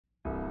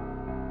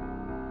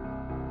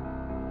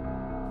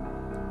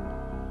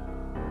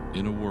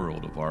In a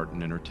world of art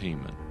and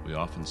entertainment, we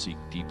often seek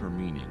deeper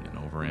meaning and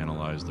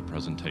overanalyze the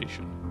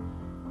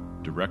presentation.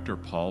 Director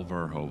Paul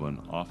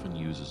Verhoeven often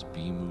uses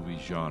B-movie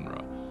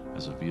genre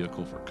as a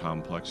vehicle for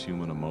complex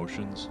human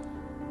emotions,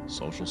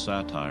 social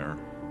satire,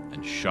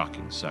 and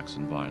shocking sex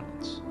and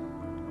violence.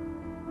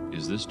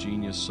 Is this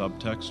genius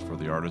subtext for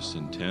the artist's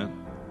intent,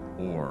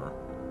 or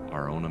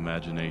our own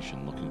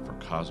imagination looking for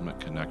cosmic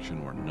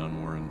connection where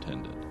none were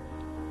intended?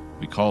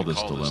 We call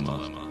this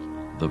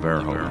dilemma the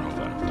Verhoeven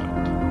effect.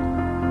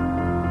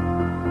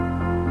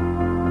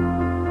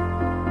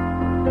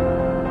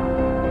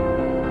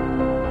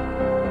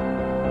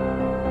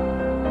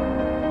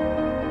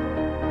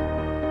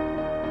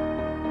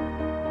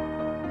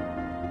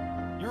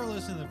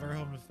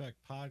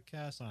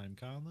 I'm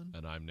Conlon.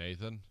 And I'm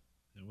Nathan.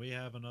 And we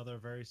have another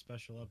very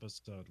special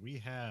episode. We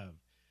have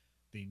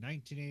the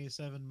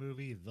 1987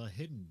 movie The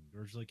Hidden.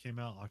 Originally came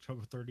out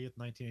October 30th,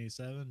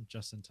 1987,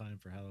 just in time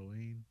for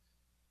Halloween.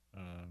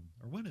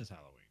 Or when is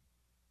Halloween?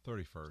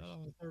 31st.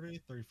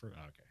 30th, 31st.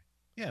 Oh, okay.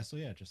 Yeah, so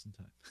yeah, just in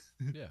time.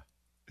 Yeah.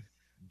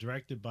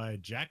 Directed by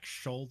Jack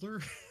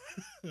Shoulder.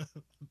 I'm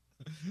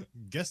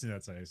guessing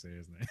that's how you say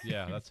his name.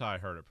 Yeah, that's how I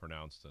heard it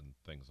pronounced in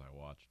things I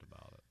watched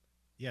about it.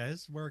 Yeah,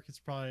 his work is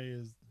probably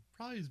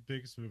his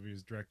biggest movie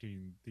is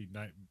directing the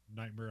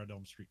Nightmare on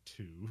Elm Street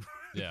 2.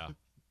 Yeah.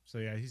 So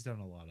yeah, he's done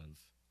a lot of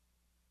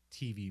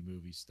TV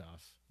movie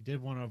stuff. He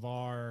did one of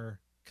our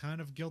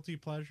kind of guilty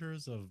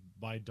pleasures of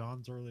By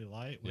Dawn's Early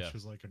Light, which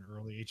was like an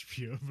early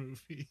HBO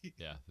movie.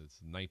 Yeah,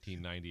 it's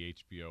 1990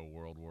 HBO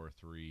World War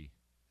III.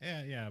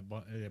 Yeah,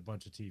 a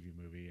bunch of TV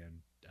movie and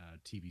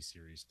TV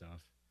series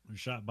stuff. It was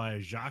shot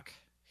by Jacques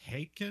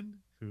Haitkin,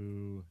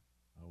 who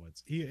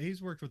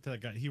he's worked with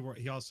that guy.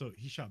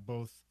 He shot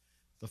both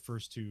the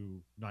first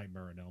two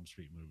Nightmare on Elm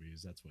Street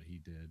movies. That's what he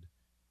did.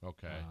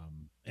 Okay.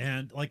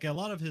 And like a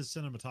lot of his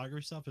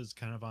cinematography stuff is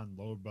kind of on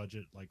low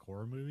budget like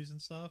horror movies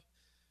and stuff.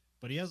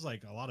 But he has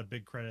like a lot of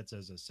big credits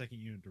as a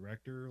second unit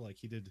director. Like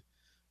he did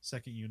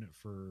second unit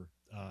for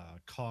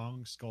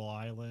Kong, Skull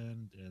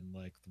Island, and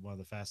like one of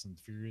the Fast and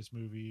Furious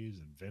movies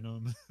and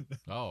Venom.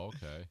 Oh,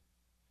 okay.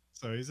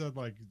 So he said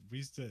like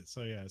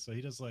so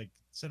he does like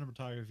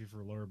cinematography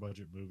for lower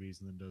budget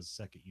movies and then does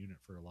second unit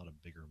for a lot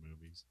of bigger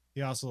movies.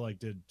 He also like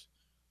did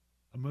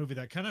a movie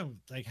that kind of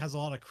like has a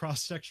lot of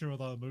cross section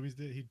with all the movies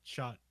that he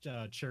shot.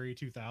 Cherry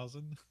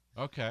 2000.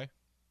 Okay.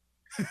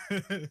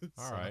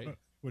 All right.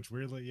 Which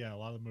weirdly, a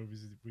lot of the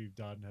movies we've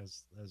done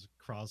has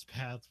crossed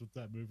paths with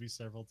that movie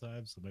several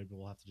times. So maybe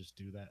we'll have to just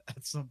do that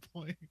at some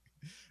point.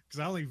 Because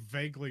I only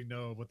vaguely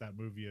know what that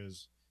movie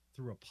is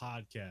through a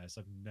podcast.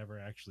 I've never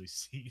actually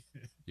seen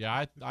it.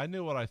 Yeah, I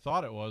knew what I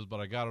thought it was, but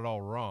I got it all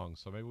wrong.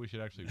 So maybe we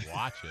should actually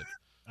watch it.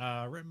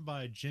 Written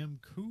by Jim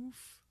Koof,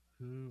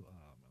 who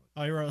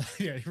he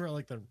wrote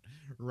like the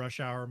Rush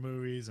Hour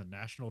movies and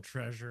National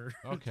Treasure.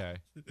 Okay.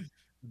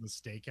 The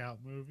Stakeout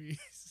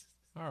movies.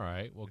 All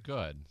right. Well,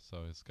 good.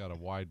 So it's got a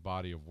wide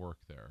body of work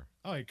there.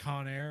 Oh,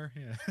 Con Air.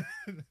 Yeah.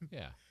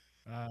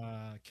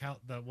 Yeah.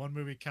 The one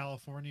movie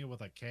California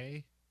with a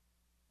K.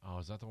 Oh,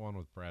 is that the one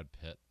with Brad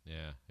Pitt?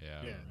 Yeah.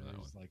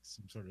 There's like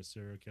some sort of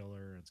serial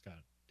killer, and it's got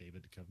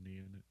David Duchovny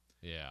in it.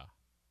 Yeah.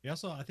 He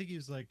also, I think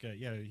he's like,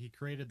 he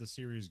created the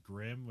series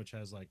Grimm, which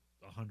has like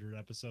 100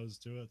 episodes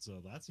to it.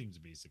 So that seems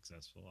to be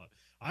successful.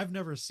 I've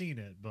never seen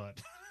it, but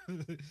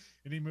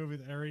any movie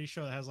or any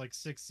show that has like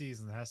 6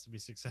 seasons has to be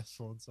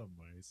successful in some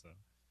way. So,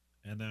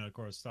 and then of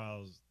course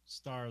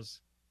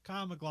stars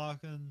Kyle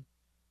MacLachlan,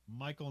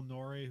 Michael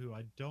Nouri, who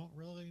I don't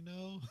really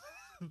know.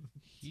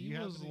 He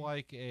was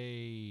like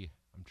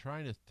I'm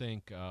trying to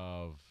think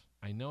of.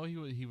 I know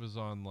he was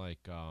on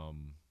like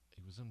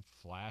he was in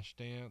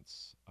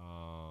Flashdance.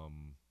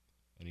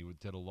 And he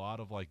did a lot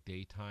of like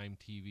daytime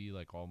TV,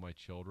 like All My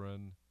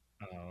Children.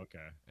 Oh,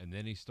 okay. And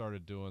then he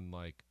started doing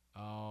like,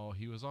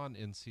 he was on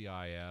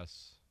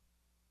NCIS.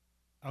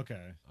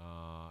 Okay.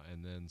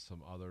 And then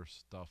some other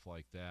stuff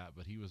like that.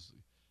 But he was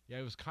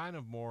kind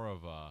of more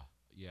of a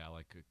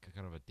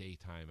kind of a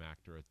daytime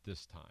actor at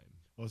this time.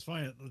 Well, it's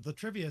funny. The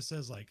trivia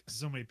says like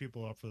so many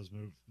people up for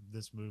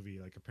this movie.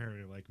 Like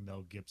apparently like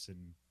Mel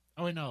Gibson.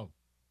 Oh wait, no.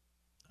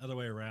 Other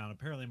way around.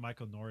 Apparently,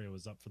 Michael Nouri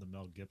was up for the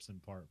Mel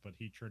Gibson part, but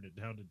he turned it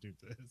down to do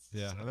this.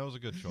 Yeah, and that was a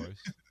good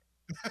choice.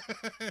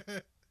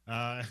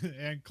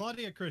 And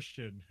Claudia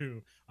Christian,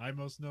 who I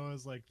most know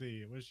as like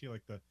the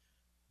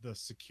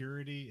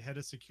security head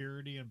of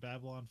security in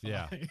Babylon 5.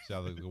 Yeah,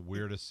 so the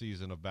weirdest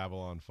season of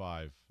Babylon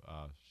 5.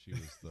 She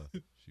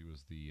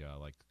was the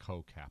like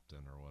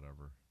co-captain or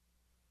whatever.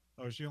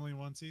 Oh, is she only in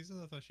one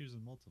season? I thought she was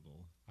in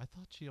multiple. I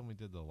thought she only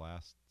did the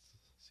last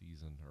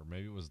season, or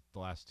maybe it was the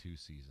last 2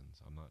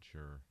 seasons. I'm not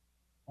sure.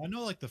 I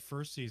know like the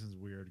first season's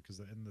weird because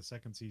in the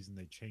second season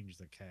they changed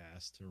the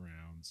cast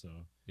around. So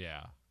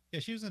yeah,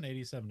 she was in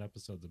 87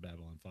 episodes of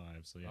Babylon 5.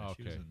 So yeah,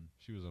 okay,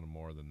 she was in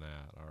more than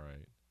that. All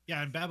right.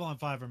 Yeah, in Babylon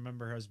 5, I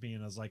remember her as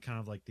being as like kind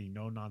of like the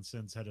no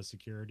nonsense head of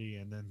security,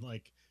 and then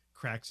like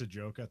cracks a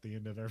joke at the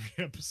end of every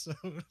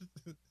episode.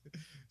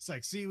 It's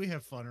like, see, we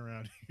have fun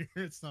around here.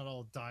 It's not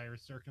all dire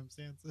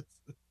circumstances.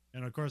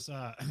 And of course,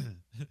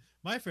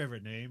 my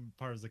favorite name,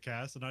 part of the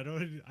cast, and I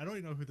don't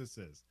even know who this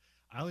is.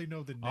 I only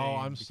know the name. Oh,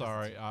 I'm because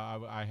sorry.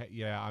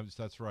 Yeah,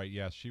 that's right.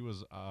 Yeah, she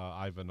was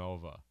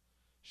Ivanova.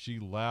 She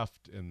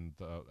left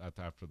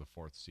after the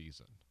fourth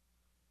season.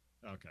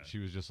 Okay. She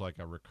was just like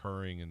a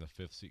recurring in the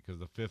fifth season because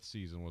the fifth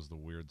season was the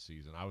weird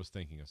season. I was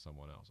thinking of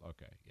someone else.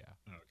 Okay, yeah.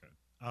 Okay.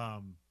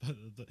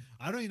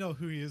 I don't even know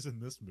who he is in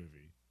this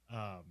movie.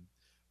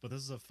 But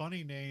this is a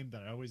funny name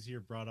that I always hear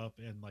brought up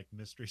in like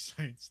Mystery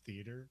Science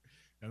Theater,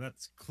 and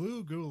that's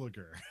Clu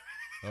Gulager.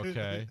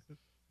 Okay.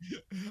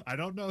 I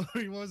don't know who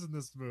he was in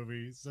this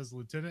movie. It says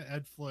Lieutenant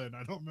Ed Flynn.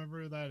 I don't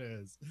remember who that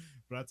is,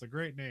 but that's a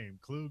great name,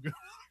 Clu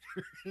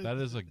Gulager. That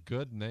is a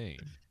good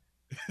name.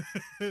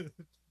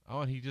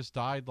 Oh, and he just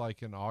died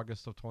like in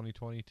August of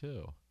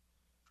 2022.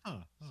 Huh.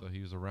 So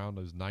he was around,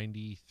 he was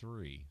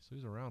 93. So he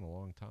was around a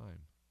long time.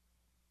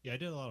 Yeah, I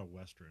did a lot of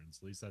westerns.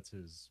 At least that's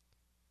his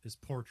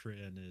portrait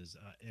in his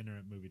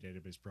Internet Movie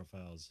Database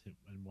profiles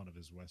in one of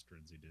his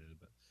westerns he did.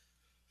 But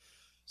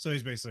so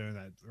he's basically in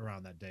that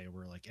around that day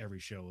where like every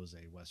show was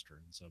a western.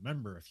 So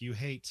remember, if you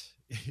hate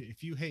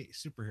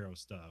superhero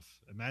stuff,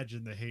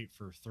 imagine the hate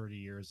for 30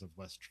 years of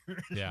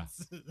westerns. Yeah.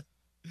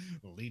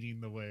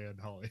 Leading the way in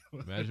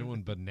Hollywood. Imagine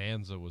when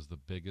Bonanza was the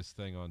biggest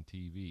thing on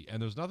TV.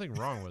 And there's nothing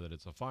wrong with it.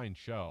 It's a fine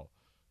show.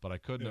 But I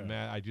couldn't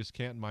imagine. I just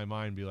can't in my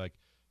mind be like,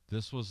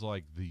 this was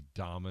like the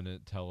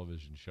dominant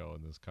television show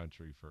in this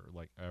country for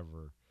like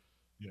ever.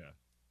 Yeah.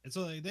 And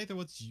so Nathan,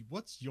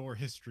 what's your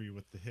history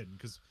with The Hidden?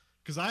 Because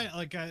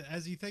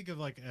as you think of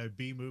like a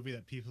B movie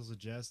that people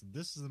suggest,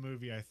 this is the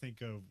movie I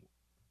think of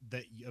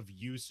of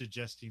you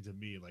suggesting to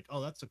me like,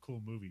 oh, that's a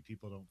cool movie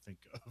people don't think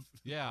of.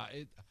 Yeah,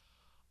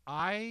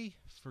 I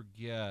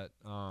forget.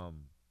 I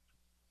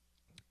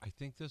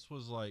think this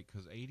was like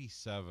because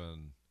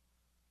 87.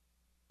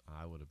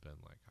 I would have been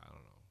like, I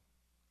don't know,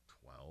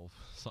 12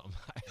 something.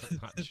 I'm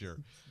not sure.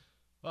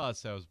 Well, let's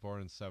say I was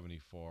born in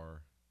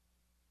 74,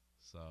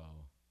 so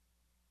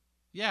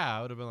yeah,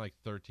 I would have been like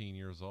 13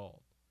 years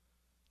old,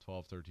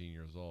 12, 13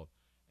 years old.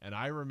 And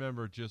I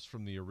remember just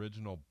from the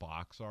original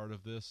box art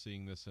of this,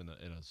 seeing this in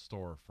a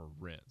store for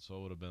rent. So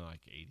it would have been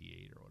like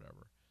 88 or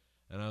whatever.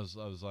 And I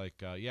was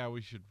like, yeah,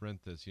 we should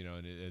rent this, you know.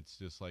 And it's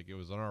just like it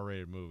was an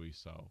R-rated movie,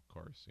 so of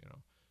course, you know,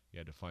 you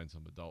had to find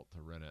some adult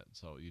to rent it.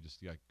 So you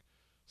just like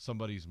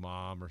somebody's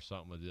mom or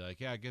something would be like,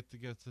 yeah, get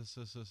this,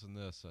 and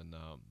this. And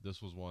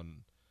this was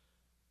one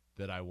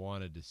that I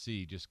wanted to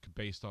see just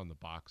based on the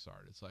box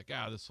art. It's like,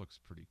 this looks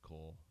pretty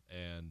cool.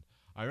 And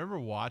I remember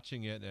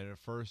watching it, and at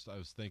first I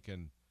was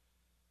thinking,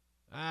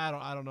 I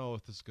don't know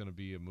if this is going to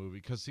be a movie.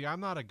 Because, see,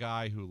 I'm not a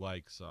guy who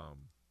likes,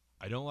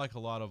 I don't like a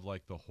lot of,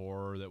 like, the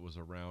horror that was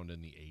around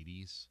in the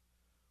 80s,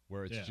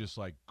 where it's just,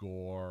 like,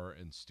 gore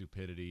and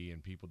stupidity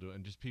and people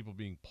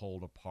being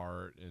pulled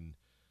apart and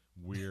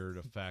weird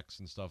effects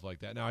and stuff like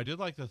that. Now, I did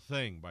like The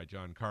Thing by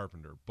John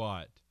Carpenter,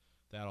 but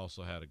that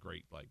also had a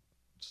great, like,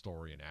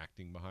 story and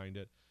acting behind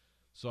it.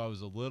 So I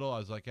was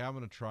like, I'm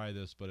going to try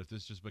this, but if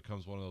this just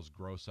becomes one of those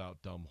gross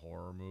out dumb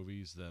horror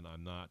movies, then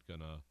I'm not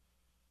going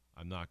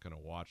to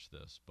watch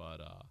this.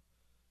 But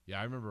yeah,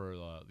 I remember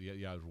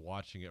I was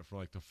watching it for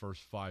like the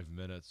first 5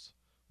 minutes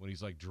when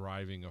he's like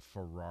driving a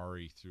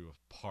Ferrari through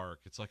a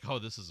park. It's like, oh,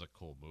 this is a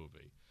cool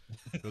movie.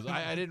 Because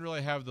I didn't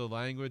really have the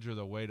language or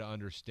the way to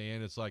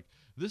understand. It's like,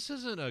 this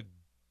isn't a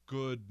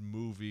good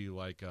movie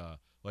like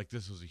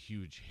this was a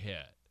huge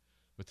hit.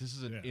 But this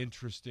is an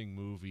interesting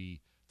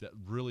movie that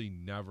really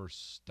never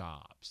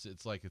stops.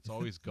 It's like it's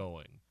always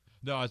going.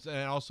 No,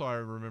 and also I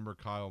remember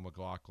Kyle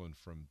MacLachlan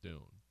from Dune.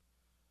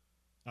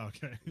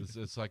 Okay.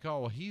 It's like, oh,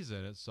 well, he's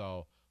in it,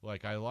 so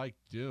like I like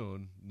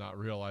Dune, not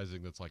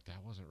realizing that's like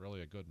that wasn't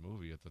really a good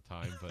movie at the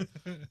time, but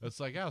it's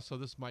like, yeah, so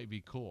this might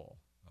be cool.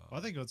 Well,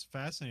 I think what's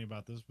fascinating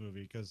about this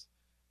movie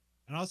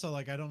and also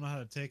like I don't know how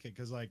to take it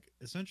because like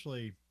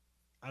essentially,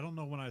 I don't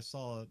know when I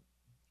saw it.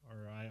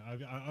 Or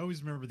I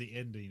always remember the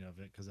ending of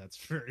it because that's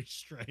very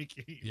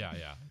striking.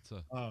 Yeah. It's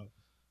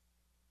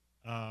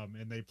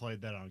and they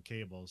played that on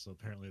cable, so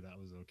apparently that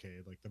was okay.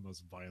 Like the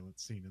most violent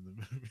scene in the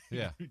movie.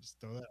 Yeah. Just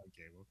throw that on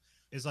cable.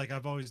 It's like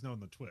I've always known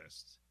the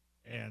twist,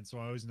 and so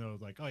I always know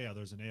like, oh yeah,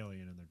 there's an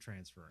alien and they're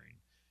transferring.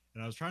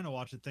 And I was trying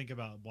to think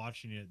about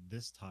watching it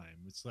this time.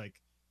 It's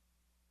like,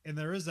 and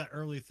there is that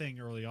early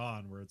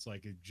on where it's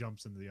like it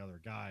jumps into the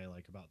other guy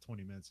like about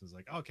 20 minutes and is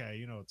like, okay,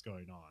 you know what's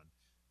going on,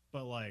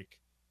 but like.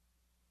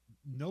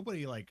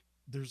 Nobody like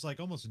there's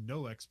like almost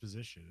no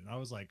exposition, and I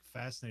was like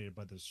fascinated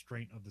by the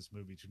strength of this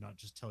movie to not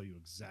just tell you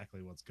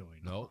exactly what's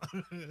going on.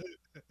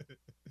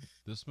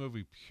 This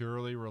movie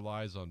purely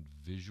relies on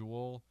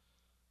visual,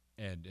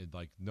 and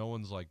like no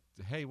one's like,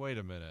 hey, wait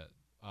a minute,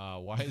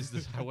 why is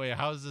this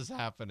how is this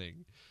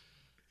happening?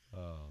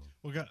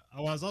 Well, I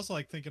was also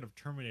like thinking of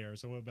Terminator,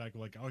 so I went back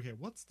like, okay,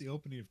 what's the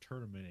opening of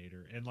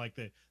Terminator? And like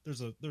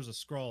there's a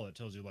scroll that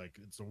tells you like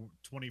it's a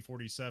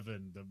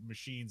 2047, the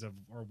machines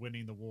are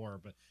winning the war,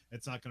 but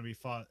it's not going to be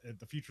fought.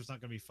 The future's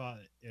not going to be fought,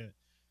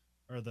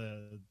 or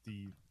the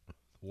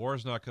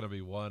war's not going to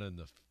be won in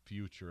the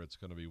future. It's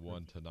going to be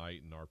won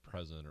tonight in our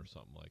present or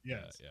something like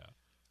that.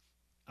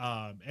 Yeah.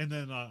 And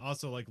then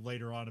also like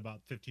later on,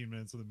 about 15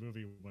 minutes of the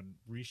movie, when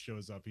Reese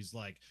shows up, he's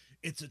like,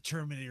 "It's a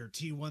Terminator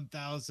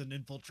T-1000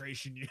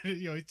 infiltration unit."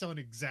 He's telling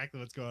exactly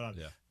what's going on.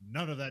 Yeah.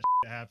 None of that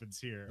happens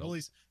here. Nope. At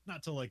least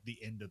not till like the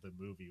end of the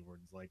movie, where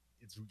it's like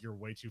you're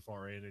way too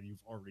far in and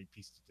you've already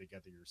pieced it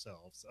together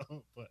yourself.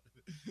 So, but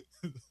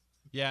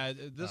yeah,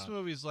 this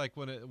movie's like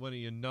when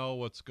you know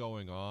what's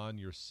going on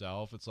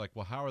yourself. It's like,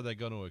 well, how are they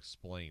going to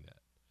explain it?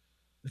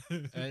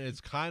 And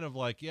it's kind of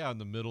like, yeah, in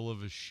the middle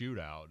of a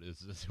shootout,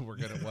 we're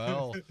gonna,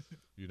 well,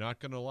 you're not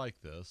gonna like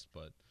this,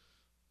 but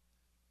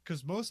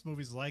because most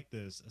movies like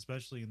this,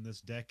 especially in this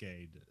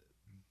decade,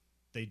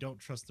 they don't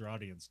trust their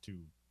audience to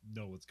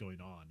know what's going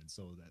on, and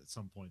so at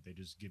some point they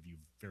just give you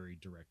very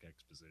direct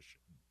exposition.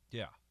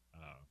 Yeah.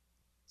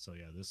 So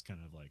yeah, this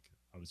kind of like,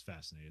 I was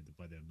fascinated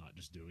by them not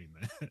just doing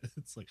that.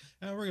 It's like,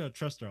 oh, we're gonna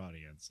trust our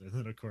audience, and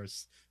then of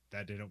course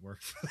that didn't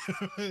work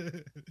for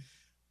them.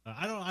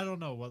 I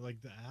don't know what, like,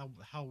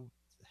 how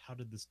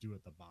did this do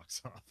at the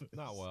box office?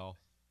 Not well.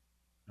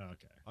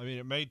 Okay. I mean,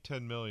 it made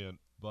 10 million,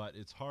 but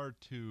it's hard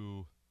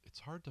to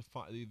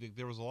find.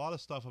 There was a lot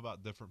of stuff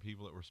about different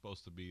people that were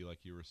supposed to be, like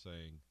you were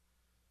saying,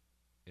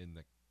 in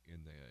the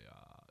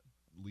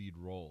lead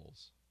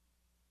roles.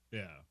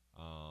 Yeah.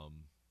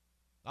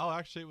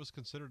 Actually, it was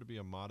considered to be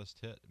a modest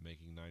hit,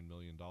 making $9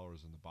 million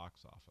in the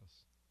box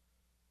office.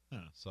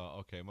 Huh. So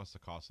okay, it must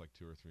have cost like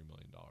 $2 or $3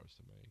 million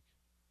to make.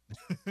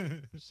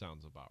 Which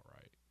sounds about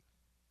right.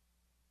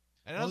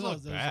 And it doesn't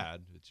look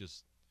bad. It's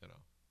just,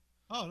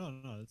 Oh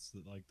no! It's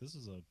like, this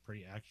is a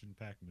pretty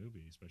action-packed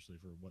movie, especially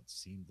for what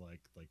seemed like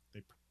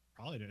they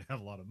probably didn't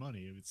have a lot of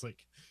money. It's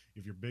like,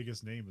 if your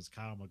biggest name is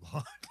Kyle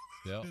MacLachlan.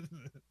 yeah.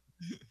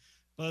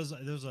 But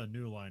there's a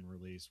New Line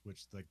release,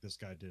 which like this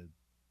guy did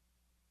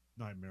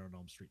Nightmare on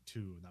Elm Street 2,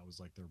 and that was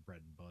like their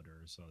bread and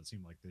butter. So it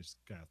seemed like they just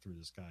threw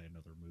this guy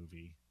another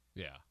movie.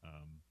 Yeah.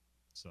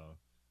 So,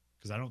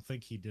 because I don't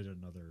think he did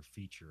another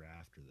feature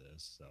after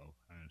this, so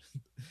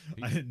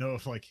I didn't know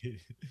if like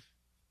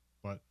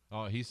but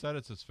oh, he said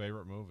it's his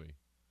favorite movie.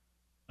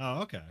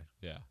 Oh, okay.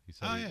 Yeah, he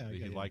said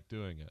he liked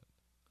doing it.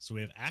 So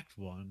we have Act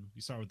 1.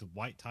 We start with the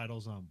white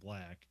titles on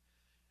black,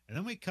 and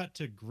then we cut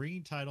to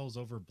green titles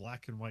over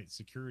black and white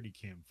security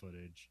cam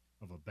footage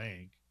of a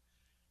bank.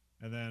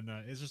 And then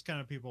it's just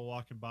kind of people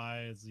walking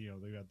by as they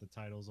got the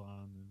titles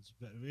on.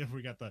 And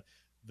we got the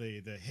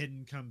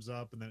hidden comes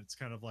up, and then it's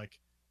kind of like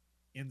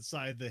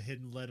inside the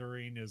hidden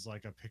lettering is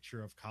like a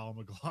picture of Kyle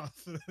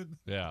MacLachlan.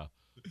 Yeah.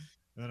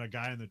 And then a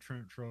guy in the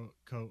trench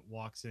coat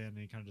walks in, and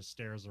he kind of just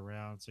stares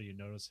around. So you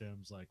notice him.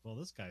 It's like, well,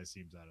 this guy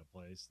seems out of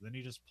place. Then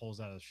he just pulls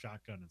out a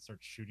shotgun and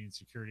starts shooting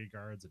security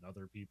guards and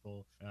other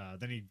people.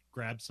 Then he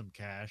grabs some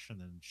cash and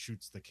then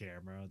shoots the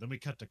camera. Then we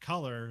cut to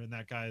color, and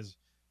that guy's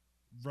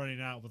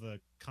running out with a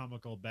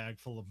comical bag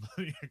full of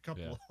money, a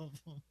couple of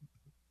them.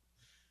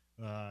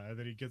 And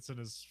then he gets in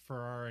his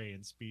Ferrari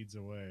and speeds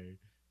away,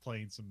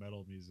 playing some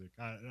metal music.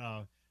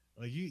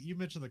 Like you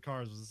mentioned the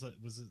cars.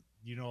 Was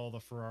it all the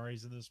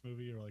Ferraris in this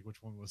movie, or like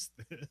which one was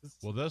this?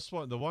 Well, this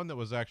one, the one that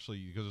was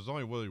actually, because there's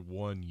only really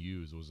one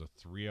used, was a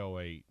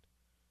 308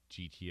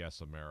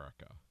 GTS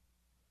America.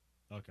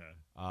 Okay.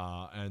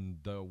 And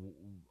the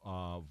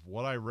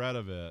what I read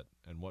of it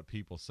and what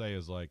people say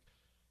is like,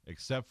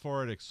 except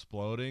for it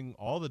exploding,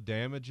 all the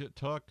damage it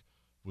took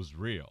was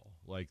real.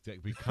 Like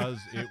because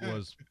it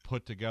was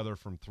put together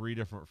from 3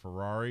 different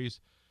Ferraris.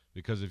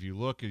 Because if you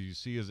look, as you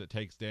see, as it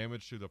takes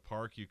damage through the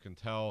park, you can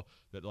tell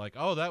that, like,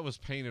 oh, that was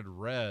painted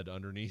red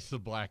underneath the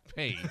black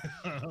paint.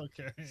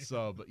 Okay.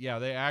 So, but yeah,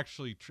 they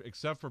actually,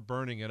 except for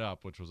burning it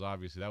up, which was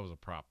obviously, that was a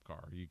prop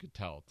car. You could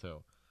tell,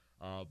 too.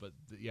 But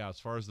yeah, as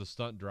far as the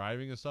stunt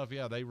driving and stuff,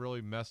 yeah, they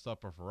really messed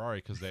up a Ferrari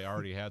because they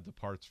already had the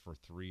parts for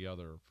 3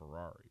 other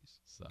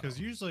Ferraris.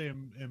 Because usually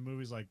in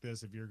movies like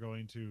this, if you're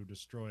going to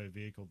destroy a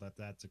vehicle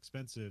that's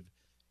expensive,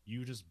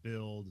 you just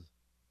build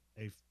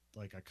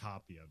a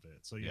copy of it.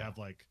 So you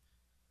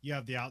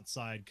have the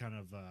outside kind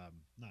of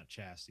not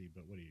chassis,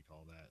 but what do you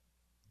call that?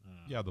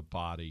 Yeah, the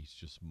body's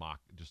just a mock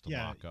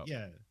up.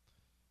 Yeah,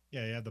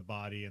 you have the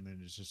body, and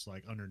then it's just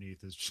like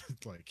underneath is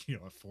just like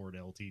a Ford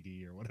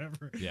LTD or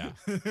whatever. Yeah.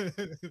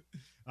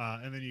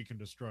 And then you can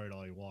destroy it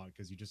all you want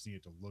because you just need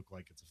it to look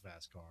like it's a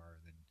fast car,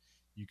 and then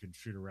you can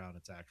shoot around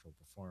its actual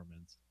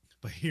performance.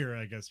 But here,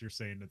 I guess you're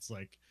saying it's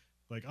like,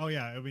 oh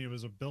yeah, I mean, it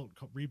was a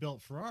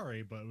rebuilt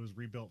Ferrari, but it was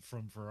rebuilt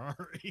from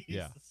Ferrari.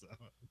 Yeah. So,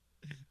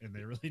 and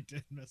they really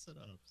did mess it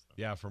up. So.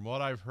 Yeah, from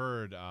what I've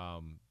heard,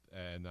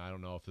 and I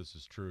don't know if this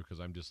is true because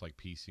I'm just like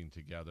piecing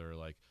together,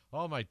 like,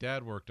 oh, my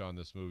dad worked on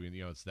this movie, and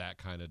it's that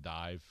kind of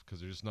dive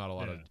because there's just not a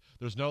lot of,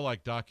 there's no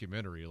like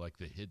documentary like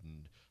The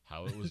Hidden,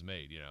 how it was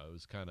made. It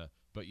was kind of,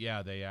 but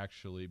yeah, they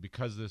actually,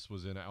 because this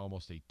was in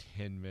almost a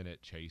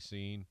 10-minute chase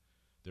scene,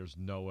 there's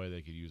no way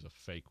they could use a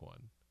fake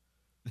one.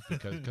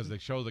 because they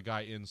show the guy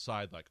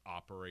inside like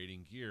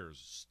operating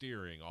gears,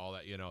 steering, all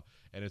that,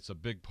 and it's a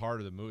big part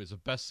of the movie. It's the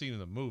best scene in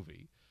the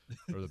movie,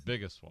 or the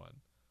biggest one.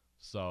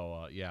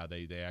 So yeah,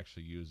 they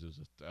actually use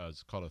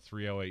it's called a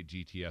 308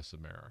 GTS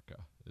America,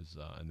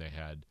 and they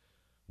had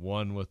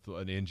one with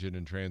an engine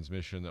and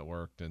transmission that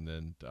worked, and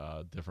then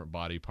different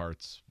body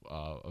parts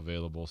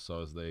available.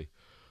 So as they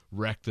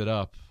wrecked it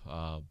up,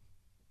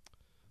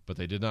 but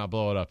they did not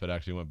blow it up. It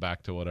actually went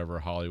back to whatever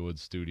Hollywood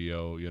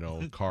studio,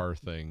 car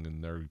thing,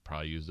 and they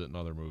probably used it in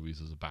other movies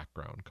as a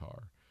background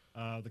car.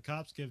 The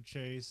cops give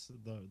chase.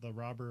 The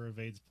robber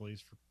evades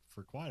police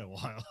for quite a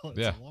while. It's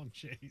Yeah. a long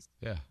chase.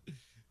 Yeah.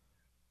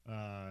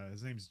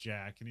 His name's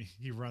Jack, and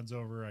he runs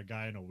over a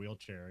guy in a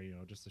wheelchair,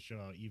 just to show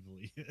how evil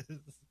he is,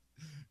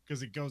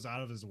 because he goes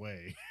out of his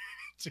way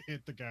to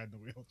hit the guy in the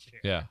wheelchair.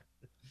 Yeah.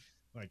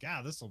 Like,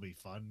 this will be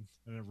fun,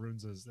 and it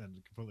ruins his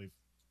and completely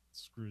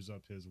screws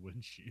up his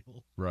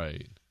windshield.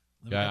 Right.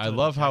 Then we Yeah, got I to the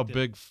love how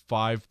detective. big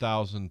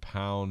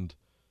 5,000-pound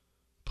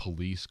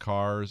police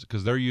cars,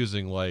 because they're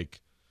using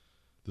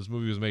this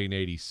movie was made in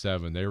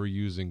 '87. They were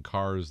using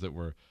cars that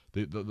were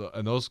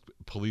and those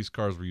police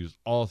cars were used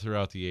all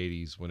throughout the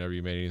 '80s. Whenever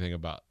you made anything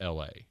about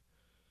L.A.,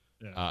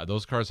 Yeah.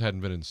 those cars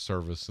hadn't been in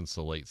service since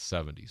the late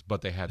 '70s,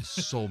 but they had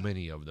so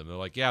many of them. They're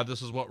like, yeah,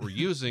 this is what we're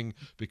using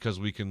because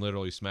we can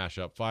literally smash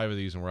up 5 of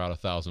these and we're out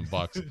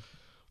 $1,000.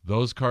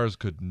 Those cars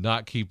could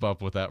not keep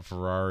up with that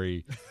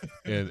Ferrari,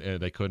 and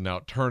they couldn't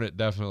outturn it.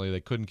 Definitely,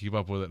 they couldn't keep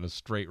up with it in a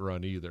straight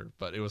run either.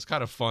 But it was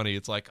kind of funny.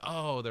 It's like,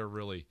 oh, they're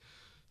really,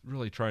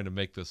 really trying to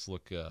make this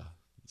look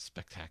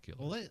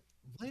spectacular. Well,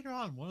 later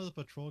on, one of the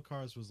patrol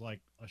cars was like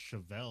a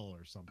Chevelle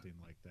or something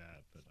like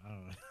that, but I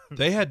don't know.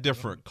 They had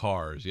different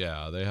cars.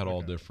 Yeah, they had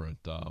all Okay. different.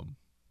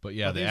 But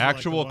yeah, Oh, the these are like the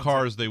actual ones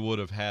cars they would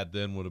have had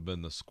then would have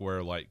been the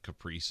square light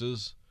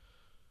Caprices.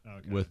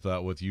 Okay.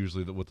 With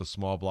usually with the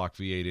small block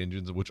V8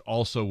 engines, which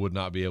also would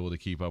not be able to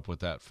keep up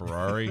with that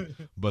Ferrari,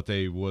 but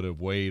they would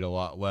have weighed a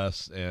lot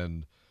less,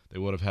 and they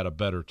would have had a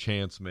better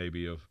chance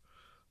maybe of.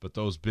 But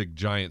those big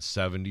giant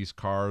 '70s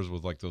cars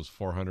with like those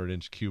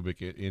 400-inch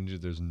cubic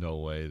engines, there's no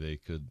way they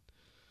could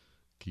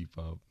keep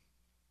up.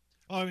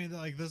 Oh, I mean,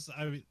 like this.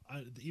 I mean,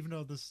 even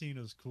though this scene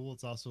is cool,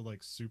 it's also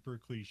like super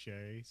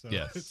cliche. So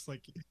Yes. it's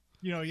like,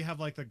 you have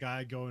like the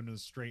guy going in a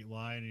straight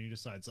line, and he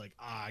decides like,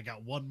 I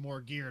got one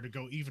more gear to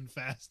go even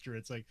faster.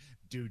 It's like,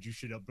 dude, you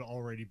should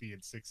already be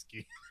in 6th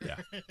gear. Yeah.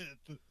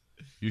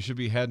 You should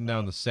be heading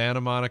down the Santa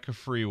Monica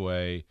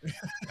Freeway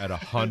at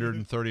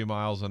 130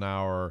 miles an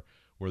hour,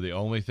 where the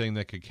only thing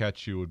that could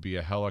catch you would be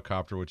a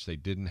helicopter, which they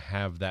didn't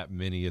have that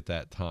many at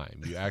that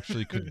time. You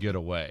actually could get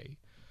away.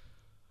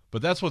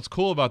 But that's what's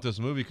cool about this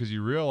movie, because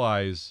you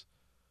realize,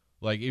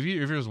 like, if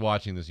you're just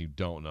watching this, you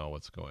don't know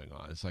what's going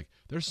on. It's like,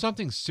 there's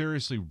something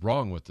seriously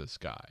wrong with this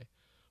guy.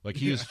 Like,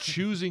 he is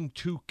choosing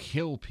to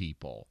kill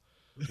people.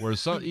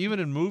 Whereas even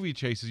in movie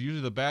chases,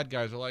 usually the bad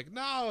guys are like,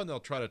 no, and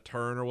they'll try to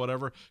turn or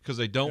whatever because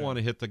they don't want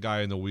to hit the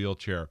guy in the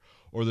wheelchair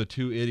or the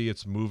 2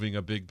 idiots moving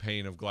a big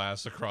pane of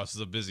glass across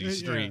the busy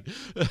street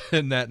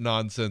and that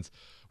nonsense,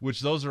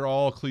 which those are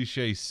all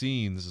cliche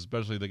scenes,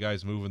 especially the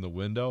guys moving the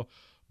window.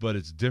 But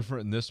it's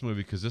different in this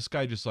movie because this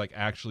guy just like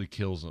actually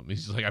kills him.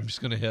 He's like, I'm just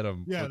going to hit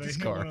him with they this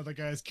hit car. one of the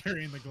guys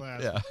carrying the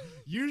glass. Yeah.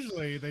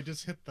 Usually they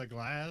just hit the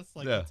glass.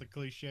 Like, it's a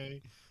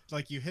cliche. It's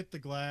like you hit the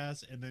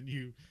glass and then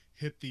you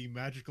hit the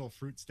magical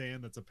fruit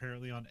stand that's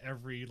apparently on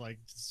every like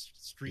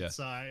street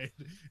side,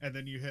 and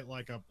then you hit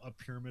like a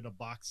pyramid of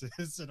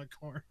boxes in a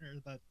corner.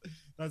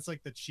 That's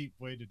like the cheap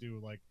way to do,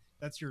 like,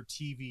 that's your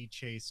TV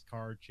chase,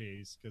 car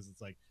chase, because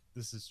it's like,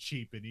 this is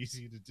cheap and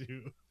easy to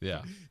do.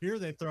 Yeah. Here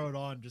they throw it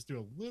on, just do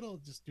a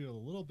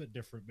little bit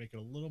different, make it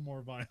a little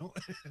more violent.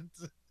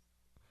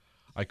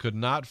 I could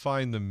not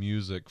find the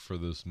music for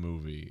this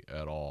movie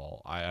at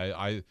all.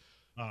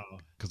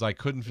 Because I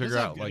couldn't figure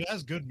out, like, it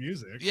has good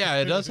music. Yeah,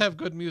 it does have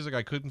good music.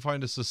 I couldn't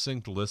find a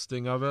succinct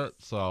listing of it,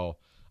 so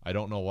I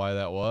don't know why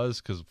that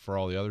was. Because for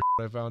all the other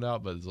shit I found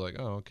out, but it's like,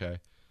 oh, okay.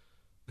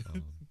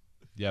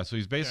 Yeah, so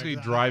he's basically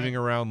driving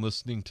around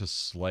listening to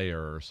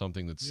Slayer or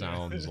something that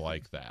sounds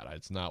like that.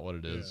 It's not what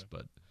it is,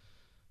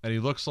 and he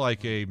looks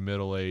like a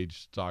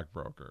middle-aged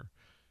stockbroker.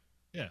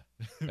 Yeah.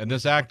 And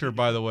this actor,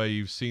 by the way,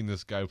 you've seen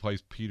this guy who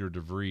plays Peter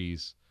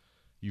DeVries.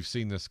 You've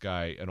seen this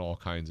guy in all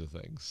kinds of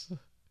things.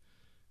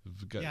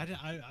 Yeah,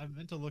 I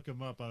meant to look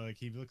him up. Like,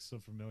 he looks so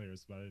familiar,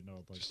 but I didn't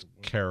know. Like, just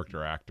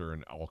character actor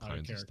and all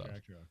kinds of stuff.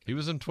 Actor, okay. He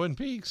was in Twin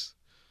Peaks.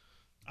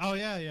 Oh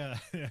yeah,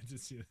 I did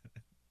see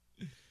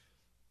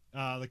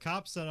that. The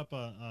cops set up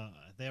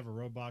they have a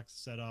roadblock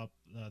set up.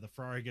 The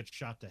Ferrari gets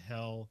shot to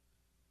hell.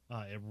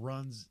 It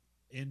runs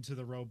into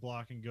the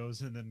roadblock and goes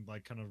and then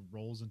like kind of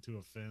rolls into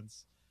a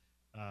fence.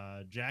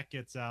 Jack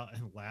gets out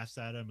and laughs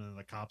at him, and then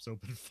the cops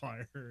open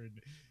fire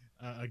and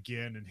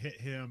again and hit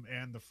him,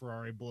 and the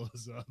Ferrari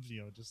blows up,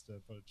 just to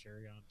put a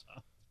cherry on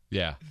top.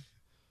 Yeah.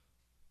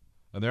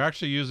 And they're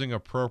actually using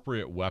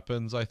appropriate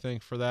weapons, I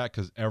think, for that,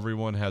 because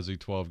everyone has a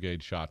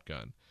 12-gauge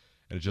shotgun.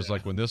 And it's just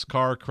like, when this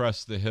car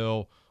crests the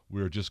hill,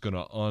 we're just going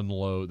to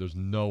unload. There's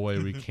no way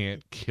we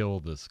can't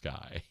kill this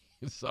guy.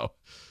 So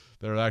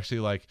they're actually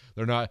like,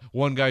 they're not,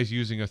 one guy's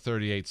using a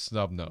 38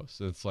 snub nose.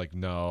 It's like,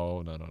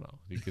 no.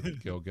 You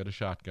could go get a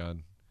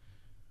shotgun.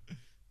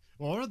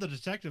 Well, one of the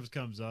detectives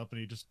comes up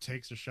and he just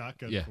takes a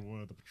shotgun Yeah. from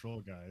one of the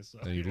patrol guys. So,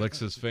 And he licks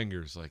his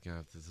fingers like,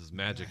 this is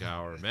magic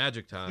hour,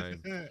 magic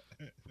time. We're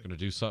going to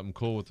do something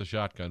cool with the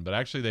shotgun. But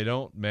actually, they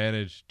don't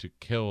manage to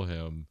kill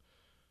him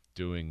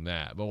doing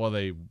that. But well,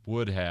 they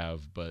would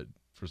have, but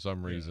for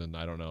some reason,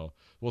 I don't know.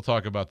 We'll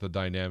talk about the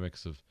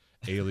dynamics of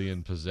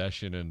alien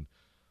possession and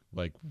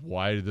like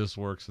why this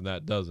works and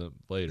that doesn't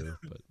later.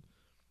 But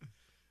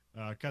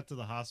cut to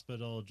the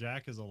hospital.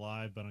 Jack is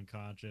alive but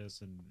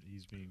unconscious, and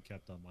he's being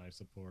kept on life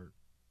support.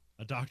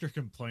 A doctor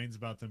complains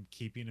about them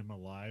keeping him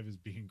alive as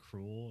being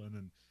cruel, and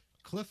then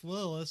Cliff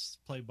Willis,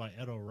 played by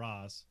Edo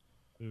Ross,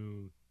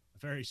 who a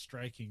very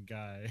striking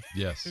guy.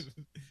 yes,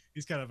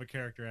 He's kind of a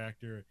character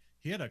actor.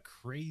 He had a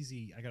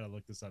crazy. I gotta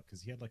look this up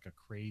because he had like a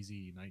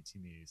crazy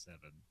 1987.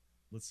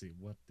 Let's see,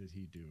 what did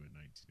he do in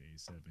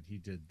 1987? He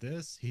did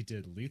this. He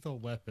did Lethal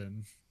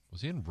Weapon.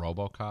 was he in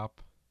RoboCop?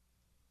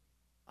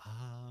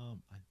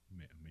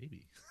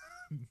 Maybe.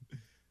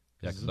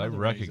 Yeah, because I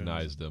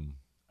recognized him.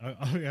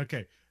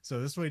 Okay,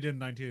 so this is what he did in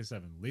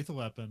 1987: Lethal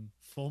Weapon,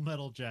 Full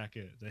Metal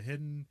Jacket, The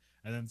Hidden,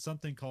 and then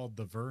something called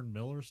The Vern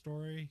Miller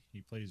Story.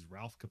 He plays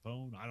Ralph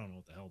Capone. I don't know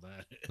what the hell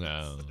that is.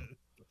 No.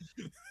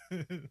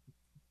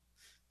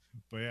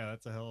 But yeah,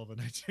 that's a hell of a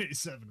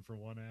 1987 for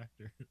one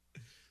actor.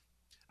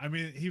 I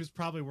mean, he was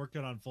probably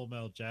working on Full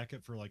Metal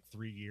Jacket for like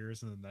 3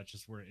 years, and then that's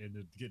just where it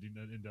ended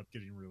up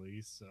getting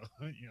released. So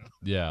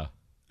Yeah.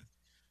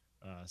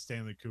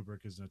 Stanley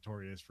Kubrick is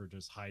notorious for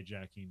just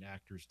hijacking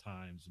actors'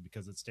 times, and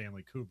because it's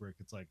Stanley Kubrick,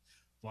 it's like,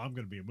 well, I'm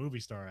going to be a movie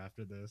star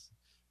after this,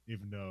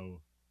 even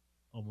though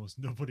almost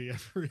nobody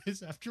ever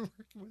is after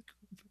working with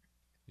Kubrick.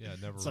 Yeah,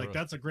 never. It's like,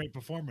 that's a great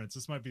performance.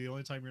 This might be the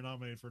only time you're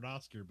nominated for an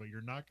Oscar, but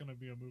you're not going to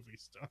be a movie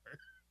star.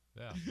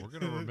 Yeah, we're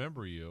going to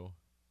remember you.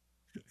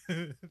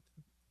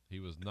 He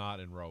was not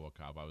in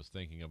RoboCop. I was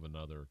thinking of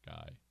another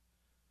guy.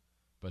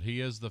 But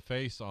he is the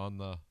face on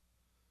the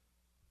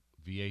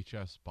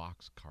VHS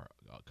box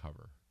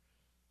cover.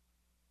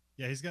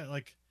 Yeah, he's got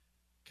like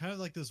kind of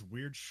like this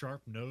weird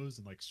sharp nose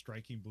and like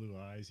striking blue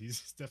eyes.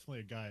 He's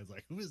definitely a guy who's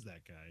like, who is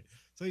that guy?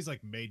 So he's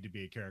like made to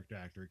be a character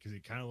actor because he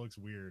kind of looks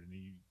weird, and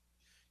he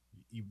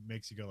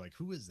makes you go like,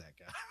 who is that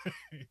guy?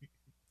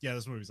 Yeah,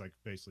 this movie's like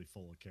basically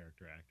full of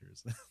character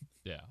actors.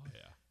 Yeah.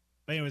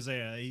 But anyways,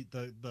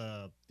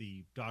 the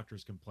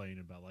doctors complain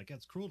about like,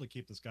 it's cruel to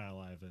keep this guy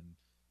alive, and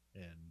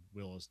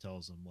Willis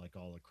tells him like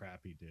all the crap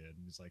he did,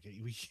 and he's like, hey,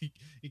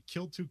 he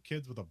killed 2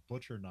 kids with a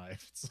butcher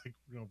knife. It's like,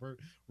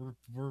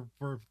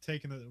 we're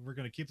taking it, we're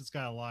gonna keep this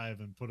guy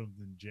alive and put him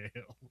in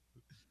jail.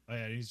 Oh,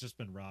 yeah, he's just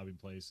been robbing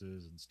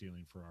places and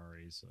stealing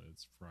Ferraris. So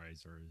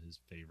fries are his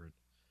favorite.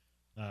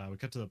 We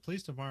cut to the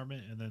police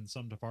department, and then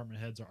some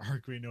department heads are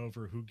arguing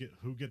over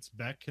who gets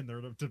Beck in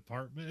their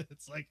department.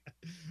 It's like,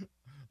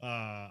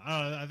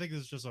 I think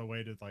this is just a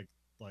way to like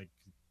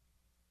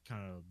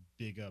kind of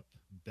big up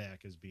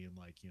Beck as being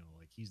like,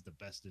 like he's the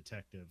best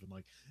detective, and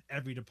like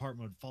every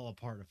department would fall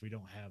apart if we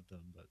don't have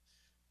them.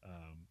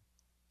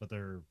 But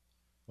they're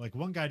like,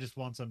 one guy just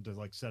wants them to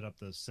like set up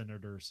the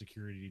senator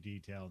security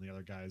detail, and the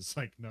other guy's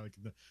like,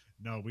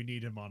 no, we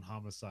need him on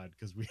homicide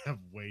because we have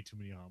way too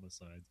many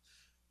homicides.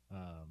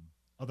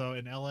 Although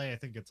in LA, I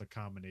think it's a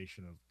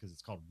combination of, because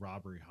it's called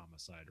robbery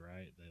homicide,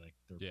 right?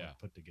 They're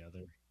put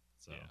together.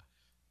 So yeah.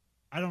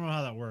 I don't know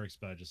how that works,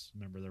 but I just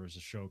remember there was a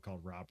show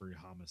called Robbery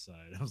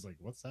Homicide. I was like,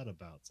 what's that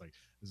about? It's like,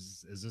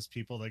 is this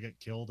people that get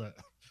killed at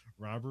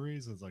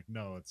robberies? It's like,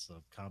 no, it's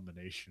a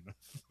combination of.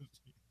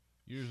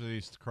 Usually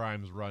these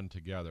crimes run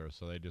together,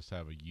 so they just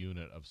have a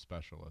unit of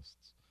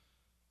specialists.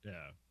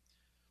 Yeah.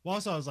 Well,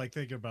 also I was like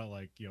thinking about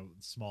like,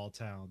 small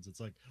towns.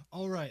 It's like,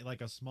 all right, like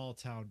a small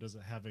town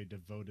doesn't have a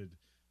devoted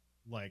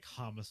like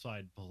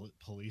homicide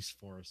police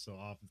force, so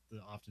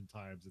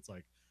oftentimes it's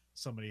like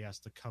somebody has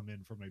to come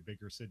in from a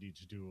bigger city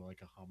to do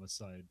like a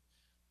homicide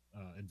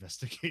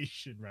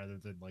investigation rather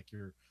than like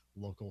your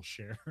local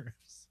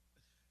sheriffs.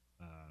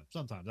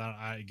 Sometimes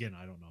I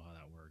don't know how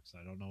that works.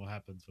 I don't know what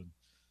happens when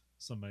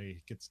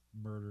somebody gets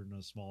murdered in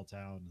a small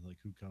town, like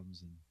who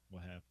comes and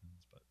what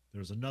happens. But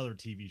there was another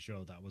TV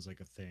show that was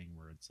like a thing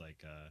where it's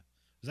like it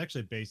was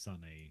actually based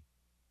on a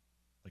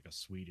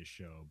Swedish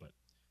show, but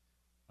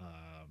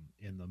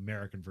in the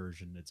American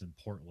version it's in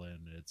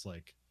Portland. It's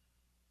like,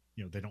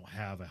 they don't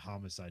have a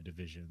homicide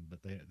division, but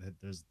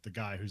there's the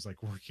guy who's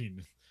like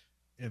working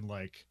in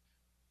like,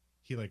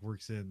 he like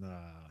works in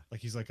like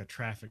he's like a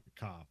traffic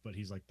cop, but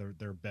he's like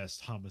their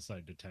best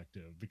homicide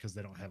detective because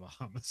they don't have a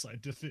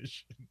homicide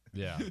division.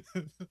 Yeah.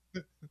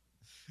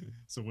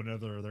 So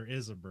whenever there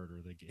is a murder,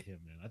 they get him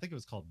in. I think it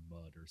was called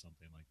Mud or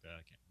something like that.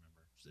 I can't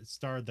remember. It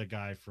starred the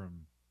guy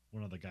from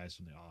one of the guys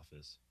from The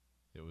Office.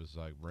 It was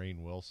like Rainn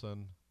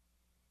Wilson.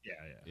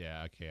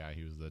 Yeah. Okay.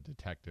 He was the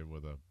detective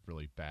with a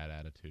really bad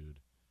attitude.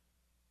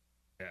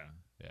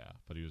 Yeah,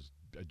 but he was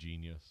a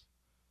genius.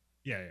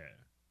 Yeah.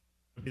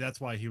 I mean,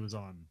 that's why he was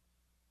on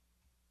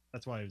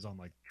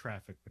like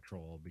traffic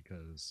patrol,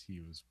 because he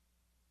was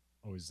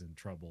always in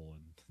trouble,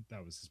 and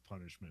that was his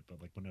punishment.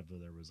 But like whenever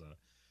there was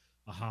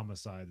a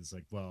homicide, it's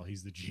like, well,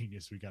 he's the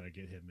genius, we got to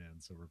get him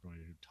in, so we're going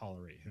to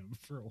tolerate him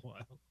for a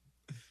while.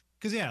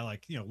 because yeah,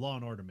 like Law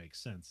and Order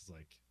makes sense. It's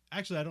like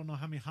actually I don't know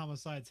how many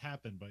homicides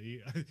happen, but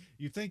you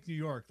you think New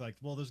York, like,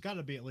 well, there's got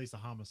to be at least a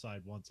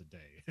homicide once a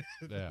day.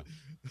 Yeah,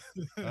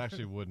 that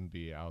actually wouldn't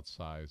be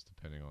outsized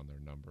depending on their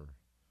number.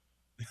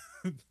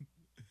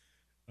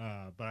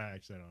 But I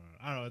actually don't know.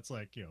 I don't know. It's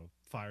like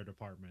fire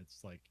departments,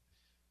 like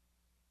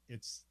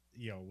it's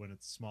when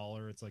it's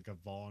smaller, it's like a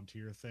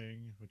volunteer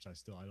thing, which I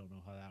don't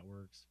know how that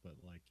works. But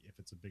like if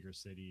it's a bigger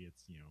city,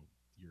 it's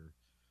you're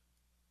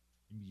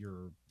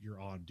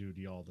on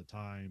duty all the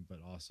time, but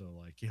also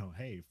like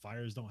hey,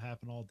 fires don't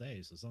happen all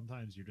day, so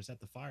sometimes you're just at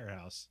the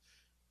firehouse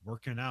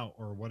working out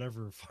or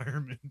whatever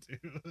firemen do,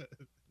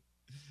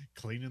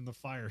 cleaning the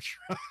fire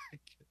truck.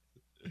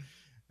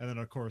 And then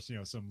of course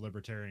some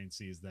libertarian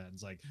sees that and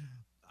is like,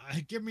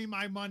 give me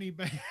my money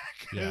back.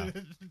 Yeah.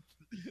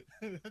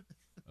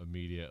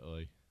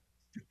 Immediately.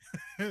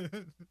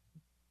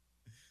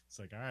 It's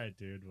like, all right,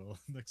 dude, well,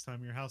 next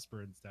time your house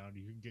burns down,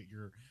 you can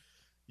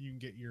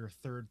get your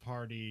third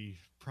party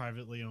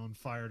privately owned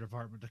fire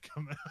department to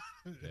come out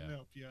and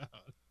help you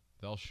out.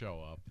 They'll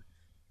show up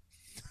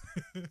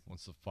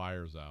once the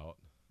fire's out.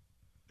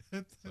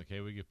 It's like, hey,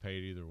 we get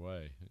paid either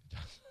way. It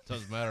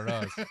doesn't matter to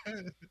us.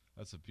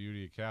 That's the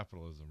beauty of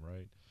capitalism,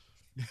 right?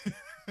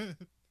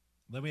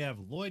 Then we have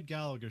Lloyd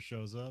Gallagher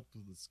shows up.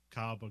 It's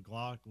Kyle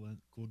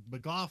McLaughlin.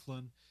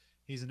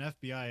 He's an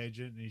FBI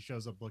agent, and he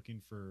shows up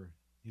looking for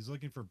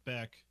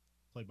Beck,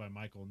 played by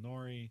Michael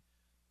Nouri.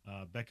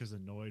 Beck is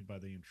annoyed by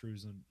the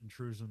intrusion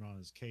on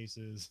his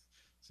cases,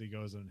 so he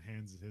goes and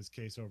hands his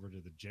case over to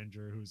the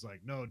ginger, who's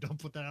like, no, don't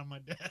put that on my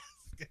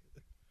desk.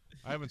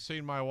 I haven't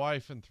seen my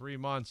wife in 3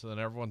 months, and then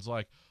everyone's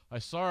like, I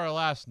saw her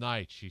last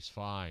night. She's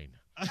fine.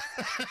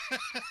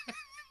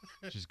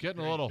 She's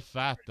getting a little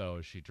fat, though.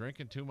 Is she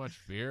drinking too much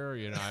beer?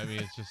 I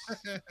mean,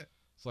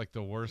 it's like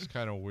the worst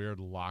kind of weird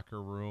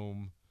locker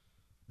room.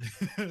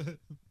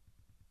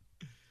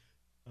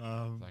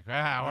 Like,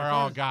 we're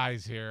all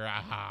guys here.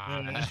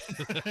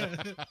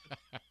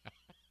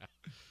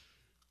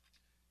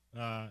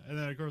 And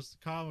then, of course,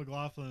 Kyle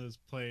MacLachlan is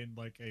playing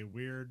like a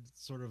weird,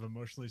 sort of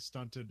emotionally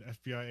stunted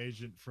FBI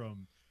agent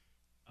from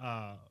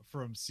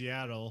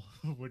Seattle,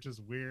 which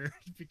is weird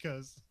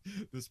because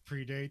this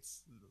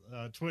predates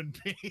Twin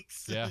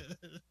Peaks. Yeah.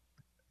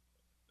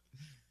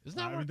 Isn't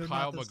that where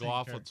Kyle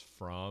MacLachlan's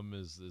from?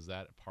 Is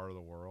that part of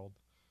the world?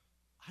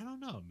 I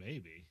don't know.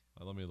 Maybe.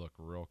 Let me look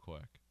real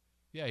quick.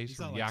 Yeah, he's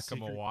from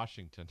Yakima,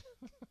 Washington.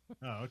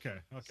 Oh, okay.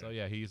 So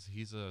yeah, he's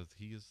the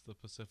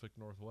Pacific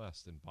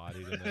Northwest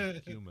embodied in a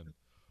human.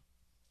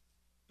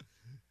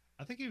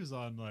 I think he was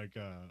on like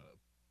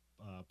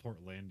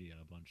Portlandia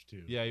a bunch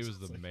too. Yeah, he was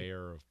the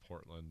mayor of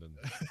Portland, and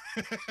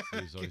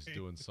he was always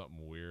doing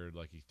something weird,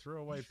 like he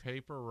threw away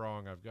paper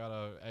wrong. I've got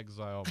to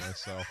exile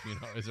myself.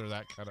 Is there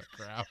that kind of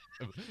crap?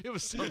 It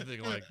was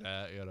something like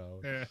that. Yeah.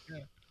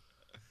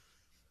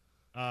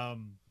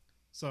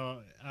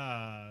 So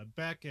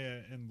Beck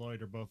and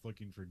Lloyd are both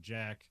looking for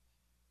Jack.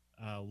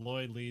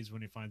 Lloyd leaves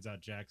when he finds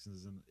out Jack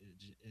is in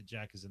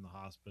the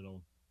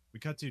hospital. We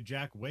cut to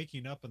Jack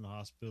waking up in the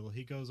hospital.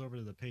 He goes over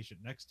to the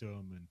patient next to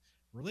him and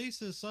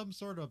releases some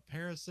sort of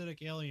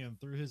parasitic alien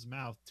through his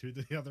mouth to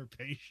the other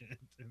patient.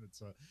 And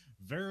it's a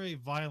very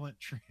violent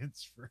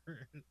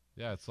transfer.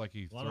 Yeah, it's like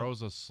he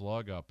throws a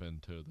slug up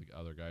into the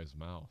other guy's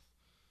mouth.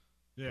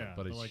 Yeah,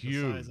 but it's like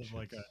huge. The size of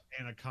like an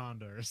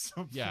anaconda or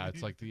something. Yeah,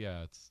 it's like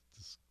it's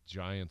this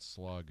giant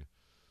slug.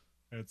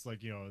 It's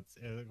like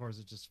of course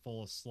it's just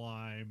full of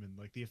slime, and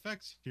like the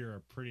effects here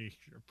are pretty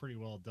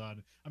well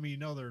done. I mean,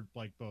 they're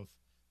like both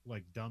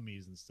like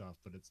dummies and stuff,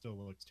 but it still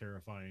looks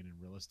terrifying and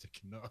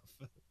realistic enough.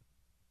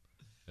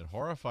 It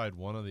horrified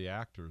one of the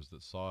actors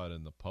that saw it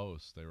in the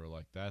post. They were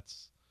like,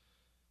 that's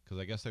because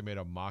I guess they made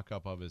a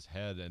mock-up of his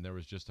head, and there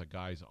was just a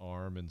guy's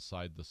arm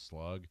inside the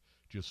slug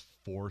just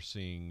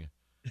forcing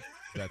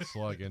that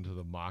slug into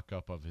the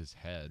mock-up of his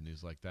head. And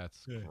he's like,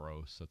 that's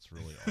gross. That's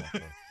really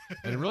awful.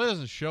 And it really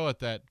doesn't show it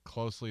that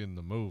closely in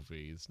the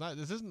movie.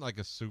 This isn't like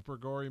a super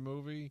gory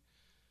movie.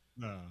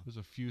 No. There's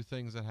a few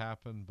things that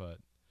happen, but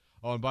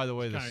oh, and by the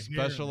way, the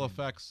special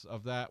effects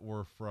of that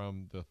were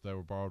they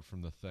were borrowed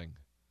from The Thing.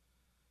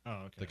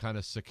 Oh, okay. The kind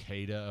of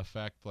cicada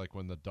effect, like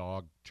when the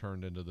dog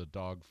turned into the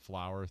dog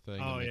flower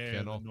thing in the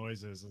kennel. The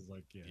noises is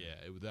like,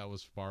 that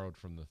was borrowed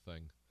from The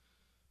Thing.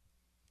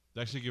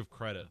 They actually give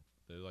credit.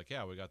 They're like,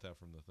 yeah, we got that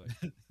from The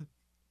Thing.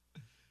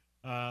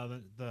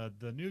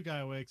 The new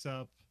guy wakes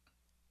up.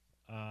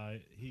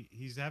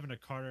 He's having a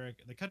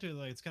cardiac. They cut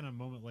to it's kind of a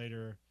moment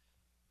later.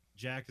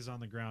 Jack is on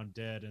the ground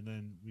dead, and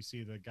then we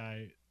see the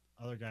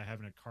other guy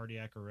having a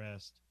cardiac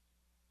arrest.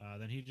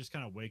 Then he just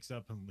kind of wakes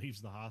up and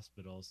leaves the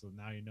hospital. So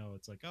now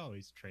it's like, oh,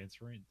 he's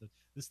transferring.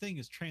 This thing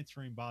is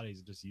transferring bodies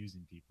and just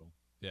using people.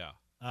 Yeah.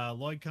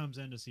 Lloyd comes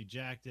in to see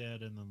Jack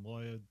dead, and then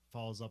Lloyd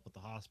follows up at the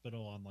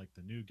hospital on like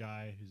the new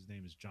guy whose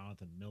name is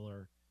Jonathan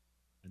Miller,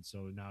 and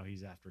so now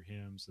he's after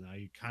him. So now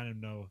you kind of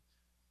know.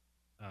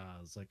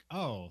 It's like,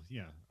 oh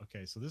yeah,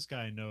 okay. So this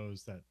guy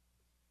knows that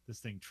this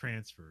thing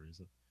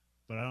transfers,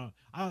 but I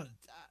don't.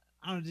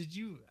 Did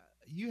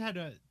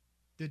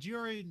did you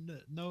already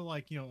know,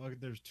 like,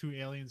 there's two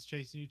aliens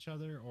chasing each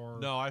other, or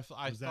No, I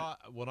thought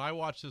when I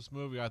watched this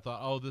movie, I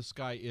thought, oh, this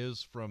guy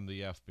is from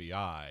the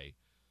FBI,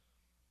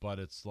 but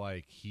it's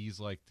like he's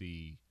like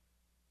he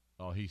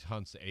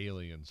hunts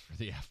aliens for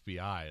the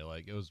FBI.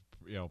 Like it was,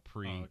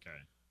 pre. Oh, okay.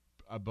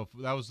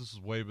 This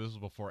was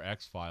before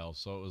X-Files,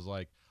 so it was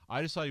like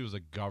I just thought he was a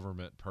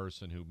government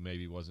person who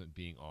maybe wasn't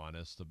being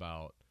honest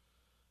about.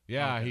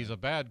 Yeah, Okay. he's a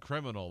bad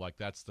criminal. Like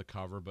that's the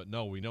cover, but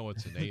no, we know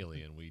it's an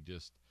alien. We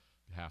just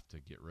have to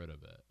get rid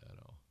of it.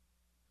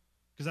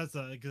 Because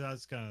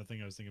that's kind of the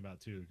thing I was thinking about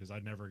too. Because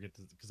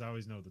I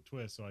always know the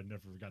twist, so I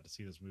never got to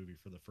see this movie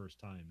for the first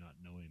time, not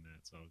knowing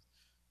that. So I was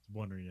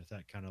wondering if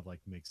that kind of like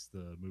makes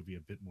the movie a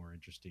bit more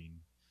interesting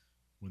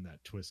when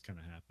that twist kind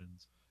of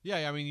happens.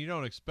 Yeah, I mean, you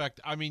don't expect.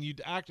 I mean,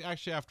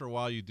 actually after a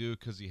while you do,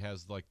 because he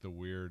has like the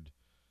weird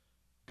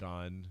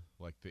gun,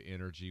 like the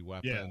energy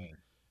weapon. Yeah.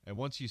 And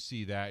once you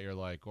see that, you're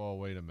like, "Oh,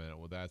 wait a minute.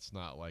 Well, that's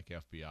not like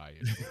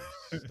FBI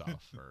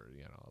stuff,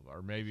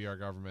 or maybe our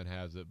government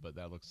has it, but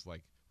that looks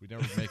like we'd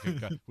never make a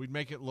gun. We'd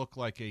make it look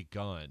like a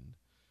gun.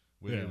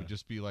 It would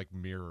just be like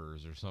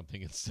mirrors or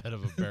something instead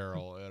of a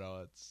barrel.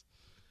 It's.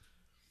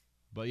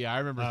 But yeah, I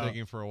remember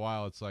thinking for a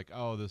while, it's like,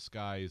 oh, this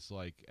guy is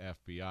like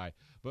FBI.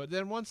 But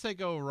then once they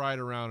go ride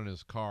around in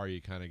his car,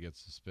 you kind of get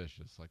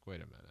suspicious. Like,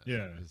 wait a minute.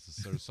 Yeah.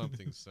 There's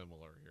something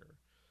similar here.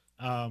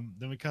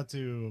 Then we cut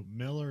to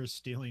Miller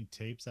stealing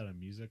tapes at a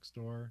music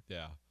store.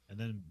 Yeah. And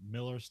then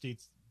Miller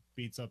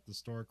beats up the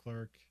store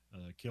clerk,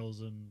 kills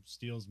him,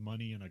 steals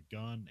money and a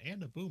gun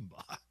and a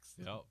boombox.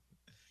 Yep.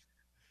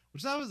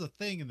 Which that was a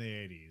thing in the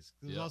 80s.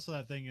 There's Yep. also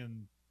that thing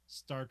in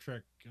Star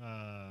Trek.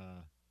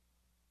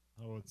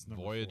 It's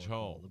number Voyage 4,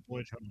 Home. The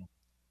Voyage Home,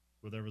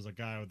 where there was a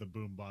guy with a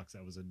boombox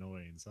that was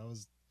annoying. So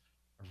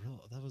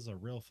that was a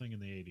real thing in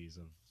the 80s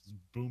of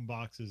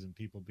boomboxes and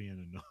people being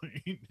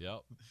annoying.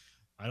 Yep.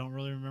 I don't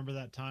really remember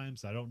that time,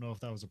 so I don't know if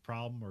that was a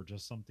problem or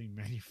just something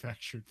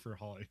manufactured for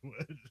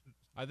Hollywood.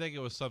 I think it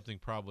was something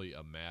probably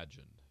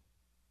imagined.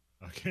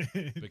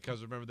 Okay.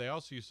 Because remember, they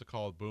also used to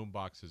call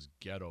boomboxes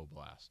ghetto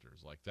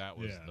blasters. Like that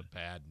was the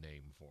bad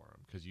name for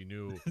them, because you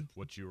knew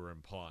what you were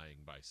implying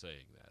by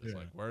saying that. It's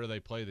like, where do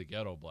they play the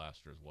ghetto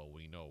blasters? Well,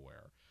 we know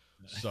where.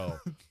 So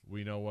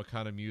we know what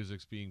kind of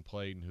music's being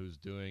played and who's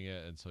doing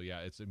it. And so, yeah,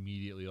 it's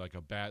immediately like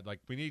a bad, like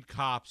we need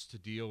cops to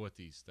deal with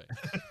these things.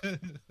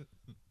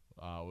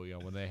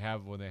 When they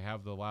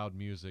have the loud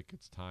music,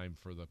 it's time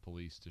for the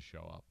police to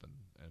show up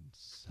and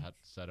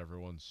set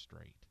everyone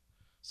straight.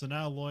 So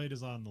now Lloyd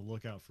is on the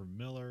lookout for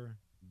Miller.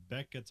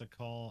 Beck gets a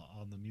call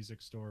on the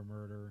music store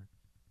murder.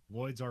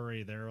 Lloyd's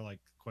already there, like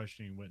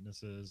questioning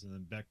witnesses, and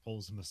then Beck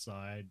pulls him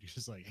aside.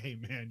 He's like, "Hey,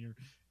 man,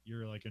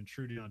 you're like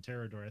intruding on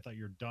territory. I thought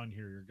you're done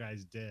here. Your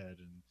guy's dead."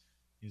 And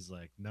he's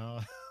like,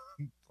 "No,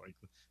 like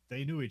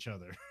they knew each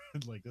other.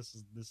 Like this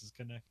is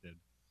connected."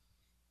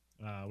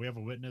 We have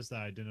a witness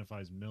that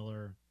identifies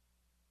Miller.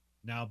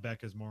 Now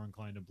Beck is more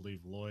inclined to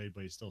believe Lloyd,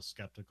 but he's still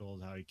skeptical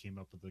of how he came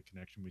up with the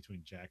connection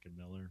between Jack and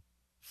Miller.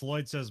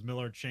 Floyd says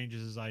Miller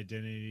changes his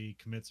identity,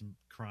 commits some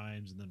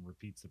crimes, and then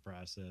repeats the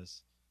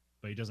process.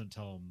 But he doesn't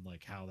tell him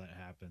like how that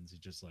happens. He's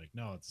just like,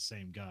 no, it's the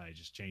same guy,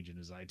 just changing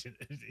his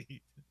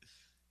identity.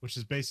 Which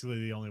is basically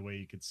the only way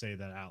you could say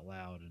that out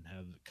loud and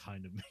have it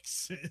kind of make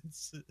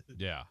sense.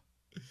 Yeah.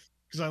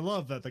 Because I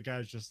love that the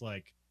guy's just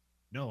like,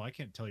 no, I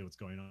can't tell you what's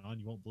going on.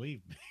 You won't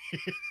believe me.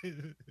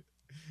 And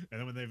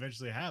then when they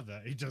eventually have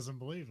that, he doesn't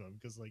believe him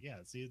because, like, yeah,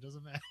 see, it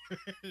doesn't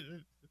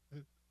matter.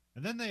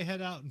 And then they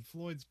head out in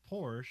Floyd's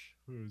Porsche,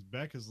 who's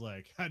Beck is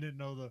like, I didn't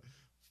know the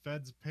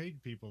feds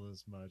paid people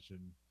this much.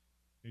 And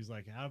he's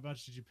like, how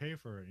much did you pay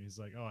for it? And he's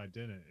like, oh, I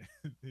didn't.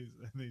 And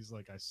he's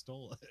like, I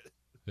stole it.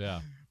 Yeah.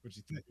 Which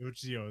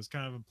is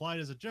kind of implied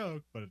as a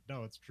joke, but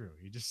no, it's true.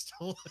 He just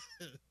stole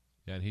it.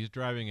 Yeah, and he's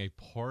driving a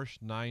Porsche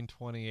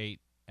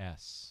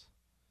 928S.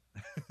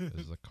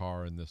 Is the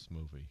car in this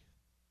movie.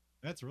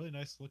 That's a really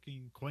nice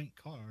looking, quaint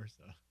car.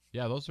 So.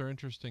 Yeah, those are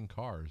interesting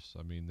cars.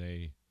 I mean,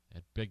 they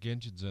had big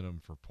engines in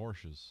them for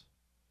Porsches.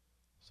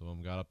 Some of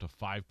them got up to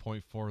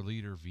 5.4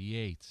 liter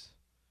V8s,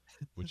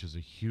 which is a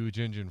huge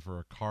engine for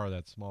a car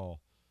that small.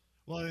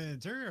 Well, the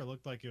interior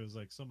looked like it was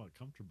like somewhat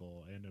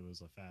comfortable, and it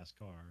was a fast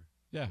car.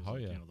 Yeah,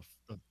 like, yeah.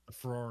 The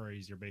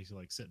Ferraris, you're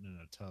basically like sitting in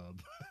a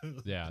tub.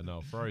 Yeah,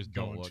 no, Ferraris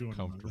don't look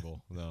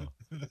comfortable. No.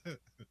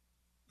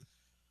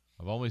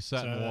 I've only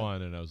sat in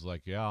one, and I was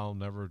like, yeah, I'll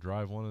never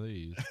drive one of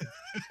these.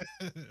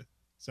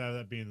 So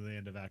that being the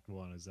end of Act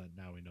 1 is that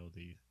now we know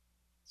the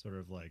sort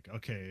of like,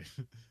 okay,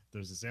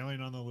 there's this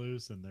alien on the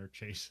loose, and they're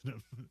chasing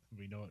him.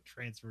 We know it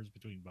transfers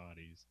between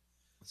bodies.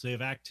 So you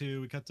have Act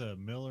 2. We cut to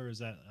Miller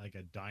is at like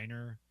a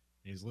diner.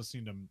 He's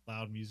listening to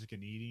loud music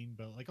and eating,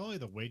 but like only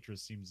the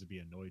waitress semes to be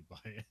annoyed by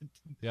it.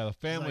 Yeah, the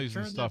families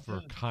and stuff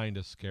are kind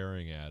of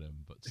staring at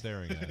him.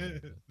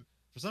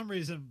 For some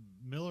reason,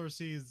 Miller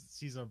sees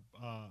a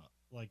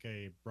like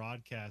a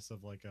broadcast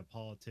of like a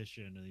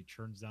politician, and he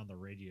turns down the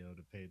radio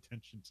to pay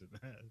attention to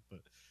that.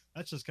 But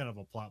that's just kind of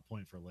a plot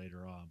point for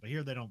later on. But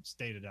here they don't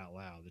state it out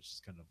loud. It's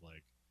just kind of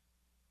like,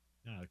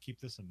 keep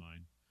this in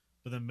mind.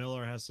 But then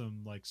Miller has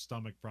some like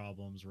stomach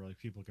problems where like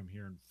people come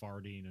here and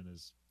farting and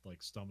his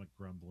like stomach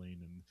grumbling,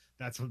 and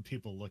that's when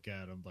people look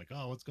at him like,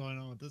 oh, what's going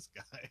on with this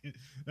guy? They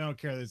don't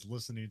care that he's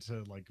listening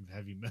to like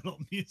heavy metal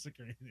music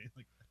or anything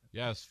like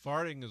Yes,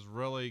 farting is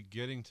really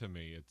getting to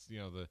me. It's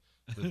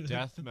the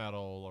death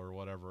metal or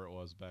whatever it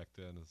was back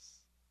then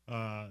is.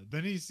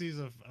 Then he sees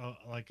a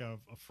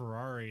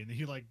Ferrari, and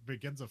he like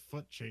begins a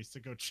foot chase to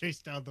go chase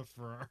down the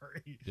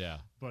Ferrari. Yeah.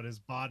 But his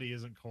body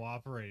isn't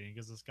cooperating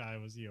because this guy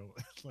was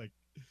like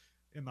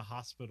in the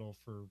hospital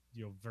for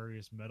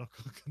various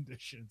medical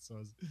conditions, so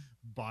his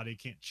body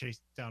can't chase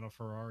down a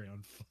Ferrari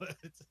on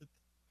foot.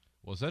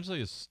 Well, essentially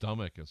his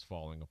stomach is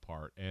falling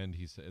apart, and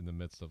he's in the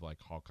midst of like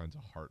all kinds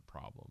of heart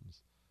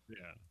problems.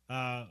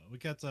 Yeah. We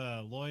got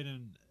Lloyd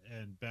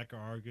and Beck are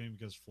arguing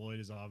because Floyd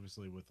is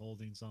obviously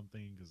withholding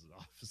something because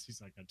obviously he's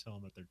not going to tell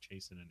him that they're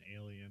chasing an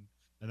alien.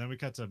 And then we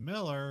cut to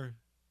Miller.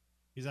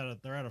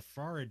 They're at a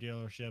Ferrari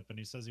dealership, and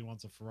he says he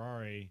wants a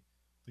Ferrari.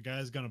 The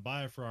guy's going to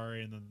buy a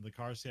Ferrari, and then the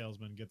car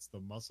salesman gets the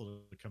muscle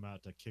to come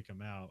out to kick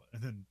him out.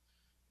 And then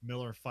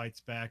Miller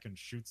fights back and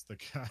shoots the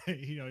guy.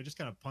 He just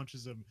kind of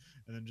punches him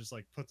and then just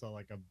like puts a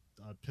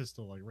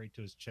pistol like right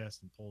to his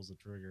chest and pulls the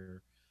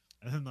trigger.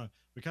 And then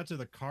we cut to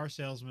the car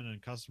salesman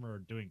and customer are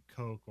doing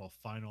coke while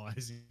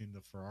finalizing the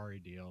Ferrari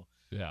deal.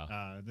 Yeah.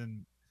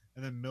 And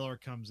then Miller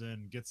comes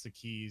in, gets the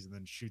keys, and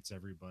then shoots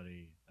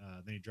everybody.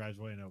 Then he drives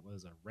away in a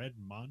red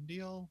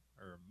Mondial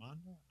or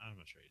Monda? I'm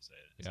not sure you say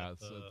it. Yeah,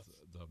 it's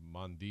the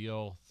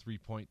Mondial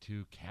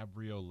 3.2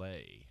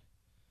 Cabriolet.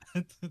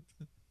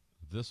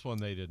 This one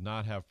they did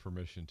not have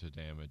permission to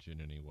damage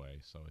in any way,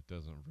 so it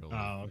doesn't really.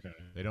 Oh, okay.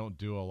 They don't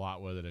do a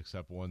lot with it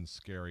except one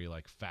scary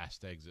like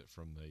fast exit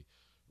from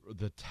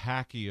the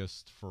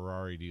tackiest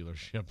Ferrari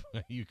dealership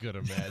you could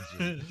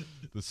imagine.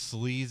 The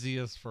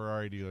sleaziest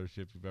Ferrari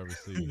dealership you've ever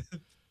seen.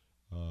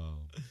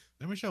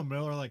 Then we show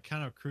Miller like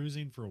kind of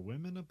cruising for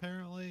women.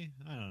 Apparently,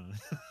 I don't know.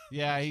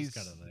 Yeah, he's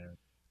kind of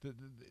The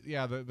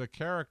there. the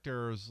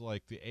characters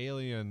like the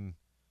alien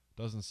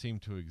doesn't seem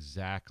to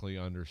exactly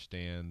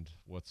understand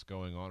what's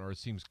going on, or it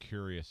seems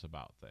curious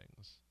about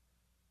things.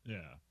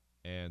 Yeah.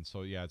 And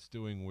so yeah, it's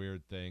doing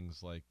weird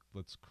things like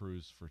let's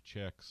cruise for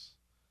chicks.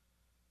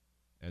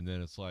 And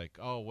then it's like,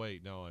 oh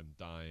wait, no, I'm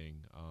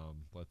dying.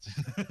 Let's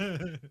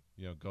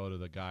go to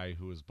the guy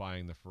who was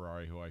buying the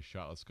Ferrari who I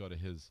shot. Let's go to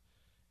his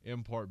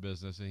import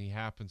business, and he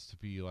happens to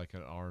be like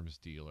an arms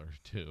dealer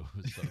too.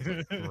 So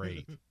it's like,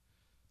 great.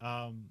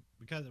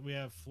 Because we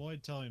have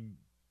Floyd telling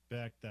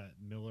Beck that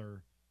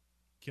Miller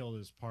killed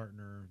his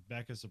partner.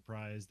 Beck is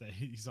surprised that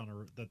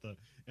that the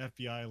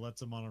FBI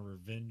lets him on a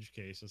revenge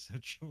case,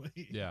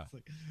 essentially. Yeah.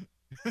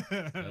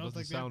 That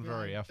doesn't sound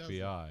very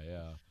FBI.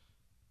 Yeah.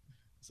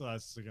 So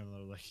that's again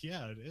like,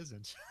 yeah, it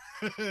isn't.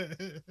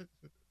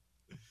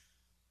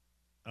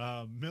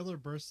 Miller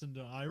bursts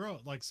into. I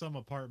wrote like some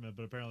apartment,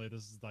 but apparently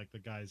this is like the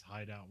guy's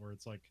hideout where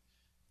it's like,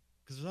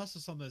 because there's also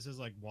something that says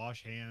like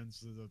wash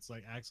hands. It's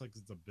like acts like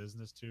it's a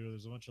business too.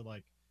 There's a bunch of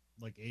like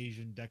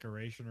Asian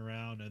decoration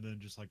around, and then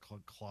just like a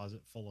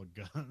closet full of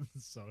guns.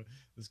 So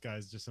this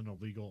guy's just an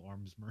illegal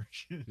arms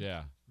merchant.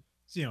 Yeah.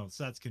 So,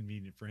 so that's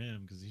convenient for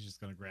him because he's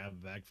just going to grab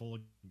a bag full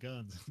of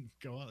guns and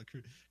go out.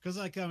 Because,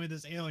 like, I mean,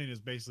 this alien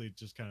is basically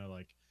just kind of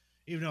like,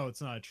 even though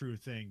it's not a true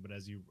thing, but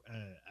as you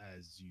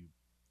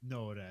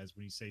know it as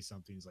when you say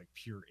something is like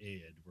pure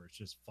id, where it's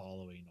just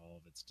following all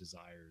of its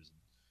desires and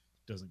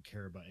doesn't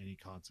care about any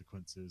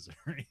consequences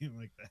or anything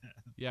like that.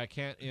 Yeah, I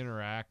can't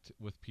interact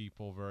with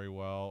people very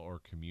well or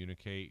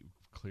communicate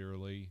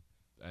clearly.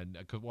 And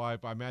I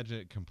imagine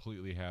it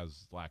completely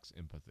lacks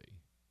empathy.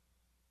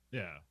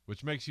 Yeah,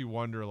 which makes you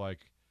wonder, like,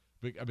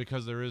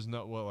 because there is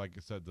no, well, like I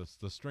said,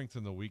 the strength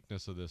and the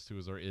weakness of this too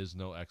is there is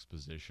no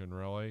exposition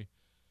really.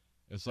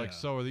 It's like,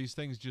 so are these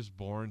things just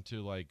born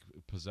to like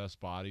possess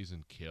bodies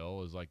and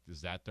kill?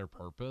 Is that their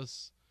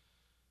purpose?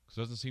 Because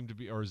it doesn't seem to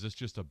be, or is this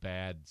just a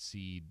bad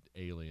seed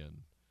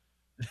alien?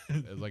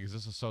 Like, is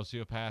this a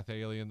sociopath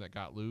alien that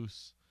got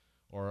loose,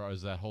 or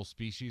is that whole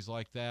species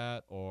like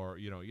that, or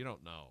you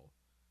don't know.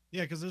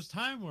 Yeah, because there's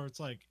time where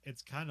it's like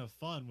it's kind of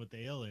fun with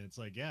the alien. It's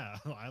like, yeah,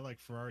 I like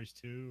Ferraris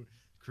too,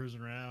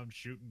 cruising around,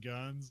 shooting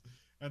guns,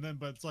 and then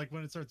but it's like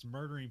when it starts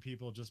murdering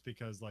people just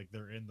because like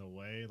they're in the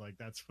way, like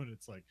that's when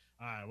it's like,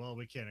 all right, well,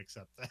 we can't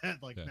accept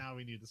that. Like now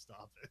we need to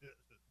stop it.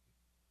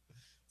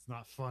 It's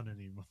not fun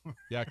anymore.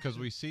 Yeah, because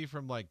we see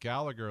from like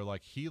Gallagher,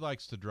 like he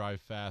likes to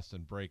drive fast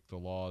and break the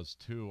laws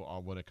too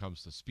when it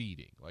comes to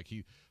speeding. Like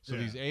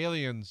these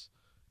aliens,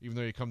 even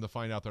though you come to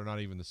find out they're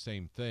not even the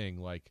same thing,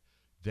 like.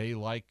 They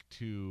like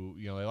to,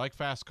 they like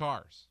fast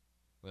cars.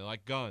 They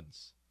like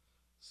guns.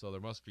 So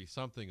there must be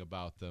something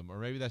about them. Or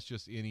maybe that's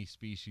just any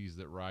species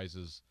that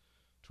rises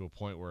to a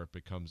point where it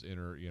becomes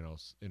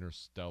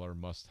interstellar,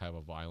 must have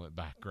a violent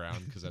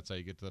background because that's how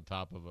you get to the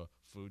top of a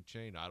food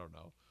chain. I don't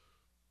know.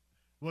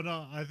 Well,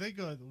 no, I think,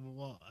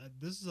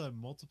 this is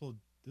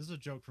a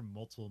joke from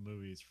multiple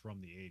movies from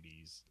the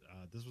 80s.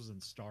 This was in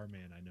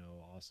Starman, I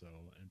know, also,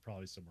 and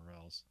probably somewhere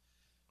else.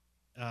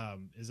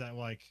 Is that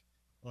like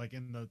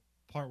in the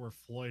part where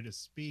Floyd is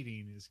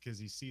speeding is because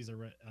he sees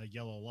a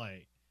yellow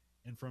light,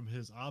 and from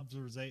his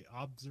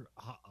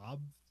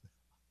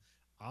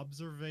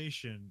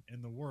observation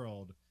in the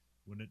world,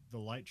 when the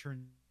light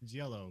turns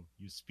yellow,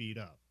 you speed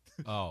up.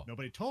 Oh,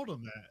 Nobody told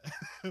him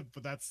that,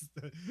 but that's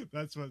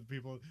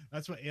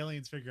what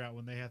aliens figure out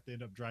when they have to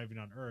end up driving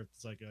on Earth.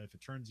 It's like if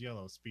it turns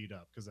yellow, speed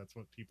up, because that's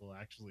what people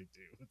actually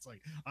do. It's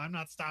like, I'm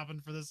not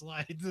stopping for this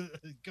light.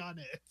 Gun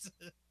it.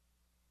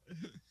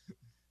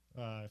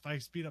 If I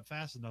speed up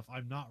fast enough,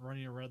 I'm not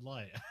running a red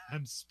light.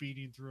 I'm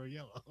speeding through a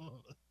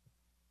yellow.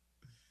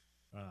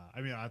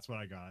 I mean, that's what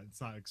I got.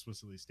 It's not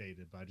explicitly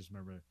stated, but I just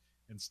remember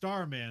in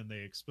Starman they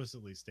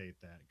explicitly state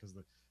that, because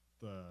the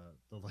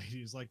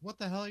lady's like, "What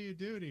the hell are you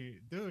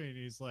doing?"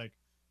 He's like,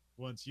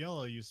 "Once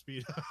yellow, you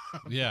speed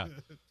up." yeah.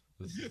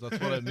 That's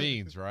what it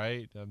means,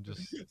 right? I'm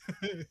just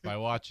by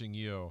watching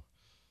you.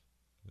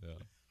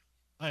 Yeah.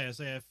 Oh yeah.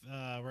 So if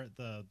we're at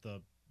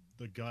the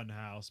gun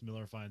house,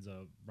 Miller finds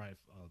a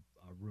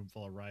room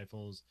full of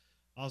rifles.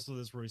 Also,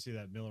 this is where we see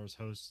that Miller's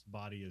host's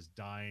body is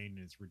dying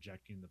and it's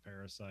rejecting the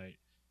parasite.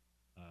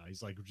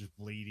 He's like just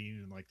bleeding,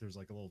 and like there's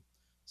like a little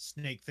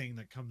snake thing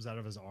that comes out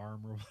of his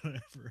arm or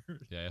whatever.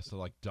 Yeah, he has to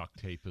like duct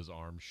tape his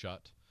arm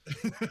shut.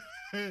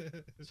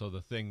 So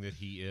the thing that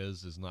he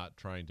is not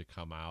trying to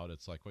come out.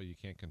 It's like, well, you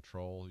can't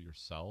control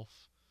yourself.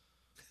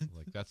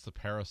 Like that's the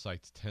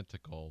parasite's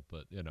tentacle,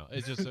 but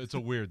it's a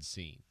weird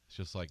scene. It's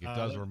just like it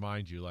does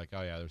remind you, like,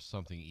 oh yeah, there's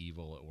something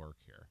evil at work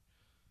here.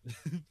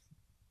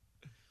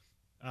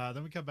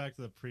 Then we come back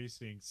to the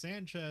precinct.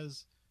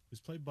 Sanchez, who's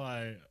played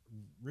by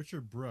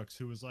Richard Brooks,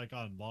 who was like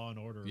on Law and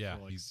Order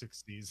for like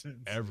 6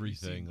 seasons.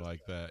 Everything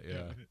like that,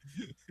 yeah.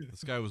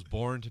 This guy was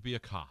born to be a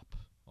cop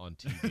on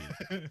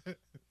TV.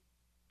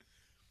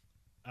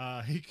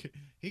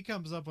 He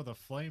comes up with a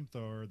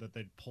flamethrower that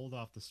they pulled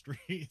off the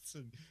streets,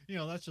 and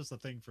that's just a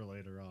thing for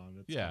later on.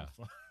 It's kind of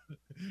fun.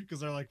 Because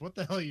they're like, "What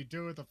the hell are you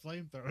doing with a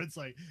flamethrower?" It's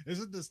like,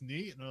 "Isn't this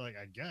neat?" And they're like,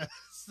 "I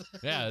guess."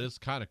 Yeah, it is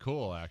kind of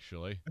cool,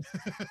 actually.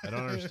 I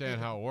don't understand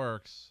how it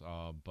works,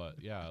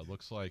 but yeah, it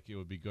looks like it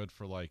would be good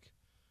for like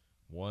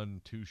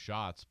 1-2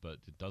 shots, but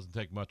it doesn't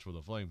take much with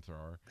a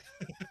flamethrower.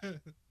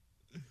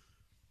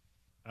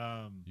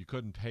 You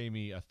couldn't pay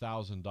me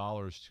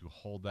 $1,000 to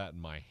hold that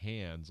in my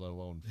hands, let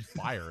alone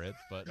fire it.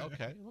 But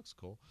okay, it looks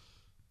cool.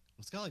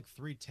 It's got like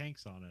 3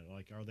 tanks on it.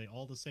 Like, are they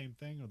all the same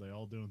thing? Or are they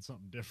all doing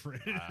something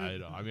different?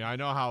 I mean, I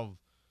know how,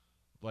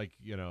 like,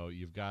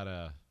 you've got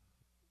I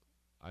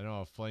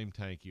know a flame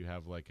tank you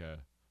have like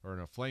or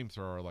in a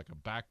flamethrower, like a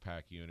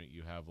backpack unit,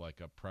 you have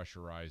like a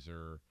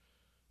pressurizer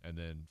and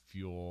then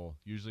fuel.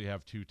 Usually you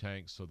have 2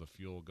 tanks, so the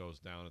fuel goes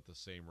down at the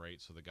same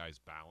rate, so the guy's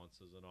balance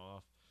isn't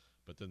off.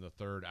 But then the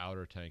third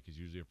outer tank is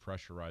usually a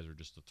pressurizer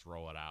just to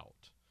throw it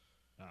out.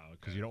 Oh, okay.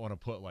 Because you don't want to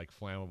put like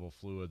flammable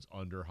fluids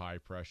under high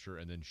pressure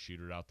and then shoot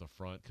it out the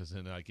front. Because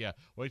then, like, yeah,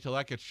 wait till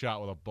that gets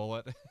shot with a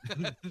bullet.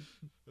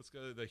 Let's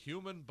go the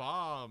human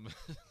bomb.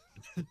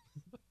 At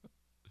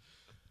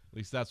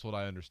least that's what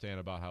I understand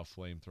about how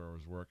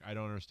flamethrowers work. I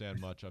don't understand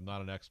much. I'm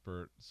not an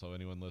expert. So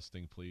anyone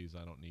listening, please,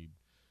 I don't need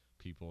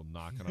people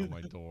knocking on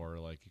my door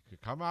like, you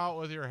could come out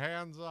with your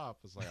hands up.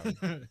 It's like,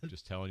 I'm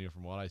just telling you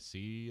from what I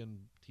see in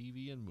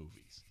TV and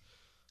movies.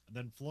 And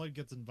then Floyd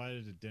gets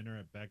invited to dinner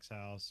at Beck's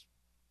house.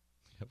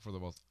 For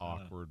the most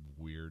awkward,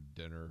 weird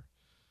dinner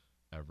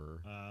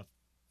ever.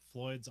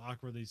 Floyd's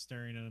awkwardly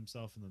staring at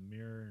himself in the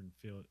mirror and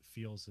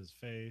feels his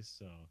face.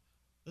 So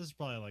this is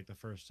probably like the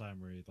first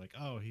time where he's like,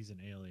 oh, he's an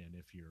alien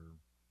if you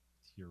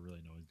really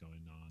know what's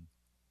going on.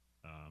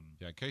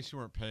 Yeah, in case you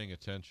weren't paying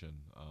attention.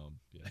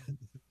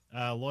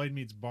 Yeah. Lloyd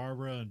meets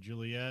Barbara and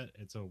Juliet.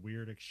 It's a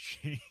weird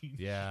exchange.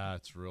 Yeah,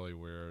 it's really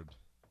weird.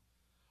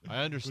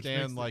 I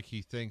understand, like,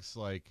 he thinks,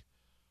 like,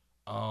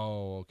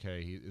 oh,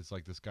 okay, it's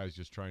like this guy's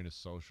just trying to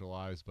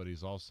socialize, but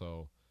he's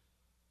also,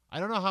 I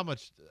don't know how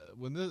much,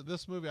 when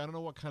this movie, I don't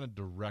know what kind of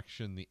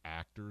direction the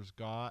actors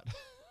got,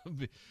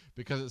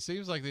 because it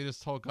seems like they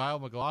just told Kyle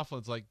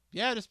MacLachlan's like,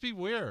 yeah, just be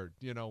weird,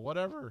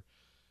 whatever.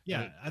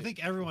 Yeah, I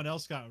think everyone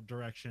else got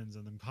directions,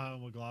 and then Kyle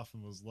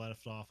MacLachlan was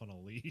left off on a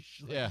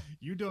leash. Like, yeah.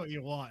 You do what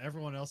you want.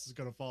 Everyone else is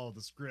going to follow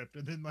the script.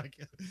 And then, like,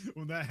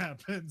 when that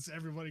happens,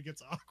 everybody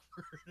gets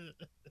awkward.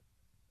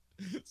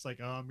 It's like,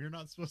 you're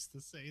not supposed to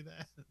say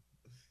that.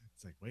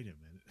 It's like, wait a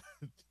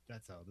minute.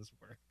 That's how this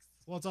works.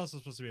 Well, it's also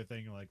supposed to be a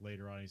thing, like,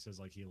 later on, he says,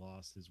 like, he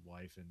lost his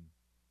wife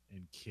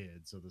and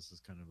kid. So this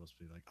is kind of supposed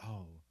to be like,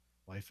 oh,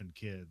 wife and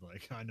kid.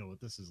 Like, I know what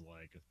this is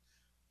like.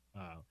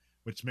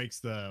 Which makes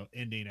the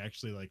ending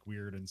actually like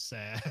weird and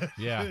sad.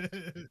 Yeah.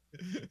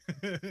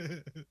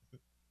 Then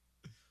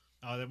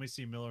we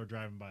see Miller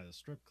driving by the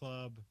strip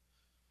club,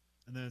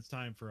 and then it's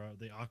time for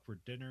the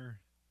awkward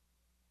dinner.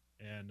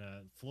 And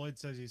Floyd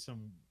says he's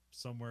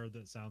somewhere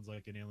that sounds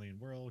like an alien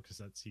world,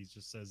 because he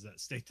just says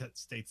that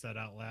states that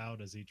out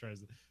loud as he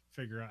tries to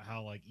figure out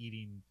how like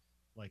eating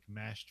like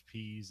mashed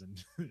peas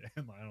and I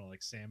don't know,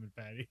 like salmon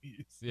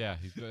patties. Yeah,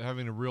 he's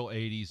having a real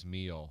 80s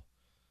meal.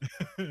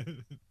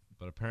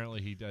 But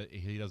apparently he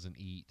doesn't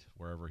eat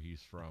wherever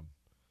he's from.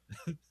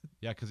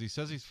 Yeah, because he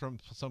says he's from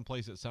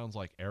someplace that sounds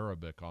like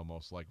Arabic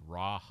almost, like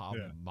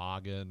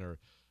Magan, or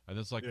And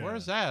it's like, Yeah.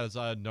 where's that? It's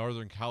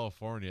Northern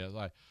California. It's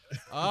like,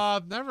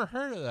 I've never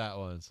heard of that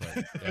one. It's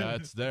like, yeah,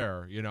 it's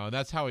there, you know. And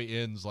that's how he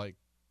ends like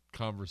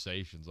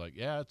conversations. Like,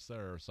 yeah, it's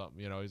there or something.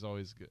 You know, he's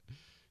always good.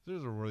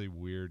 There's a really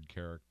weird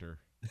character,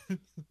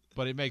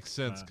 but it makes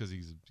sense because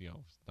he's, you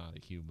know, not a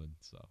human.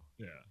 So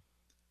yeah.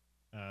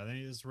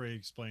 Then this is where he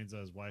explains that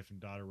his wife and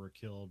daughter were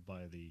killed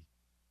by the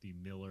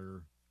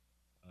Miller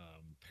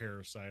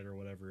parasite or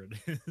whatever it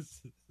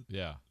is.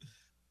 yeah.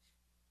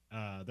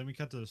 Then we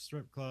cut to the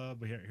strip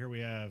club. Here we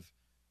have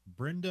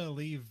Brenda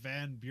Lee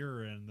Van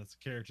Buren. That's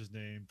the character's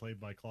name, played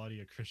by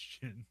Claudia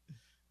Christian.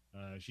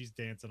 She's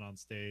dancing on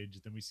stage.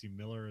 Then we see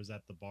Miller is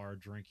at the bar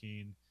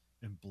drinking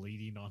and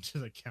bleeding onto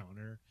the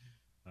counter.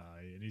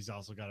 And he's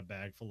also got a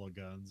bag full of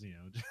guns, you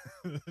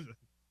know.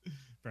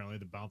 Apparently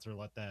the bouncer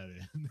let that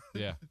in.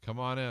 Yeah, come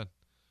on in.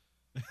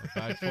 A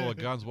bag full of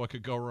guns. What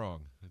could go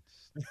wrong?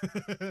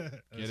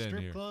 Get in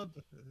here. Club.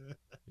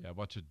 Yeah, a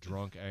bunch of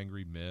drunk,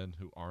 angry men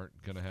who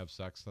aren't gonna have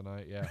sex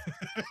tonight. Yeah,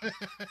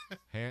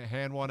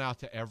 hand one out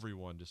to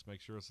everyone. Just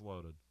make sure it's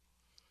loaded.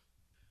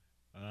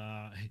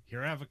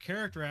 Here I have a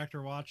character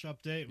actor watch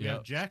update. We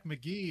have Jack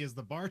McGee as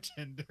the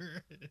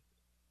bartender,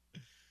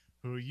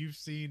 who you've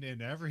seen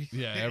in everything.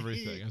 Yeah,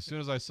 everything. As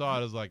soon as I saw it,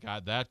 I was like,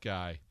 God, that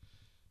guy.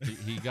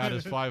 He got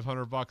his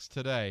 $500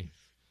 today.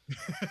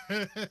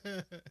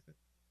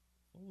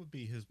 What would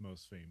be his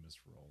most famous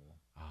role?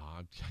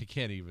 I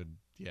can't even.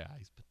 Yeah,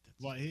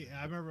 well,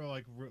 I remember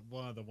like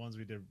one of the ones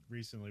we did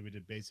recently. We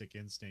did Basic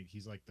Instinct.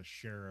 He's like the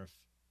sheriff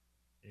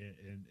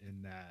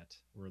in that,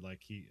 where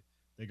like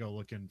they go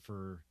looking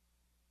for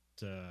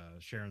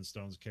Sharon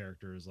Stone's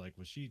character is like,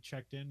 was she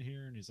checked in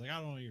here? And he's like, I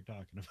don't know what you're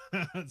talking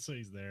about. So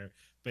he's there.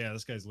 But yeah,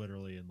 this guy's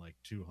literally in like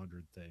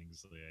 200 things.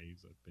 So yeah,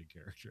 he's a big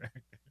character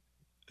actor.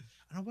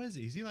 I don't know, what is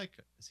he? Is he like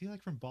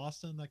from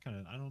Boston? That kind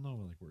of, I don't know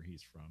like where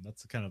he's from.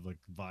 That's the kind of like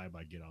vibe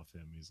I get off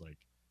him. He's like,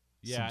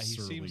 yeah, he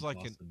seems like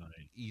Bostonite.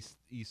 an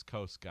East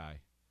Coast guy.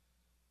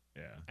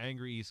 Yeah,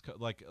 angry East Coast,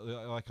 like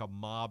a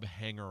mob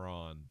hanger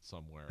on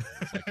somewhere.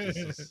 It's like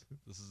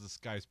this is this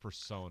guy's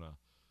persona.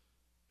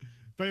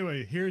 But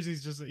anyway,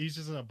 he's just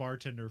a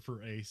bartender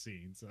for a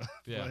scene. So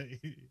yeah,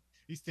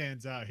 he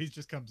stands out. He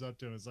just comes up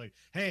to him. It's like,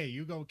 hey,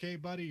 you okay,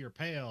 buddy? You're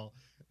pale.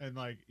 And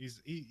like he's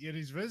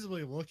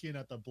visibly looking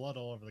at the blood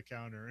all over the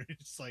counter. And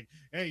it's like,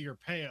 hey, you're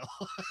pale.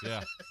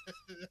 Yeah,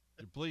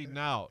 you're bleeding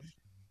out.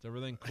 Is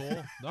everything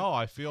cool? No,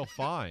 I feel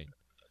fine.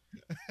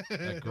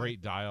 That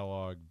great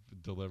dialogue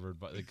delivered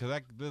by, because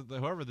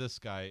whoever this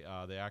guy,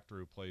 the actor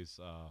who plays,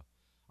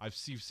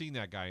 you've seen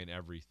that guy in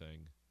everything,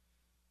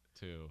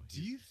 too. Do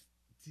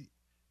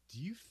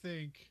you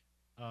think?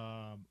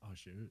 Oh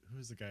shit!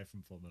 Who's the guy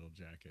from Full Metal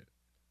Jacket?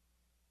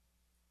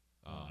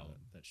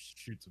 That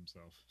shoots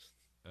himself.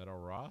 Edo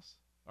Ross?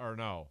 Or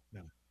no?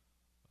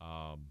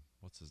 No.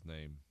 What's his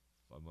name?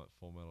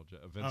 Full Metal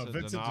Jacket.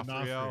 Vincent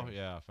D'Onofrio.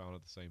 Yeah, I found it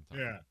at the same time.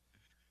 Yeah.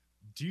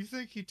 Do you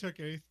think he took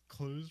any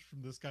clues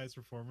from this guy's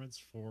performance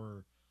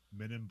for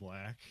Men in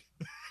Black?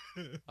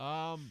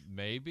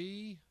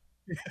 Maybe.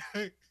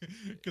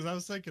 Because I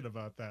was thinking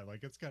about that.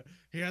 Like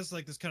he has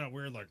like this kind of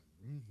weird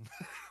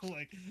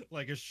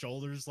like his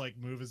shoulders like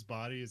move his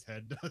body, his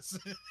head does.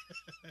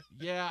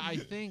 Yeah, I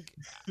think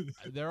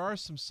there are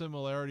some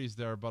similarities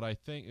there, but I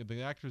think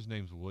the actor's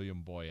name's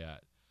William Boyett.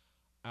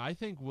 I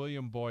think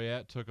William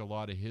Boyett took a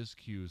lot of his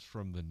cues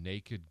from the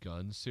Naked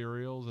Gun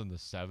serials in the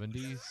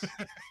 70s.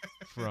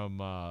 From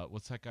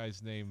what's that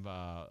guy's name?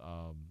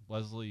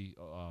 Leslie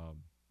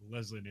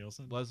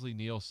Nielsen. Leslie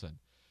Nielsen,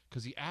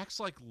 because he acts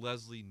like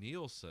Leslie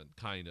Nielsen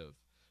kind of,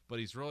 but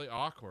he's really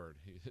awkward.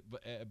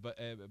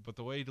 But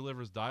the way he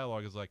delivers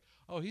dialogue is like,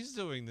 oh, he's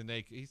doing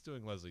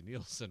Leslie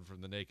Nielsen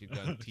from the Naked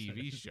Gun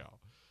TV show.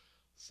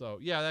 So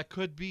yeah, that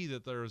could be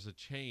that there is a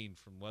chain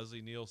from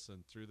Leslie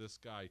Nielsen through this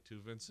guy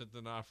to Vincent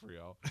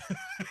D'Onofrio,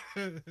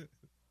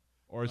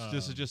 or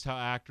this is just how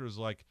actors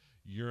like,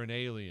 you're an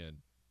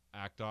alien,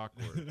 act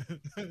awkward.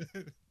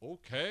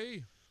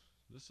 Okay,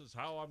 this is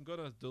how I'm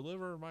gonna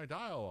deliver my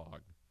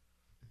dialogue.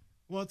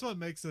 Well, that's what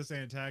makes this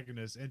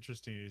antagonist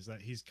interesting, is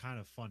that he's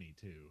kind of funny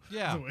too.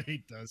 Yeah, the way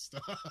he does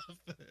stuff.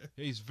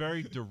 He's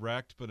very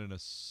direct, but in a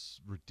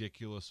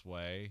ridiculous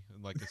way,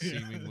 in like a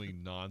seemingly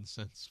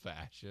nonsense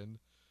fashion.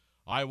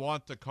 I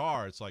want the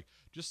car. It's like,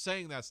 just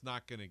saying that's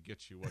not going to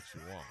get you what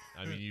you want.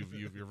 I mean,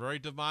 you're very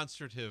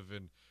demonstrative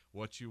in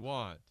what you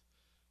want,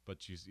 but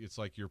it's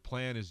like your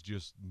plan is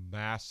just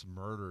mass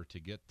murder to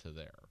get to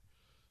there.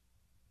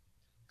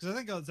 Because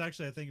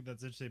I think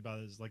that's interesting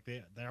about it is like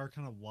they are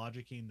kind of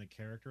logicking the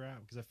character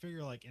out, because I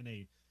figure like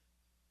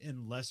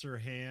in lesser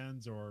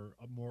hands or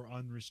a more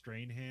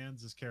unrestrained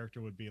hands, this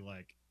character would be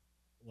like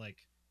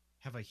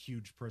have a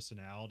huge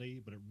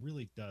personality, but it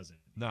really doesn't.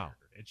 No,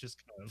 it's just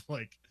kind of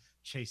like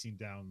chasing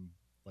down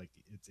like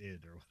it's id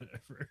or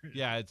whatever.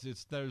 Yeah,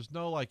 it's there's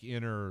no like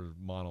inner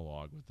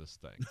monologue with this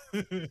thing.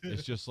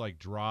 It's just like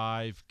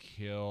drive,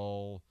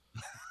 kill.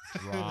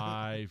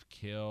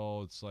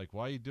 It's like,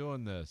 why are you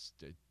doing this?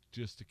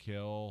 Just to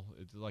kill.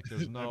 It's like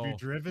there's no. Have you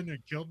driven and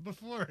killed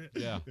before?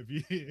 Yeah.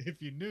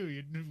 If you knew,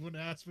 you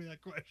wouldn't ask me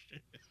that question.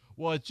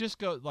 Well, it just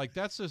goes like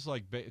that's just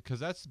like because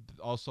that's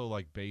also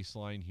like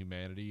baseline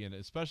humanity, and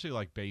especially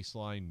like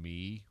baseline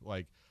me.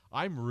 Like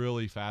I'm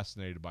really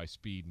fascinated by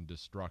speed and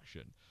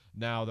destruction.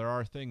 Now there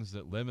are things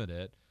that limit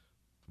it.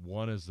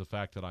 One is the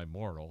fact that I'm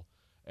mortal,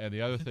 and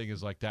the other thing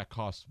is like that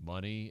costs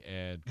money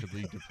and could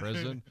lead to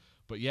prison.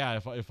 But yeah,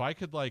 if I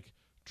could like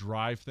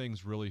drive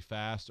things really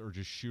fast or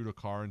just shoot a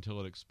car until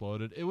it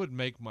exploded, it would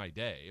make my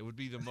day. It would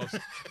be the most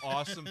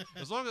awesome.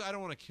 As long as I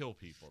don't want to kill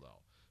people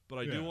though. But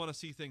I do want to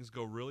see things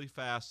go really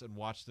fast and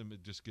watch them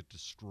just get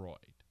destroyed.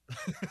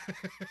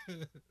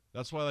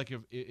 That's why, like,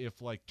 if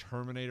like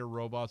Terminator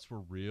robots were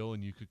real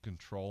and you could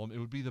control them, it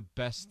would be the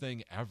best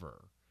thing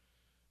ever.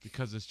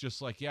 Because it's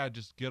just like, yeah,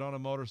 just get on a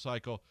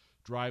motorcycle,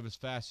 drive as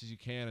fast as you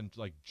can, and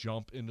like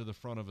jump into the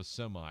front of a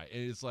semi.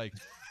 It's like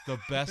the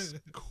best,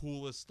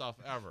 coolest stuff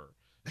ever.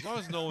 As long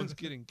as no one's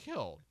getting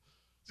killed.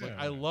 It's like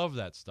I love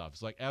that stuff.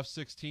 It's like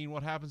F-16.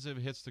 What happens if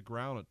it hits the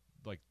ground at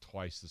like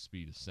twice the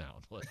speed of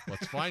sound?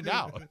 Let's find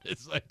out.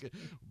 It's like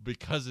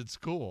because it's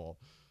cool,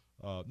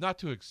 not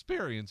to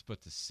experience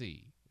but to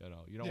see.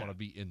 You don't want to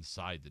be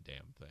inside the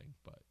damn thing,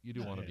 but you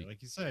do want to be.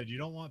 Like you said, you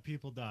don't want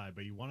people die,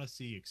 but you want to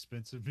see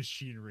expensive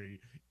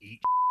machinery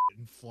eat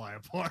and fly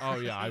apart.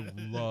 Oh yeah, I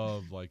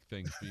love like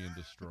things being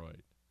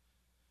destroyed.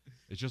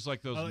 It's just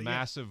like those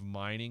massive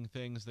mining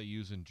things they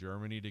use in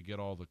Germany to get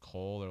all the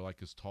coal. They're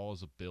like as tall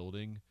as a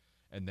building.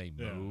 And they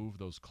move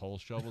those coal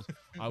shovels.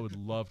 I would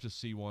love to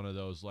see one of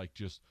those like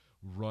just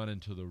run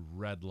into the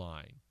red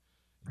line,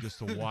 just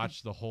to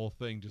watch the whole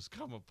thing just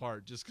come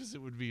apart. Just because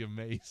it would be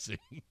amazing.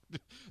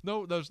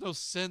 No, there's no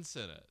sense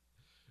in it.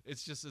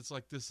 It's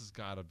like this has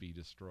got to be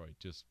destroyed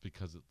just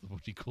because it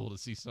would be cool to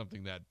see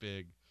something that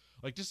big,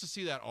 like just to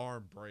see that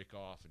arm break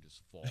off and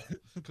just fall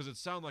because it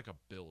sounds like a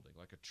building,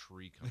 like a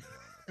tree coming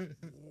down.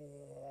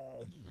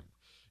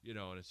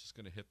 And it's just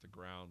gonna hit the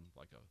ground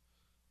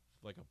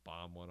like a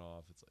bomb went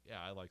off. It's like,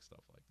 yeah, I like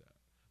stuff like that.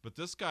 But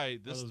this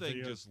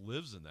thing just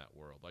lives in that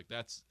world. Like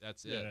that's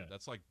it.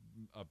 That's like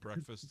a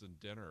breakfast and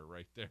dinner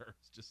right there.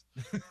 It's just.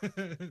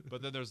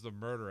 But then there's the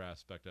murder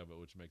aspect of it,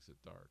 which makes it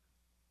dark.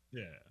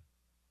 Yeah,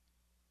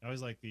 I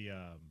always like the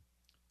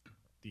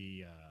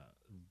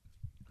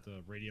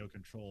radio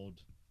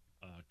controlled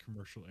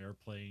commercial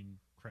airplane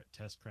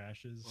test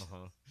crashes.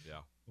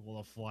 Yeah.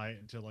 We'll fly it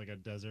into like a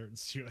desert and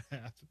see what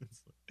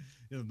happens.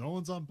 No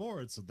one's on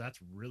board, so that's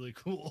really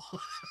cool.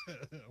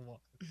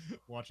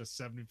 Watch a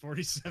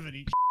 747 eat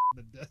in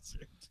the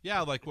desert.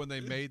 Yeah, like when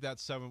they made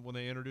when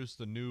they introduced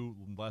the new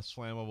less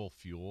flammable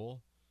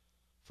fuel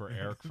for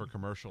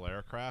commercial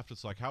aircraft,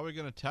 it's like, how are we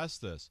going to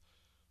test this?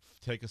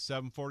 Take a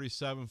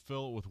 747,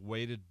 fill it with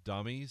weighted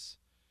dummies,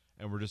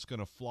 and we're just going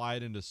to fly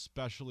it into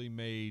specially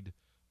made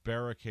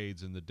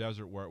barricades in the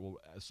desert where it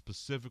will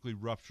specifically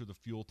rupture the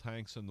fuel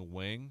tanks in the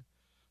wing.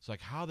 It's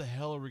like, how the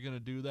hell are we going to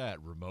do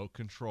that? Remote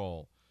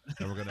control.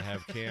 And we're going to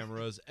have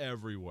cameras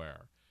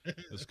everywhere.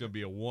 It's going to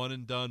be a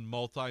one-and-done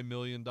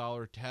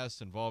multi-million-dollar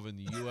test involving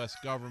the U.S.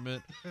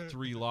 government,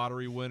 3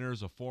 lottery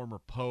winners, a former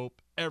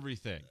pope,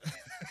 everything.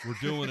 We're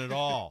doing it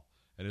all.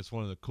 And it's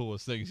one of the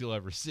coolest things you'll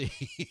ever see.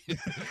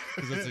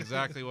 Because that's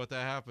exactly what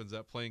that happens.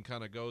 That plane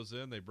kind of goes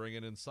in. They bring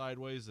it in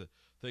sideways. The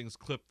things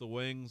clip the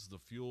wings. The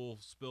fuel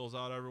spills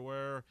out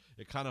everywhere.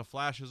 It kind of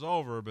flashes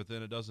over, but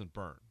then it doesn't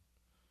burn.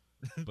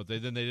 But they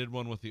did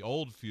one with the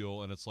old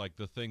fuel, and it's like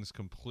the thing's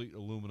complete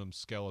aluminum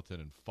skeleton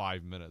in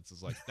 5 minutes.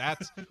 It's like,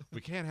 we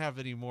can't have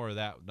any more of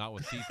that, not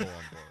with people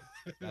on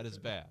board. That is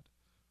bad.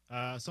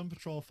 Some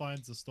patrol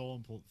finds a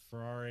stolen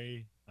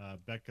Ferrari.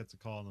 Beck gets a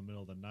call in the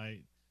middle of the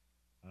night.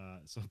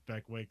 So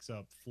Beck wakes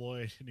up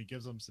Floyd, and he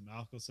gives him some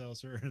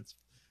Alka-Seltzer.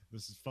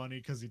 This is funny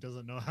because he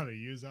doesn't know how to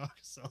use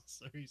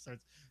Alka-Seltzer. He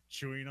starts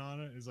chewing on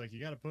it. He's like, you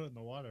got to put it in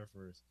the water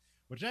first.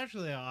 Which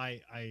actually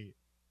I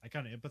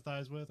kind of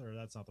empathize with, or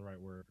that's not the right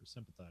word, or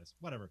sympathize.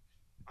 Whatever.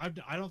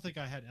 I don't think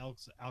I had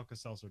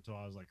Alka-Seltzer until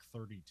I was like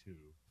 32.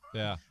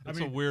 Yeah, it's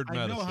a weird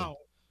medicine.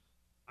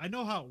 I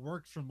know how it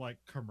worked from like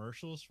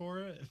commercials for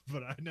it,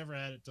 but I never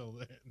had it till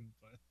then.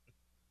 But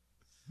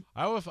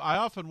I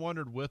often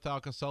wondered with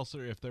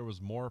Alka-Seltzer if there was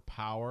more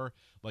power,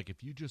 like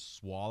if you just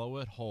swallow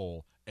it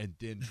whole and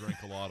then drink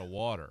a lot of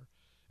water.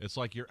 It's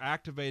like you're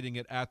activating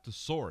it at the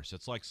source.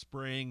 It's like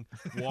spraying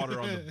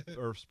water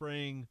or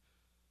spraying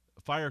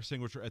fire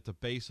extinguisher at the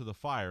base of the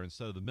fire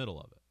instead of the middle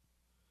of it.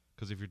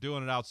 Because if you're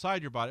doing it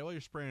outside your body, well,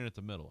 you're spraying it at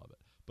the middle of it.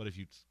 But if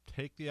you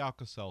take the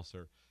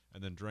Alka-Seltzer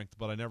and then drink,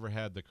 but I never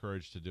had the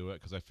courage to do it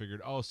because I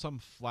figured, some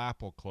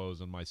flap will close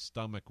and my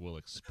stomach will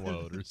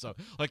explode or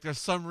something. Like there's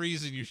some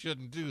reason you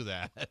shouldn't do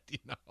that,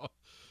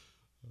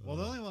 Well,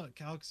 the only one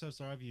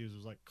Alka-Seltzer I've used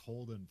was like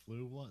cold and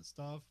flu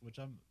stuff, which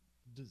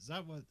is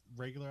that what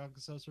regular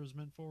Alka-Seltzer is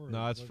meant for?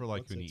 No, it's for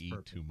like when you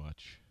eat too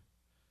much.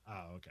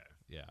 Oh, okay.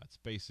 Yeah, it's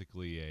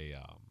basically a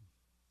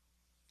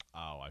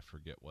I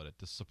forget what it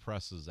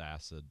suppresses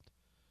acid.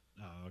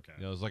 Oh, okay.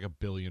 There's like a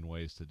billion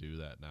ways to do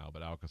that now,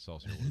 but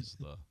Alka-Seltzer was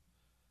the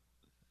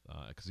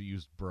because it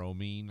used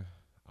bromine.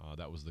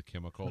 That was the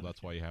chemical.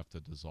 That's why you have to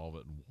dissolve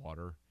it in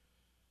water.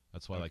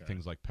 That's why like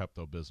things like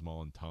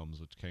Pepto-Bismol and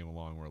Tums, which came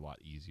along, were a lot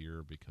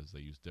easier because they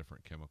use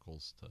different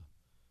chemicals to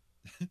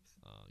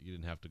You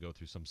didn't have to go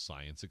through some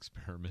science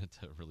experiment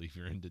to relieve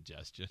your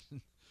indigestion.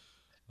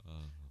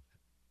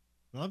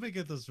 Let me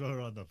get this vote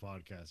on the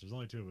podcast. There's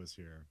only two of us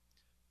here.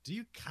 Do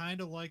you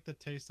kind of like the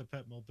taste of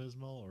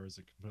Pepto-Bismol, or is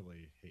it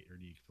completely hate, or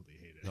do you completely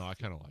hate it? No, I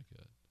kind of like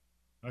it.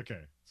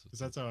 Okay, because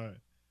that's how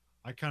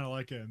I kind of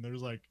like it. And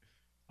there's like,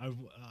 I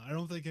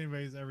don't think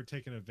anybody's ever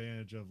taken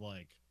advantage of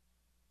like,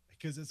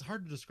 because it's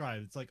hard to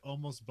describe. It's like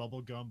almost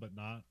bubble gum, but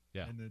not.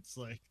 Yeah. And it's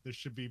like there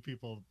should be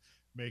people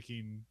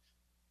making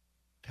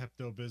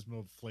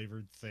Pepto-Bismol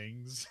flavored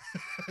things.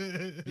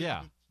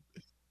 Yeah.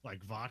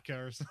 Like vodka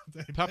or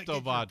something.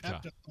 Pepto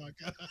vodka. Pepto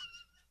vodka.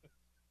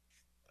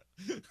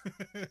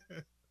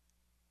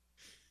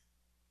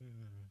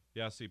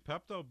 Yeah, see,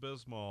 Pepto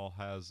Bismol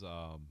has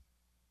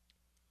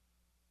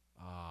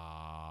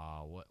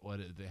what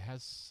it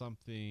has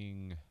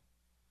something.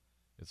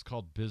 It's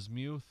called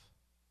Bismuth,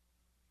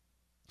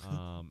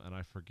 and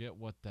I forget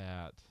what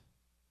that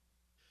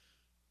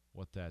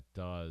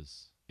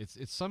does.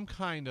 It's some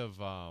kind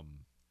of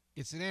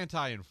it's an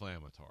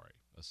anti-inflammatory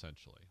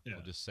essentially. Yeah.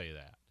 We'll just say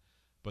that.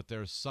 But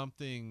there's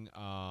something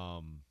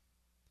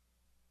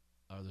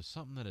there's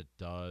something that it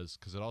does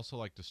because it also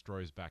like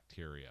destroys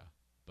bacteria.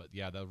 But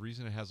yeah, the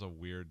reason it has a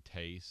weird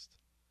taste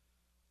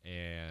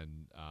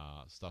and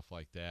stuff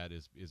like that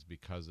is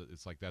because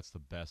it's like that's the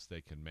best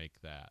they can make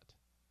that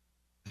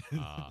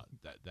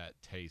that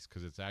taste,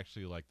 because it's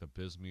actually like the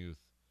bismuth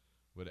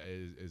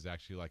is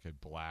actually like a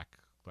black,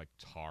 like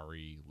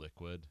tarry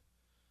liquid.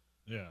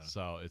 Yeah.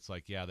 So it's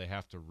like, yeah, they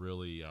have to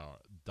really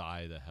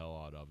dye the hell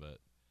out of it,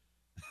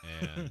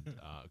 and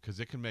because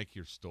it can make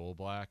your stool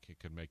black, it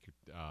can make your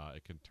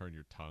it can turn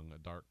your tongue a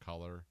dark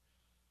color.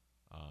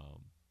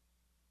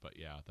 But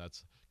yeah,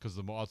 that's because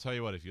I'll tell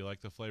you what, if you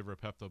like the flavor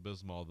of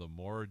Pepto-Bismol, the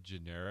more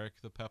generic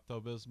the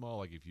Pepto-Bismol,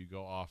 like if you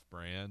go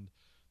off-brand,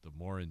 the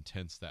more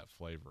intense that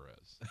flavor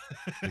is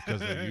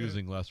because they're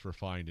using less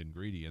refined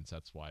ingredients.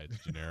 That's why it's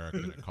generic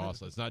and it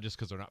costs. It's not just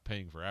because they're not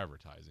paying for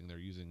advertising; they're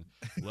using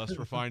less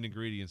refined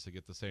ingredients to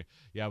get the same.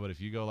 Yeah, but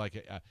if you go like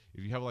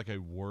if you have like a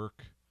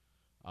work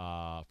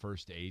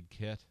first aid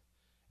kit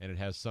and it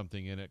has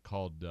something in it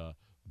called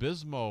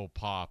Bismo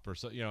Pop or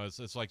so,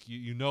 it's like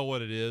you know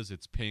what it is.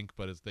 It's pink,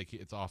 but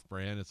it's off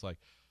brand. It's like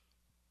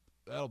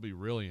that'll be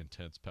really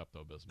intense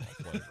Pepto-Bismol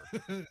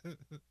flavor.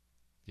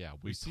 Yeah,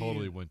 we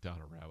totally went down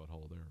a rabbit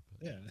hole there.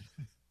 But.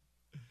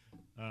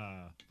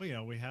 Yeah.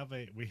 But we have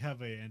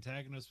a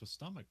antagonist with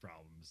stomach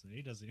problems, and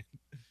he doesn't.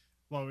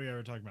 Well, we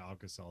were talking about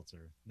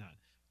Alka-Seltzer,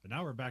 but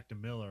now we're back to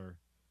Miller,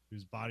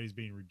 whose body's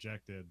being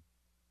rejected.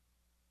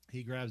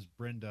 He grabs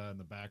Brenda in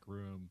the back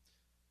room.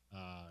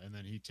 And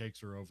then he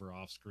takes her over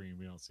off screen.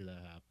 We don't see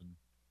that happen.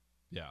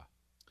 Yeah.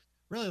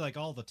 Really, like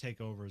all the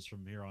takeovers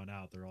from here on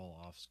out, they're all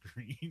off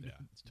screen. Yeah,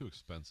 it's too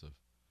expensive.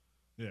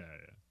 Yeah.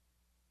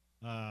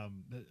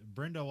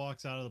 Brenda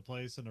walks out of the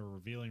place in a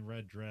revealing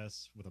red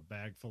dress with a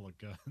bag full of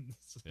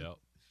guns. Yep.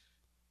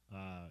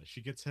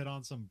 She gets hit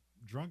on some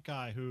drunk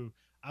guy who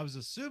I was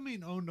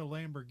assuming owned a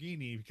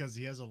Lamborghini because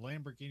he has a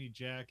Lamborghini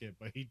jacket,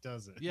 but he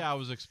doesn't. Yeah, I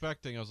was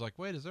like,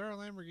 wait, is there a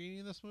Lamborghini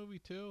in this movie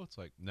too? It's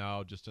like,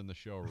 no, just in the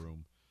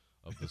showroom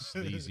of the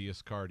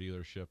sleaziest car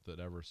dealership that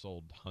ever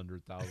sold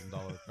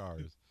 $100,000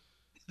 cars.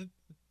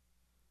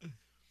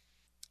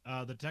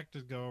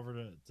 Detectives go over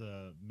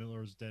to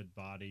Miller's dead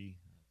body.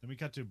 Then we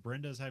cut to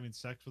Brenda's having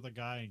sex with a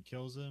guy and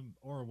kills him,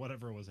 or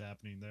whatever was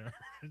happening there.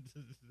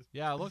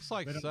 Yeah, it looks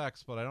like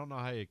sex, but I don't know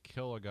how you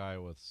kill a guy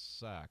with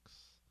sex.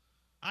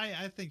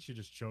 I think she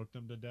just choked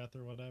him to death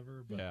or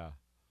whatever. But, yeah.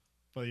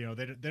 But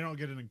they don't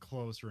get in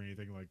close or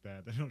anything like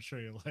that. They don't show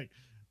you like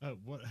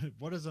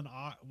what does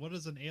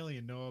an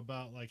alien know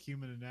about like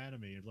human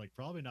anatomy? Like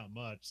probably not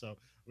much. So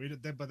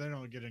but they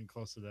don't get in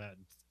close to that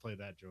and play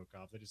that joke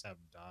off. They just have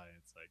him die.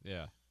 It's like,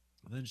 yeah.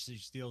 And then she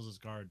steals his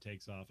car and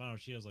takes off. I don't know.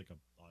 She has like an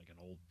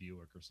old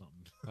Buick or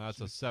something. That's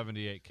a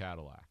 '78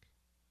 Cadillac.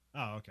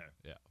 Oh, okay.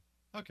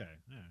 Yeah. Okay.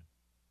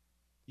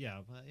 Yeah.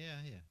 But yeah.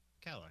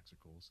 Cadillacs are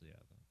cool. So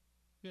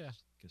yeah.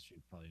 Guess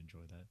you'd probably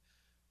enjoy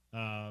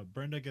that.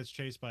 Brenda gets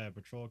chased by a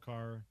patrol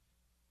car.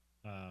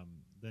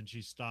 Then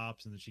she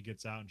stops and then she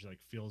gets out and she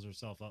like feels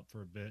herself up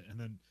for a bit and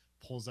then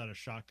pulls out a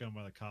shotgun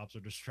while the cops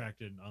are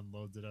distracted and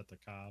unloads it at the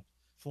cops.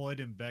 Floyd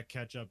and Beck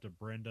catch up to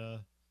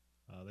Brenda.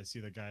 They see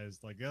the guys,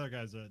 like the other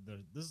guys.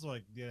 This is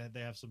like they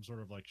have some sort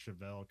of like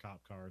Chevelle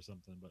cop car or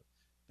something, but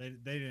they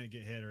didn't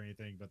get hit or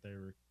anything. But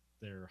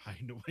they're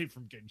hiding away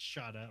from getting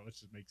shot at,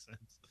 which makes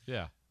sense.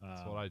 Yeah,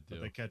 that's what I do.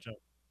 But they catch up.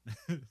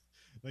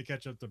 They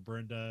catch up to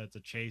Brenda. It's a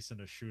chase and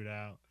a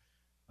shootout.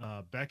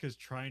 Beck is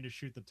trying to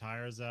shoot the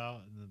tires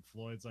out, and then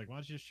Floyd's like, "Why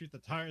don't you just shoot the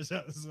tires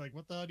out?" This is like,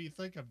 "What the hell do you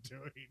think I'm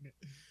doing?"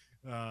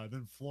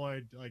 Then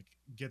Floyd like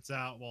gets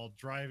out while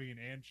driving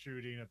and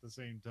shooting at the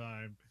same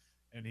time.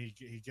 And he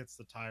gets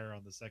the tire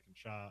on the second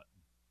shot,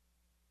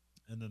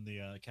 and then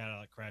the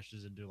Cadillac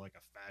crashes into like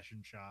a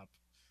fashion shop,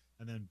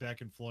 and then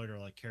Beck and Floyd are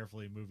like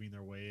carefully moving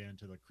their way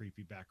into the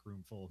creepy back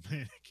room full of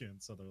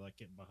mannequins, so they're like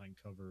getting behind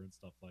cover and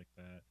stuff like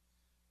that,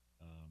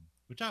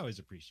 which I always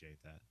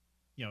appreciate that.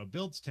 it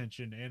builds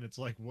tension, and it's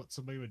like what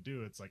somebody would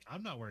do. It's like,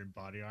 I'm not wearing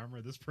body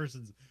armor. This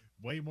person's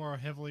way more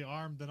heavily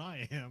armed than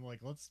I am. Like,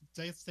 let's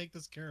take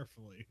this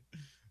carefully,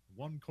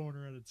 one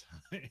corner at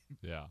a time.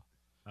 Yeah.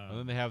 And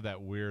then they have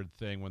that weird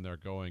thing when they're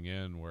going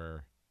in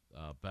where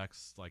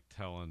Beck's like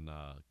telling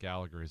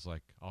Gallagher, he's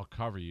like, I'll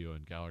cover you.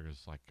 And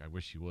Gallagher's like, I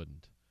wish you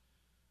wouldn't.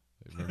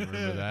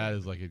 Remember that?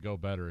 Is like, it'd go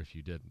better if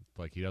you didn't.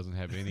 Like, he doesn't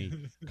have any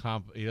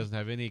he doesn't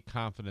have any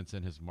confidence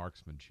in his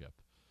marksmanship.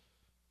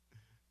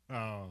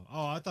 Oh,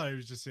 I thought he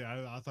was just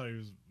I thought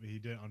he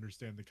didn't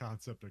understand the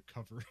concept of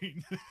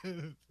covering.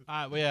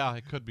 Well, yeah,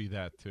 it could be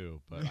that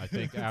too. But I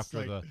think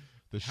after like,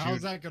 the shoot,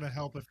 how's that going to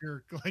help if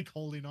you're like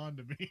holding on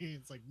to me?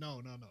 It's like,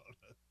 no.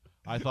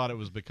 I thought it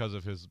was because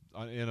of his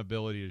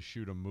inability to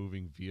shoot a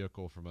moving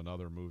vehicle from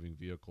another moving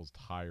vehicle's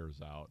tires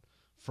out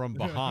from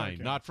behind,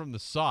 Okay. not from the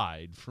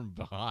side, from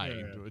behind.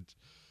 Yeah. Which,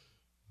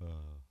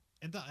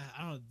 And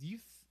I don't know. Do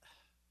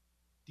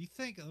you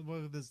think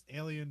with this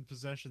alien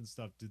possession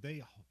stuff, do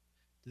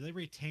they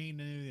retain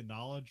any of the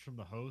knowledge from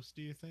the host?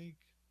 Do you think,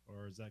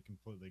 or is that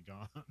completely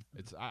gone?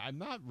 I'm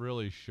not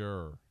really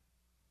sure.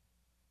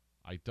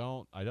 It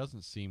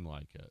doesn't seem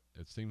like it.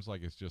 It seems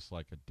like it's just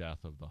like a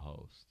death of the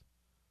host.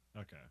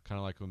 Okay. Kind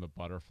of like when the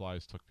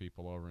butterflies took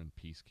people over in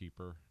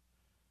Peacekeeper.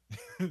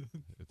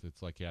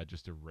 It's like, yeah, it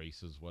just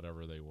erases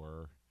whatever they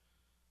were.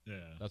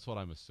 Yeah. That's what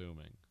I'm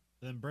assuming.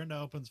 Then Brenda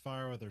opens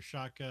fire with her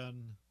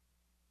shotgun.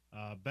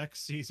 Beck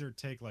sees her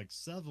take like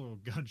several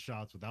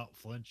gunshots without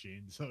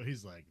flinching, so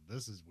he's like,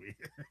 "This is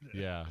weird."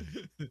 Yeah.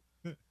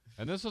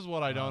 And this is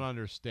what I don't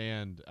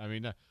understand. I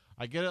mean,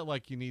 I get it,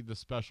 like you need the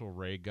special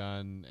ray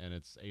gun and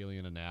it's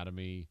alien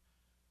anatomy.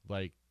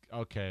 Like,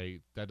 okay,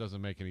 that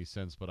doesn't make any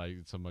sense, but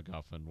it's a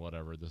MacGuffin,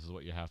 whatever. This is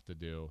what you have to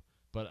do.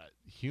 But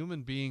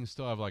human beings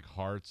still have like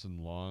hearts and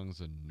lungs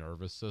and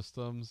nervous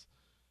systems.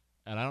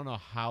 And I don't know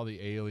how the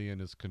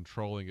alien is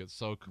controlling it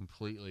so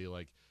completely.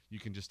 Like, you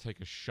can just take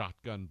a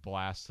shotgun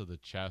blast to the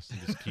chest and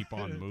just keep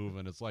on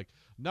moving. It's like,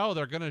 no,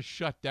 they're going to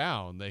shut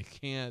down. They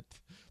can't.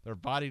 Their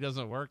body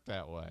doesn't work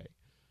that way.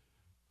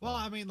 Well,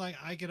 I mean, like,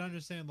 I could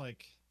understand,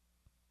 like,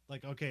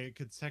 okay, it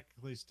could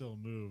technically still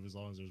move as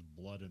long as there's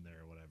blood in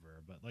there or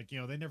whatever. But, like,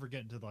 they never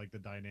get into, like, the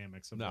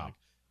dynamics of, like,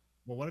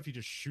 well, what if you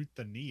just shoot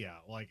the knee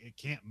out? Like, it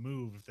can't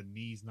move if the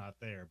knee's not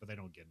there, but they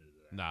don't get into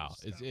that. No,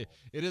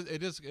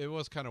 it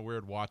was kind of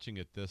weird watching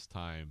it this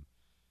time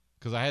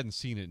because I hadn't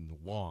seen it in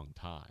a long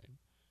time.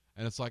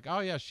 And it's like, oh,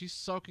 yeah, she's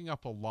soaking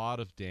up a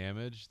lot of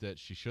damage that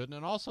she shouldn't.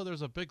 And also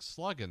there's a big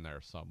slug in there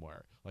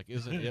somewhere. Like,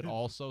 isn't it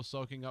also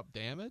soaking up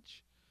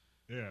damage?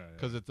 Yeah.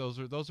 Because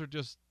those are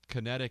just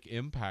kinetic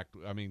impact.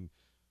 I mean,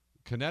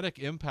 kinetic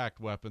impact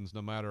weapons,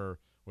 no matter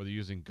whether you're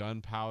using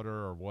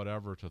gunpowder or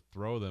whatever to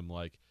throw them,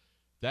 like,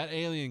 that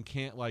alien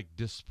can't, like,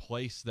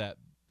 displace that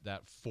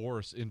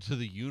force into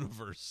the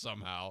universe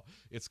somehow.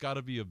 It's got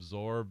to be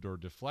absorbed or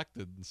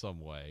deflected in some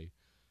way.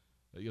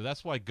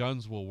 That's why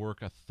guns will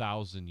work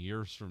 1,000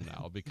 years from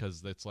now,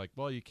 because it's like,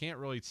 well, you can't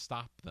really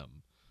stop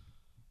them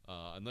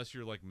unless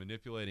you're, like,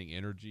 manipulating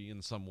energy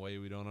in some way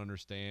we don't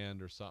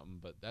understand or something.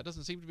 But that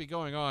doesn't seem to be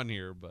going on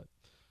here. But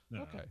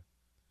no. Okay.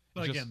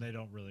 But again, they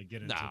don't really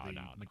get into the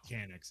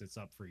mechanics. It's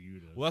up for you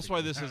to. Well, that's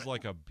why this is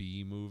like a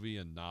B movie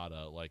and not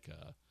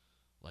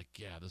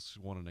yeah, this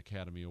won an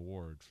Academy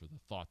Award for the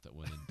thought that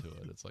went into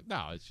it. It's like,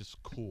 no, it's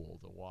just cool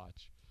to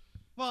watch.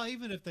 Well,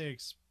 even if they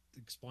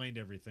explained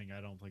everything,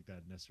 I don't think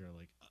that necessarily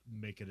like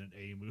make it an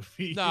A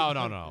movie. No.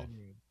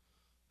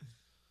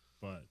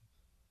 But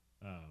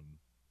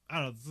I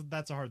don't know.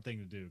 That's a hard thing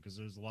to do because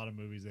there's a lot of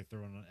movies they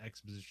throw in an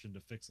exposition to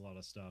fix a lot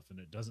of stuff, and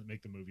it doesn't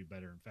make the movie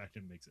better. In fact,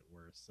 it makes it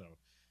worse.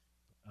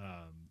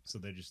 So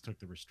they just took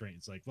the restraint.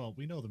 It's like, well,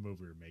 we know the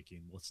movie we're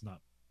making. Let's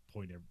not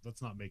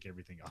make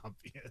everything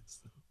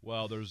obvious.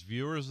 Well, there's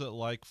viewers that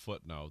like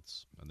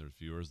footnotes, and there's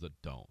viewers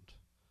that don't.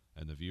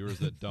 And the viewers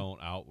that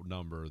don't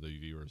outnumber the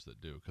viewers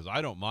that do. Because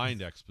I don't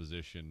mind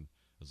exposition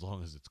as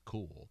long as it's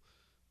cool.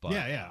 But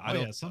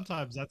yeah.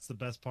 Sometimes that's the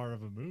best part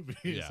of a movie.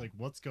 It's Yeah. like,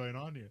 what's going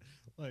on here?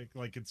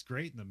 Like it's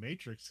great in The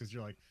Matrix because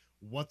you're like,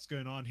 what's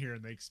going on here?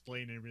 And they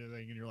explain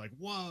everything, and you're like,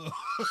 whoa.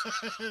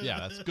 Yeah,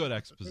 that's good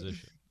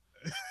exposition.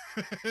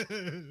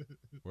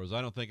 Whereas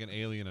I don't think an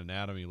alien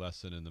anatomy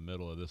lesson in the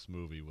middle of this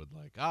movie would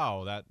like,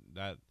 oh,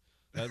 that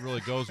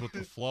really goes with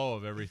the flow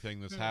of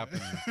everything that's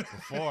happened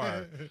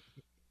before.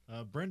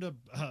 Brenda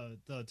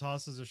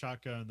tosses a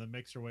shotgun and then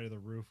makes her way to the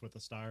roof with a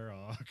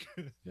Styrohawk.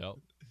 Yep.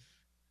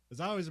 As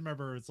I always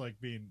remember, it's like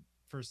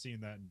first seeing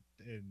that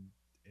in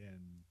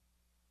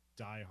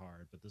Die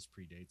Hard, but this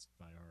predates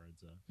Die Hard.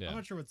 So Yeah. I'm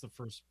not sure what's the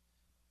first.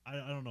 I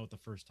don't know what the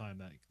first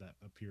time that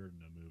appeared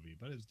in a movie,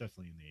 but it was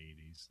definitely in the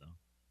 80s. So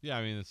Yeah,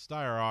 I mean, the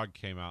Styrohawk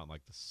came out in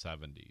like the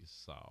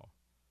 70s, so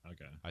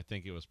okay. I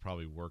think it was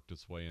probably worked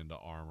its way into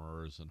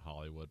armorers in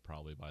Hollywood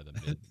probably by the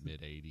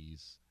mid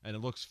 80s. And it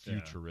looks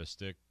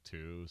futuristic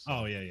too. So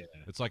Oh yeah.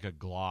 it's like a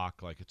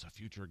Glock, like it's a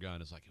future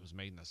gun. It's like it was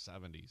made in the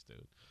 70s,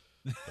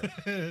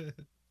 dude.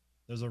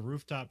 There's a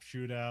rooftop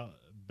shootout.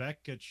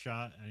 Beck gets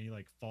shot and he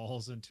like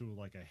falls into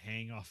like a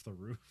hang off the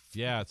roof.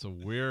 Yeah, it's a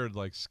weird,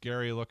 like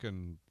scary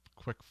looking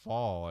quick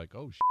fall. Like,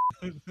 oh,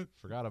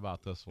 forgot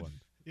about this one.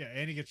 Yeah,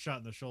 and he gets shot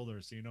in the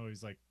shoulder, so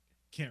he's like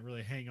can't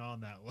really hang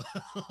on that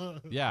well.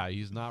 Yeah,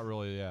 he's not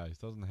really. Yeah, he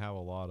doesn't have a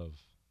lot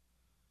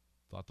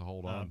to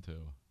hold on to.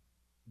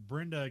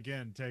 Brenda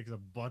again takes a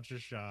bunch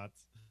of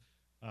shots,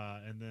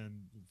 and then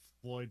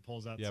Floyd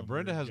pulls out. Yeah, some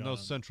Brenda weird has no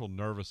gun. central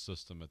nervous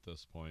system at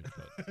this point,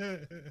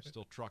 but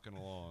still trucking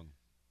along.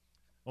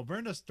 Well,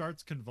 Brenda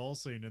starts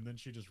convulsing, and then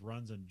she just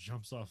runs and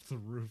jumps off the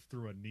roof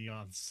through a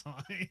neon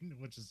sign,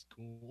 which is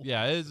cool.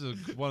 Yeah, it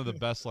is one of the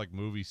best like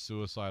movie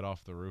suicide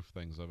off the roof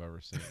things I've ever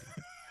seen.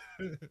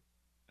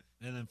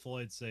 And then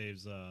Floyd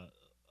saves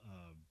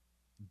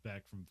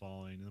Beck from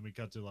falling, and then we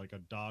cut to like a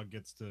dog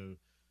gets to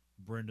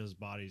Brenda's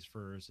bodies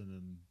first, and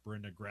then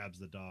Brenda grabs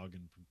the dog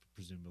and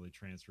presumably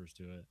transfers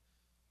to it.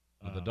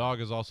 The dog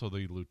is also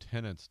the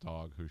lieutenant's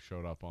dog who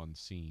showed up on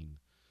scene.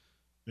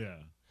 Yeah.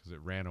 Because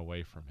it ran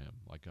away from him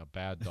like a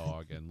bad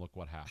dog, and look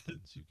what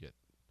happens.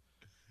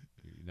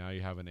 Now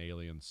you have an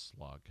alien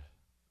slug.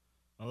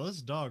 Oh,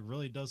 this dog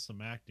really does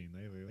some acting.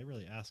 They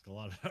really ask a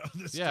lot out of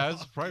this. Yeah, dog.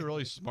 it's probably a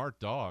really smart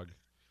dog.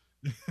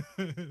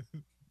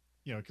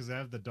 Because they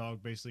have the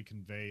dog basically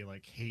convey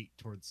like hate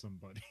towards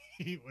somebody,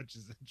 which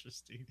is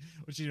interesting.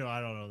 Which I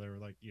don't know. They were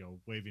like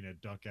waving a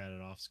duck at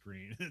it off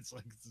screen. It's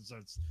like it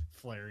starts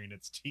flaring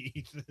its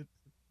teeth.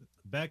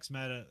 Beck's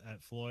mad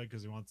at Floyd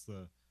because he wants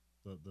the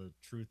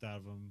truth out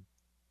of him,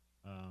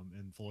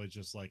 and Floyd's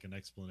just like an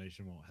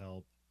explanation won't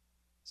help.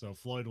 So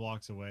Floyd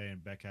walks away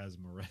and Beck has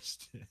him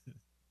arrested.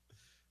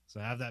 So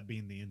have that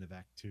being the end of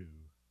Act 2,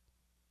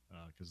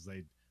 because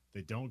they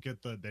don't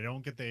get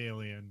the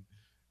alien,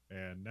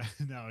 and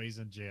now he's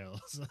in jail.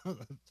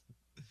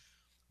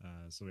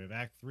 So we have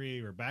Act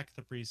 3. We're back at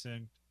the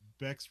precinct.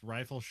 Beck's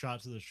rifle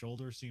shot to the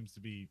shoulder seems to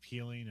be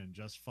healing and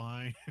just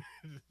fine.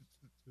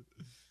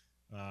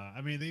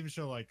 I mean, they even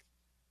show like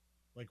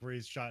where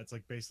he's shot. It's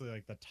like basically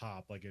like the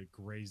top, like it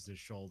grazed his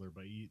shoulder,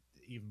 but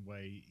even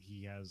way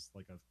he has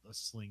like a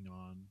sling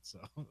on. So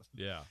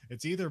yeah,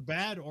 it's either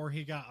bad or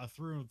he got a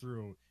through and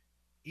through.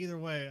 Either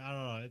way, I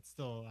don't know. It's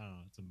still, I don't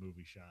know. It's a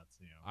movie shot.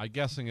 I'm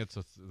guessing it's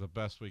the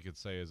best we could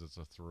say is it's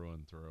a through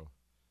and through.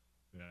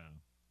 Yeah,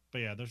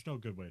 but yeah, there's no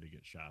good way to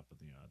get shot. But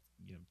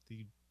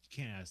you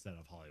can't ask that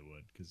of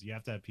Hollywood because you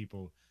have to have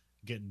people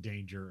get in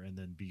danger and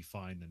then be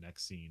fine the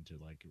next scene to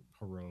like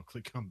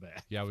heroically come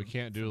back. Yeah, we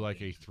can't do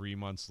like a 3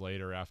 months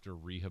later after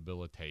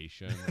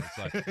rehabilitation. It's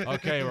like,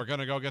 okay, we're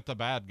gonna go get the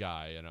bad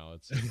guy.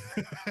 It's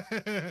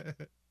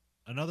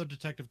another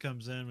detective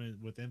comes in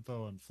with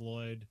info on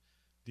Floyd.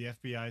 The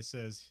FBI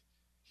says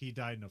he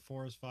died in a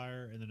forest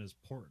fire, and then his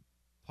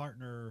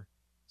partner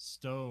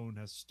Stone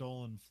has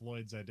stolen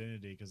Floyd's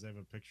identity because they have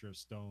a picture of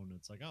Stone.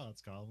 It's like, oh,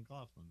 that's Kyle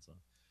MacLachlan. So,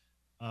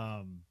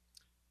 then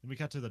we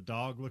cut to the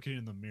dog looking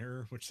in the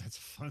mirror, which that's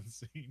a fun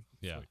scene.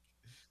 Yeah.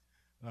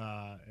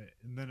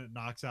 And then it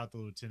knocks out the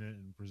lieutenant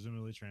and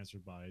presumably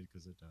transferred bodies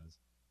because it does.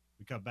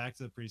 We cut back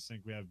to the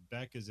precinct. We have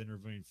Beck is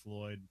interviewing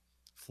Floyd.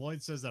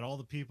 Floyd says that all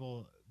the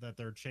people that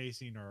they're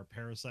chasing are a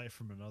parasite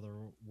from another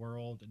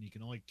world, and you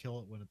can only kill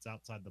it when it's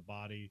outside the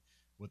body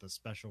with a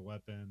special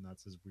weapon.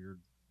 That's his weird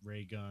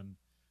ray gun.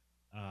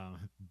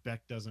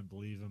 Beck doesn't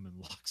believe him and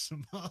locks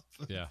him up.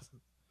 Yeah.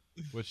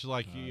 Which,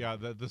 like,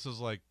 this is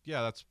like,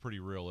 yeah, that's pretty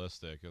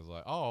realistic. It's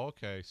like, oh,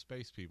 okay,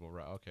 space people,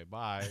 right? Okay,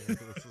 bye.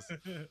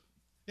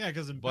 Yeah,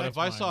 because but if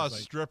I saw a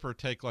stripper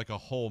take like a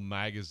whole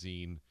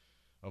magazine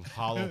of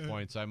hollow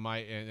points, I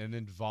might and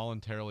then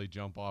voluntarily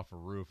jump off a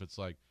roof. It's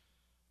like,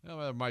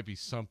 there might be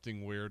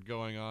something weird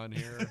going on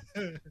here.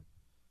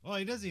 Well,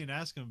 he doesn't even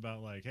ask him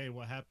about like, hey,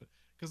 what happened?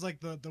 Because like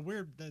the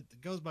weird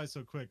that goes by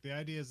so quick. The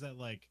idea is that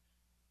like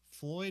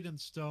Floyd and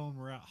Stone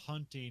were out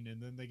hunting,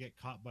 and then they get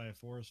caught by a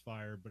forest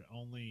fire, but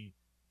only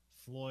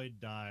Floyd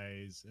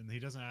dies, and he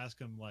doesn't ask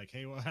him like,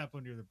 hey, what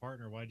happened to your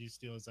partner? Why'd you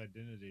steal his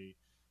identity?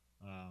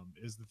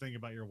 Is the thing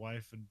about your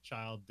wife and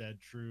child dead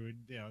true?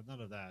 And none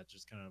of that.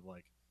 Just kind of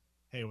like,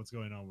 hey, what's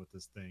going on with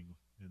this thing?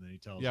 And then he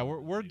tells. Yeah,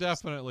 we're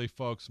definitely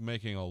folks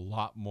making a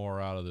lot more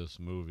out of this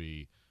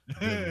movie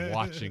than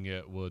watching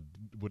it would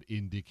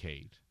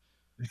indicate.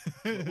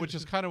 Which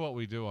is kind of what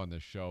we do on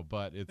this show,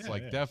 but it's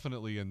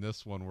definitely in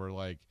this one we're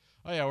like,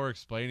 oh yeah, we're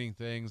explaining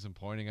things and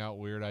pointing out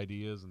weird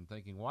ideas and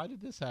thinking, why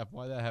did this happen?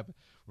 Why did that happen?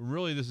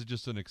 Really, this is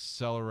just an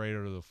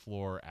accelerator to the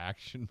floor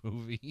action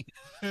movie.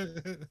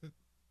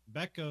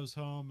 Beck goes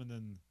home, and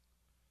then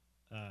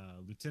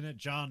Lieutenant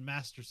John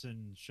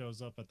Masterson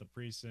shows up at the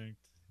precinct,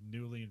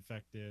 newly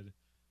infected.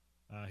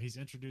 He's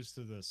introduced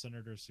to the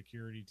senator's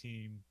security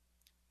team.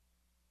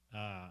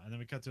 And then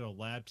we cut to a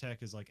lab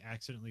tech is like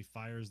accidentally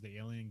fires the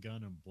alien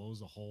gun and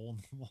blows a hole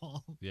in the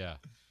wall. Yeah.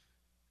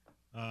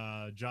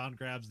 John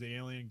grabs the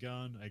alien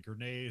gun, a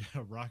grenade,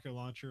 a rocket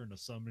launcher, and a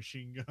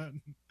submachine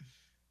gun.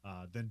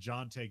 Then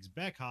John takes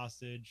Beck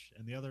hostage,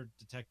 and the other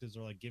detectives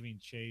are like giving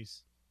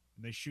chase,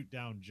 and they shoot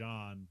down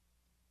John.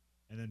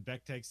 And then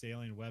Beck takes the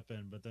alien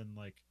weapon, but then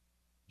like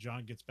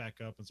John gets back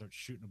up and starts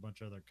shooting a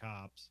bunch of other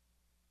cops.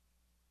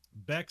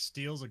 Beck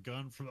steals a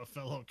gun from a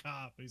fellow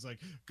cop. He's like,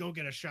 go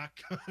get a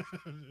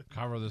shotgun.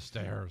 Cover the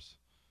stairs.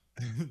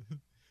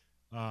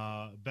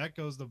 Beck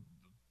goes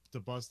to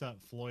bust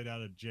out Floyd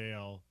out of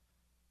jail.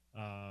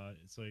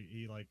 So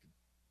he like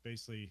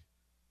basically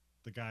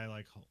the guy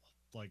like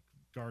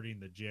guarding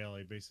the jail,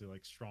 he basically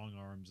like strong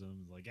arms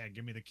him, like, yeah,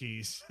 give me the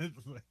keys.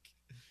 Like,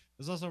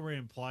 there's also where he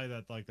imply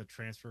that like the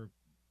transfer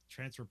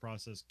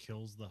process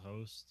kills the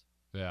host.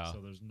 Yeah. So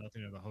there's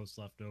nothing of the host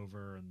left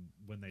over, and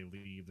when they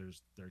leave,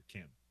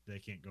 they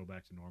can't go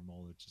back to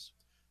normal. It's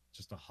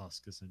just a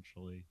husk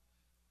essentially.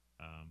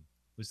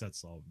 At least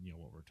that's all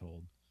what we're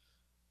told.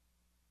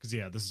 Because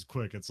yeah, this is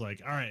quick. It's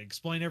like, all right,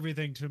 explain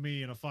everything to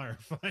me in a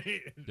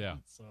firefight. Yeah.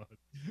 So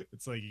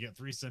it's like you get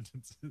 3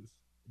 sentences.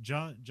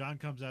 John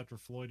comes after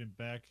Floyd and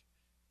Beck.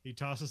 He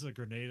tosses a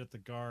grenade at the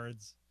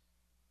guards.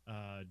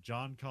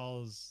 John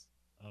calls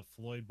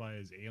Floyd by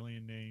his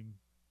alien name.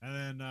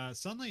 And then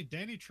suddenly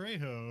Danny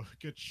Trejo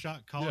gets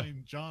shot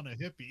calling John a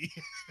hippie.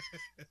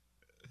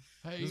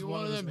 Hey, you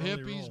one of them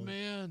hippies,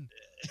 man.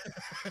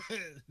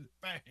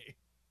 Bang.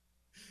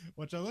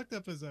 Which I looked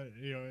up as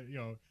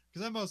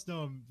because I most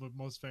know him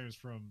most famous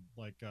from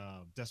like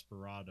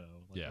Desperado.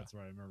 Like, that's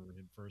where I remember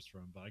him first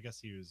from. But I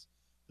guess this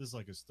is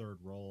like his third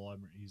role.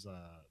 He's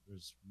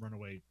there's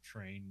Runaway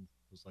Train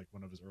was like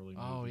one of his early movies.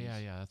 Oh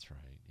yeah, that's right.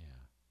 Yeah.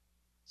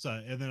 So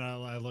and then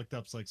I looked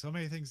up like so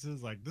many things.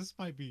 Is like this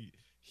might be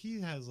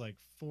he has like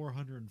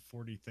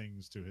 440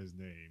 things to his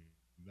name.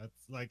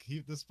 That's like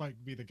this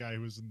might be the guy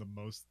who's in the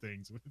most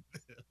things with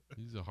it.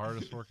 He's the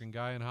hardest working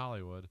guy in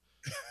Hollywood.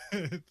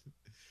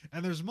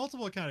 And there's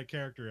multiple kind of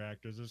character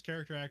actors. There's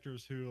character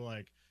actors who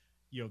like,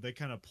 they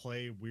kind of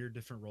play weird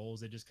different roles.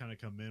 They just kind of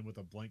come in with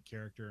a blank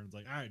character and it's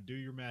like, all right, do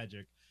your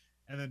magic.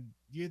 And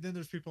then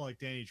there's people like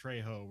Danny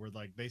Trejo where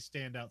like they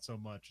stand out so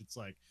much. It's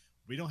like,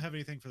 we don't have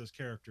anything for this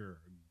character.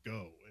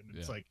 Go. And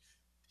it's like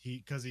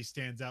because he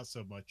stands out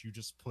so much, you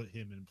just put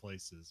him in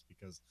places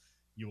because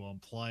you will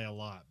imply a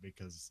lot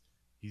because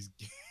he's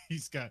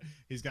got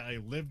a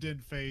lived-in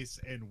face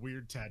and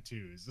weird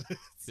tattoos.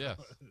 Yes.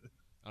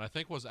 And I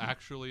think was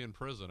actually in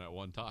prison at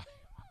one time.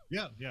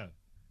 Yeah.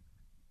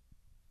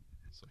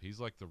 So he's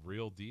like the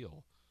real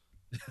deal.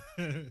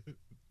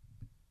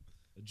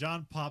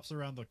 John pops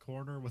around the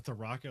corner with a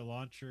rocket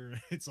launcher.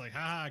 It's like,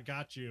 ha, I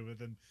got you. But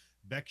then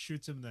Beck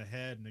shoots him in the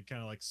head, and it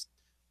kind of like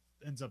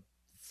ends up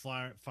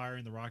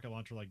firing the rocket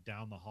launcher like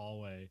down the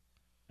hallway.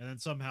 And then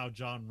somehow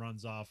John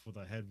runs off with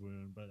a head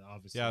wound, but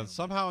obviously... Yeah,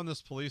 somehow in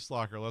this police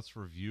locker, let's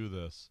review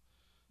this.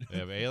 They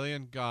have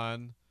alien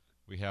gun.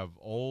 We have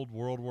old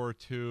World War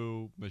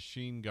II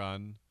machine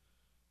gun,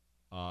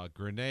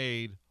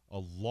 grenade, a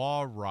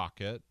law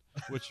rocket,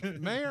 which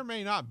may or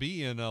may not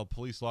be in a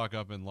police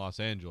lockup in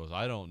Los Angeles.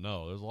 I don't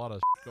know. There's a lot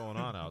of going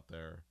on out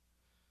there.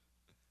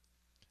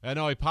 I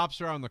know he pops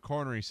around the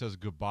corner. He says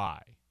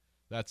goodbye.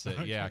 That's it.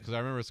 Okay. Yeah, because I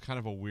remember it's kind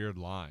of a weird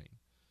line.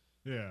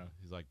 Yeah.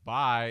 He's like,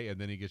 bye, and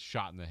then he gets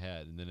shot in the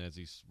head. And then as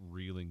he's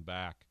reeling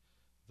back,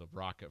 the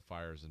rocket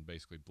fires and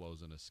basically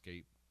blows an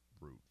escape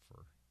route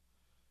for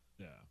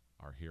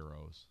our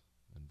heroes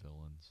and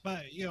villains.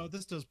 But,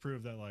 this does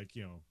prove that, like,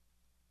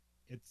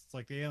 it's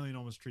like the alien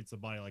almost treats the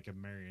body like a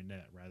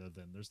marionette rather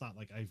than there's not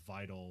like a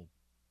vital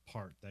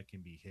part that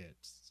can be hit.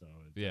 So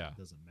it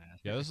doesn't matter.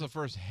 Yeah, this is the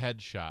first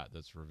headshot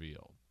that's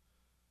revealed.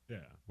 Yeah.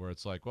 Where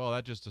it's like, well,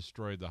 that just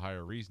destroyed the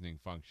higher reasoning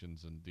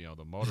functions and,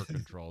 the motor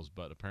controls,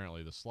 but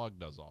apparently the slug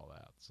does all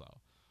that, so.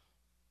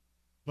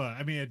 But,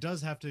 I mean, it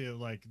does have to,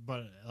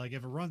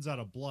 if it runs out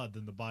of blood,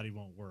 then the body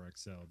won't work.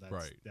 So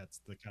that's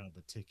the kind of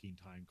the ticking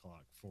time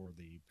clock for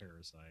the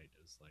parasite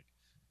is like,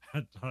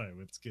 all right,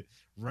 let's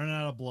run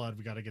out of blood.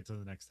 We got to get to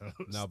the next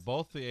host. Now,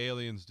 both the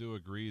aliens do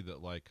agree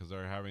that, like, because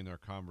they're having their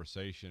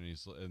conversation,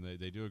 and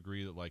they do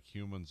agree that, like,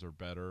 humans are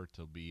better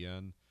to be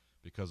in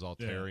because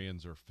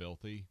Altarians are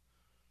filthy.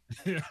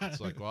 Yeah.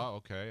 It's like, well,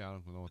 okay, I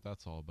don't know what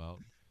that's all about.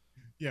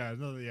 Yeah,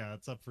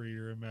 it's up for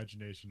your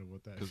imagination of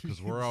what that is.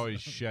 Because we're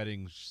always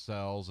shedding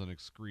cells and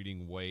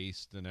excreting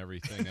waste and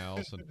everything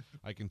else. And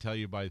I can tell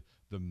you by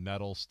the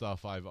metal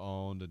stuff I've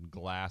owned and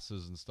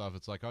glasses and stuff,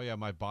 it's like, oh, yeah,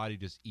 my body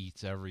just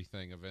eats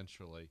everything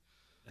eventually.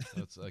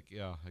 So it's like,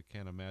 yeah, I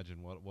can't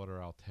imagine what are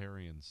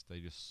Altarians? They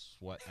just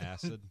sweat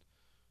acid?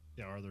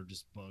 Yeah, or they're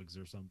just bugs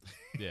or something.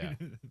 Yeah.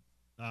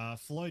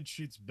 Floyd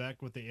shoots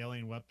Beck with the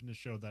alien weapon to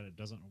show that it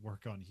doesn't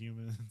work on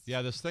humans.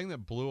 Yeah, this thing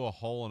that blew a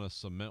hole in a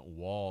cement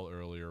wall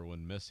earlier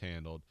when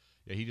mishandled,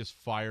 yeah, he just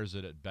fires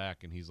it at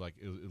Beck, and he's like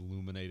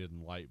illuminated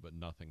in light, but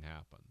nothing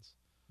happens.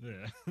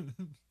 Yeah.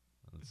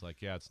 And it's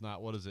like, yeah, it's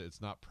not, what is it?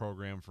 It's not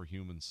programmed for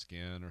human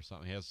skin or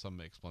something. He has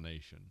some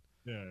explanation.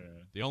 Yeah.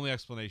 The only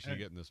explanation you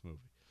get in this movie.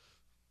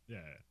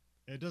 Yeah.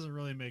 It doesn't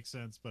really make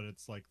sense, but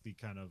it's like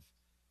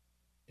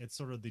it's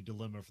sort of the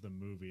dilemma for the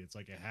movie. It's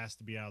like it has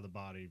to be out of the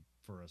body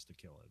for us to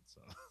kill it.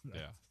 So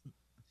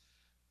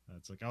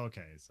that's like,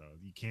 okay, so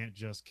you can't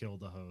just kill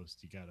the host.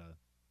 You gotta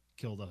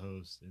kill the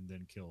host and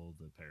then kill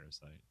the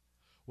parasite.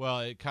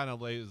 Well, it kind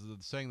of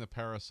saying the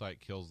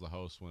parasite kills the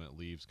host when it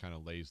leaves kind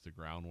of lays the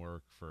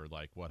groundwork for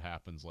like what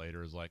happens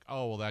later is like,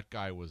 oh, well, that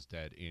guy was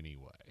dead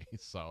anyway.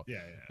 So yeah,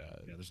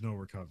 there's no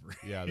recovery.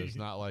 Yeah, there's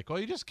not like, well,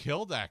 you just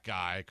killed that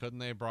guy. Couldn't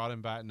they have brought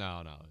him back?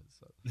 No.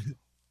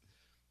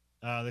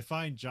 They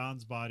find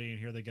John's body, and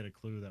here they get a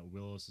clue that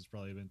Willis has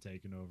probably been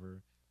taken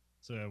over.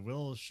 So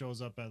Will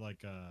shows up at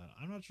like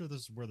I'm not sure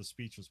this is where the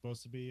speech was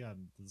supposed to be.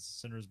 This is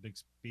Cinder's big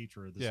speech,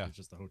 or this was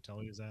just the hotel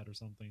he was at, or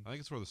something. I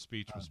think it's where the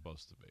speech was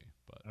supposed to be.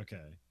 But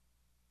okay.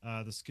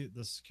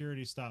 The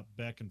security stopped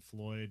Beck and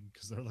Floyd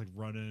because they're like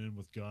running in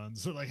with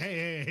guns. They're like,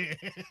 hey,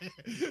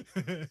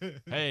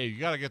 hey, you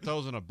got to get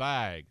those in a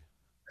bag.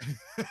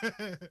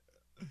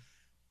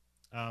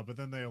 But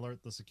then they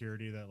alert the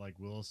security that like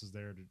Willis is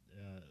there to,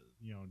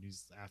 and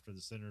he's after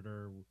the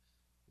senator.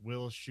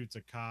 Willis shoots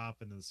a cop,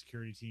 and the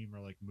security team are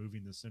like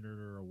moving the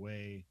senator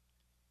away.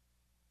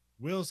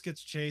 Willis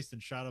gets chased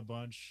and shot a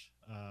bunch.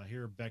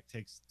 Here, Beck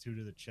takes 2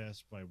 to the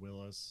chest by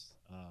Willis,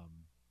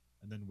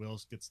 and then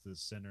Willis gets the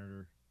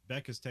senator.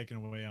 Beck is taken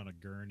away on a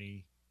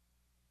gurney,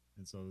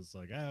 and so it's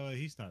like, oh,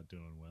 he's not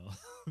doing well.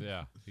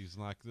 Yeah, he's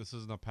like, this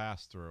isn't a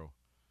pass through,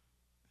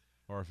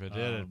 or if it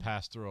did, it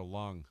passed through a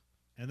lung.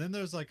 And then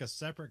there's like a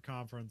separate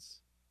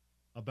conference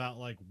about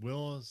like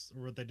Willis,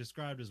 or what they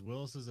described as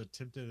Willis's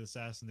attempted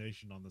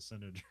assassination on the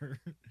senator.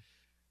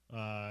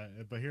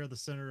 But here the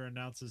senator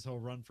announces he'll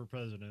run for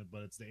president,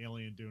 but it's the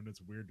alien doing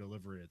its weird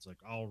delivery. It's like,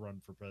 I'll run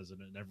for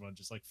president, and everyone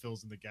just like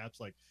fills in the gaps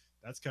like,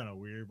 that's kind of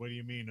weird. What do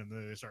you mean? And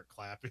then they start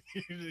clapping.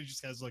 He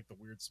just has like the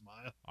weird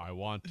smile. I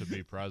want to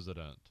be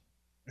president.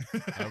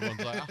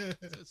 Everyone's like, oh,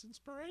 it's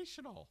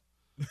inspirational.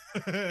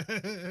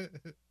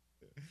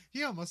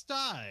 He almost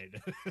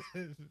died.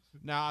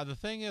 Now, the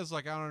thing is,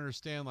 like, I don't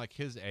understand, like,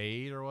 his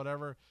aide or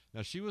whatever.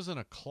 Now, she was in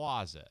a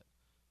closet,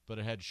 but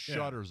it had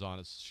shutters on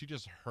it. So she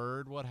just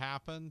heard what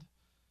happened.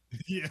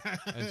 Yeah.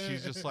 And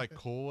she's just, like,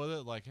 cool with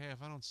it. Like, hey,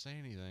 if I don't say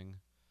anything,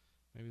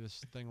 maybe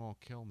this thing won't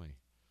kill me.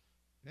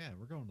 Yeah,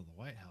 we're going to the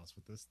White House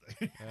with this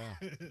thing.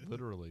 Yeah,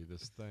 literally,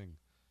 this thing.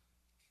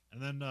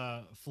 And then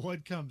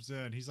Floyd comes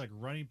in. He's, like,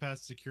 running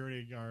past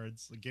security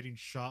guards, like, getting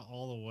shot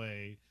all the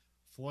way.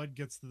 Floyd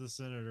gets to the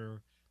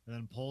senator and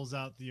then pulls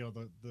out the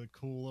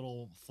cool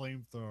little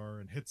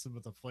flamethrower and hits him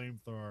with a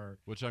flamethrower,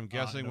 which I'm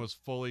guessing was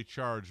fully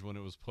charged when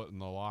it was put in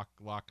the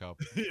lockup.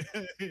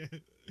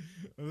 This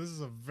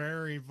is a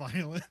very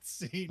violent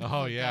scene.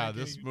 Oh yeah,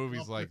 this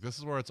movie's like, this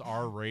is where its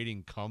R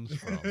rating comes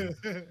from.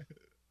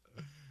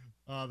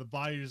 The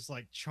body is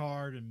like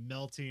charred and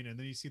melting, and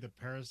then you see the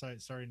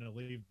parasite starting to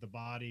leave the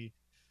body,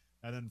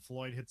 and then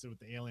Floyd hits it with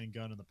the alien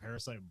gun, and the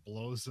parasite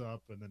blows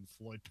up, and then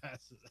Floyd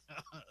passes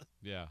out.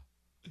 Yeah.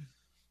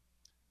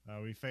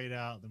 We fade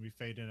out, then we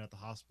fade in at the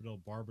hospital.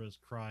 Barbara's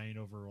crying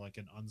over like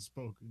an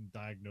unspoken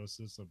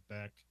diagnosis of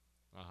Beck.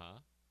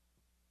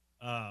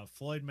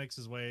 Floyd makes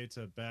his way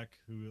to Beck,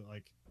 who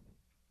like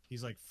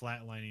he's like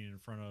flatlining in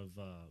front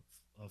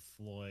of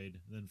Floyd.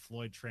 Then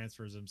Floyd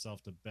transfers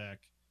himself to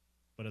Beck,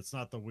 but it's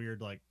not the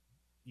weird like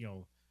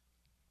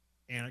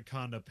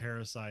anaconda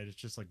parasite. It's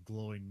just like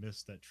glowing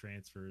mist that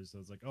transfers. So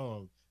it's like,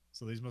 oh,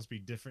 so these must be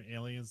different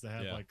aliens that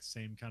have like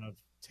same kind of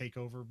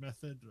takeover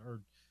method, or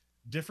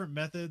different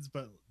methods,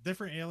 but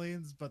different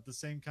aliens, but the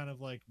same kind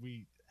of like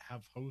we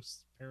have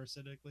hosts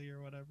parasitically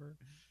or whatever.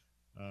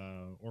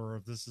 Or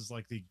if this is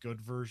like the good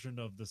version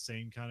of the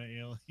same kind of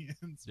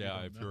aliens.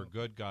 Yeah, if you're a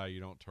good guy, you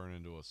don't turn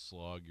into a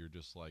slug. You're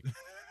just like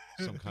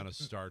some kind of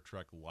Star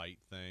Trek light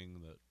thing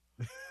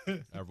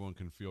that everyone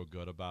can feel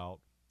good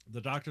about.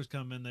 The doctors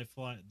come in, they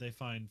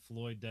find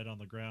Floyd dead on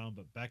the ground,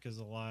 but Beck is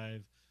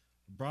alive.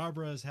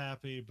 Barbara is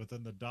happy, but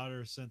then the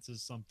daughter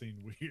senses something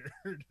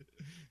weird.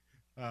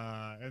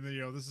 And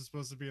then this is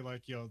supposed to be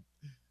like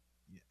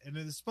and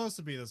it's supposed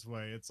to be this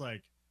way. It's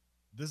like,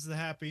 this is the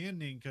happy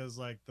ending because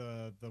like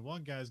the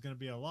one guy is going to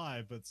be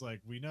alive, but it's like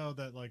we know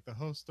that like the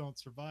hosts don't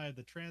survive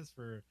the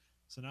transfer,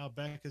 so now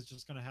Beck is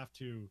just going to have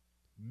to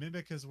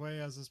mimic his way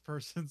as this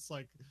person's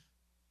like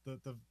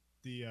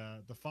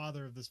the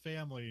father of this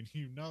family,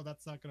 and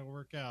that's not going to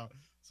work out.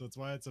 So it's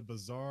why it's a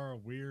bizarre,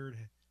 weird,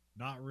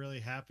 not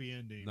really happy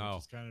ending. No,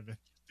 which is kind of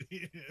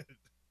interesting.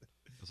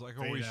 It's like,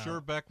 are we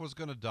sure Beck was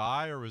going to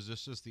die, or was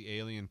this just the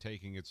alien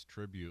taking its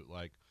tribute?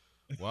 Like,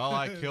 well,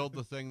 I killed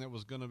the thing that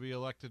was going to be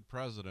elected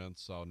president,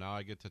 so now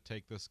I get to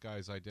take this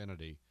guy's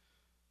identity.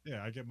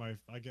 Yeah, I get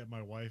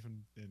my wife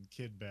and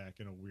kid back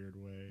in a weird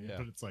way. Yeah.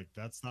 But it's like,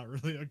 that's not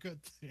really a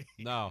good thing.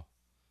 No.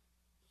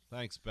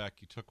 Thanks, Beck.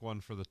 You took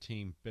one for the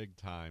team big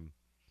time.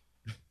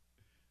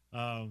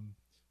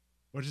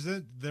 Which is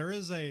it. There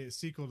is a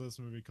sequel to this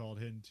movie called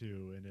Hidden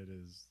 2, and it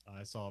is,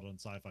 I saw it on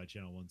Sci-Fi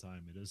Channel one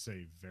time. It is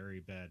a very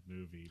bad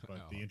movie, but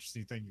the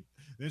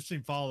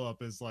interesting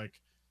follow-up is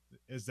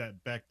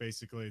that Beck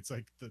basically, it's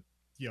like it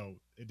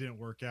didn't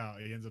work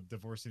out. He ends up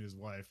divorcing his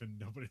wife, and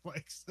nobody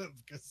likes him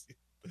because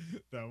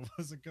that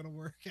wasn't going to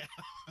work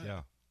out.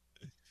 Yeah.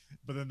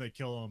 But then they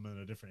kill him, and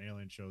a different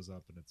alien shows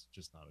up, and it's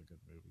just not a good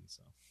movie.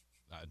 So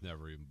I'd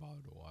never even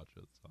bothered to watch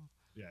it. So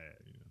yeah.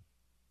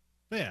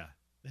 But yeah,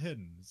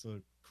 Hidden. It's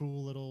a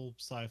cool little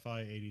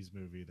sci-fi 80s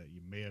movie that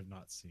you may have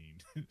not seen.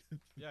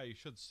 Yeah, you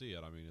should see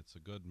it. I mean, it's a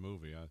good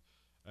movie.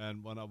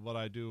 And when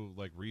I do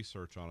like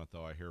research on it,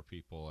 though, I hear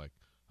people like,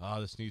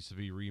 "Oh, this needs to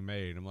be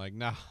remade." I'm like,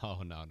 no,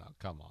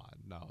 come on,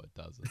 no, it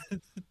doesn't.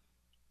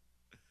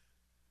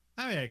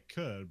 I mean, it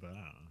could, but I don't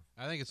know.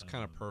 I think it's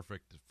kind of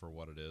perfect for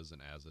what it is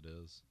and as it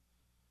is.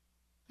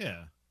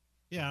 Yeah,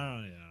 I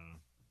don't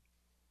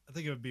know. I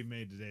think it would be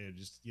made today.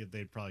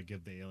 They'd probably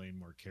give the alien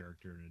more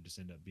character, and it just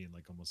end up being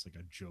like almost like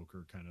a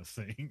Joker kind of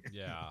thing.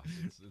 Yeah,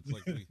 it's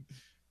like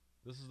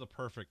this is the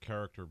perfect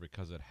character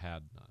because it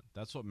had none.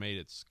 That's what made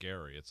it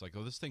scary. It's like,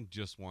 oh, this thing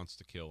just wants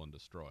to kill and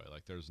destroy.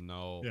 Like there's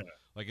no,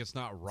 like it's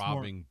not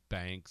robbing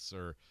banks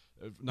or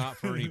not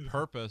for any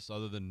purpose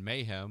other than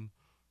mayhem.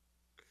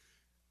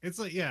 It's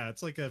like,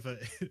 it's like if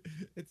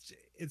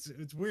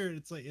it's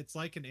weird. It's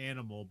like an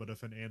animal, but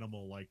if an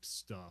animal liked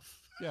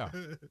stuff. Yeah.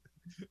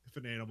 If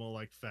an animal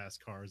liked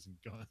fast cars and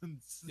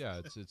guns. Yeah,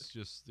 it's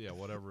just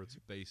whatever its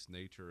base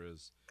nature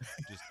is,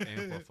 just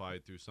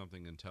amplified through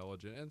something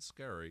intelligent and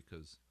scary,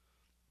 because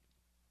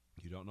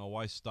you don't know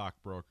why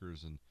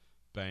stockbrokers and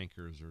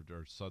bankers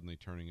are suddenly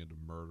turning into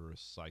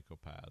murderous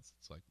psychopaths.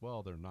 It's like,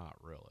 well, they're not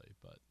really,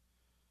 but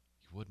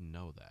you wouldn't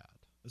know that.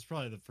 It's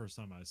probably the first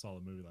time I saw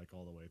the movie like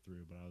all the way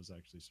through, but I was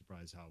actually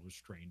surprised how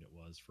restrained it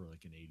was for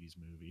like an 80s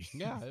movie.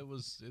 Yeah, it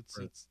was.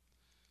 It's.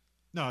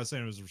 No, I was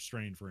saying it was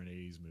restrained for an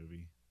 80s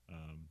movie,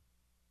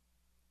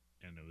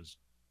 and it was,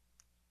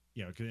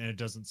 and it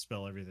doesn't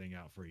spell everything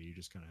out for you. You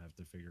just kind of have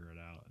to figure it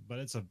out. But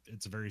it's a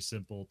very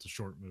simple to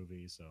short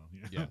movie, so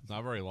yeah, it's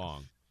not very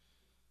long,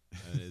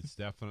 and it's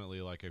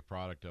definitely like a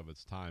product of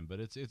its time. But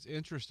it's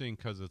interesting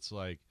because it's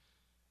like.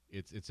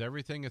 It's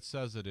everything it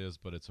says it is,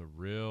 but it's a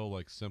real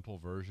like simple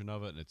version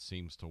of it, and it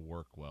seems to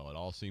work well. It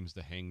all seems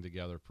to hang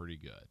together pretty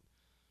good.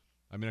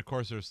 I mean, of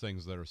course, there's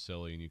things that are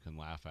silly and you can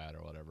laugh at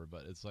or whatever,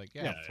 but it's like,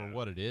 for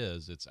what it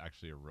is, it's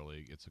actually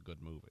it's a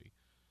good movie.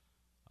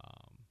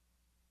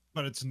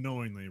 But it's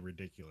knowingly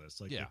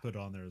ridiculous. Like they put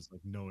on there is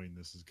like knowing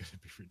this is going to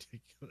be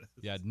ridiculous.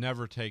 Yeah, it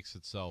never takes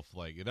itself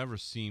it never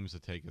seems to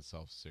take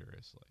itself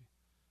seriously.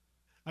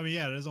 I mean,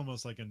 it is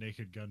almost like a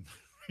Naked Gun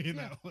movie in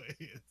that way.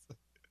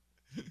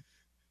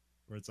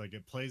 Where it's like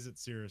it plays it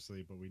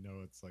seriously, but we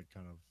know it's like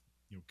kind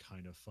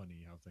of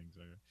funny how things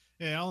are.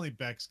 Yeah, only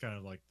Beck's kind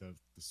of like the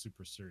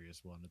super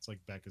serious one. It's like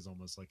Beck is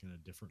almost like in a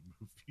different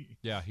movie.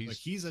 Yeah,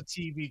 he's a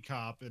TV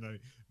cop in a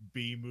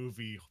B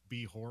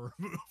horror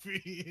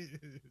movie.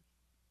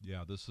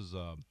 Yeah, this is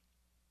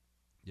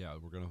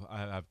we're gonna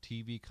have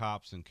TV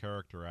cops and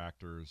character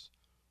actors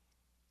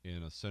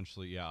in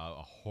essentially a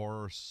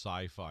horror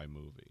sci-fi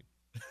movie.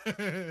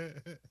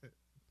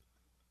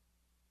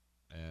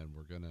 And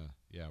we're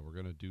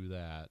gonna do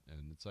that,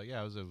 and it's like,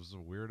 it was a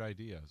weird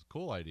idea. It's a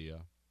cool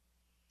idea.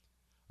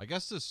 I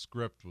guess this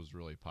script was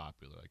really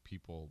popular. Like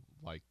people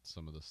liked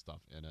some of the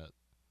stuff in it,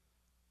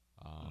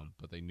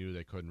 but they knew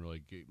they couldn't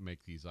really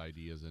make these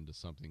ideas into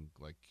something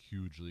like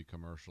hugely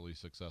commercially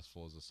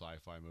successful as a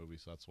sci-fi movie.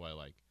 So that's why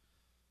like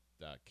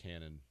that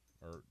Canon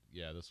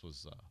this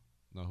was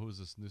who is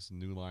this? This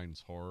New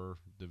Line's horror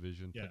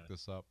division picked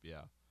this up.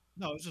 Yeah,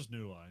 no, it was just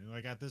New Line.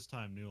 Like at this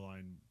time, New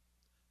Line.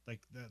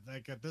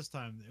 Like at this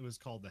time, it was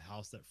called The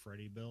House That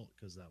Freddy Built,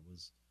 because that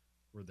was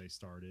where they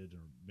started or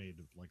made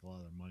like a lot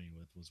of their money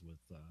was with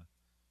the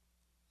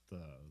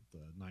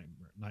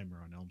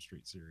Nightmare on Elm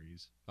Street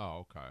series. Oh,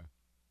 okay.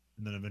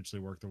 And then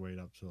eventually worked their way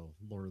up to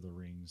Lord of the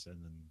Rings,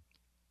 and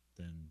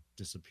then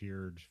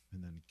disappeared,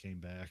 and then came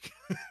back.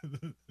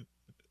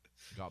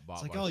 Got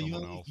bought by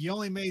someone else. You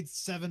only made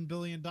 $7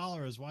 billion.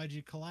 Why'd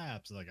you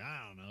collapse? Like,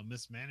 I don't know,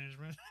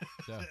 mismanagement.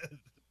 Yeah.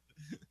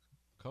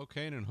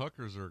 Cocaine and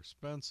hookers are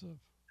expensive.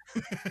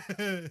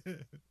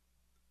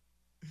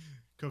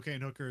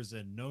 Cocaine, hookers,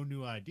 and no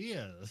new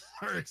ideas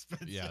are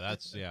expensive.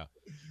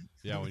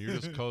 Yeah. When you're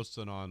just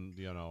coasting on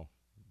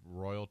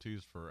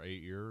royalties for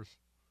 8 years,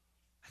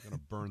 you're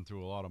gonna burn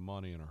through a lot of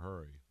money in a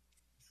hurry.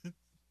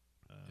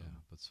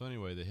 But so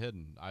anyway, The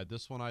Hidden.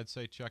 This one I'd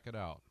say check it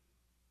out.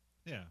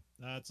 Yeah,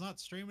 it's not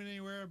streaming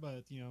anywhere,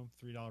 but $3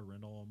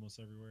 rental almost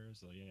everywhere.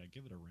 So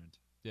give it a rent.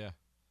 Yeah.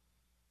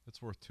 It's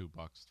worth $2,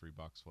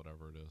 $3,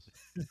 whatever it is.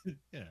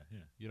 Yeah.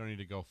 You don't need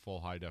to go full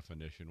high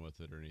definition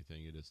with it or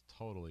anything. It is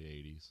totally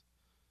 80s.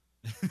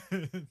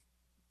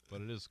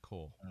 But it is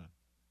cool.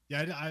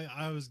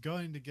 I was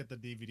going to get the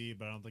DVD,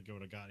 but I don't think I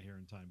would have got here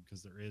in time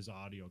because there is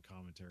audio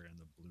commentary on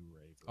the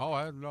Blu-ray. Oh,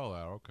 I didn't know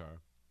that. Okay.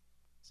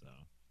 So,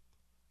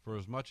 for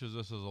as much as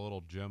this is a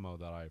little gemmo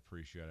that I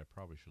appreciate, I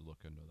probably should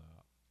look into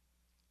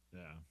that.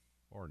 Yeah.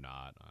 Or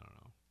not. I don't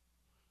know.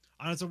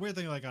 And it's a weird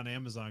thing like on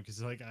Amazon,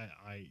 because like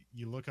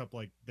you look up,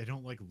 like they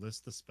don't like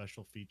list the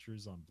special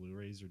features on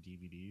Blu-rays or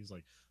DVDs.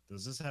 Like,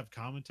 does this have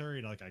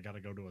commentary? Like, I got to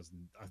go to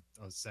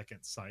a second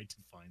site to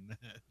find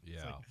that.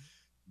 Yeah, like,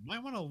 you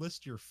might want to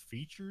list your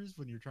features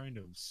when you're trying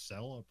to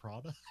sell a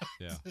product.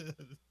 Yeah,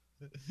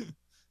 when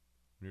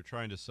you're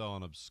trying to sell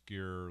an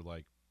obscure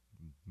like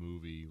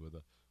movie with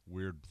a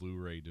weird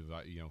Blu-ray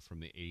device,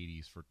 from the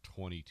 '80s for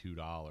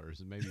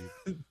 $22, and maybe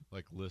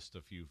like list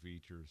a few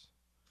features.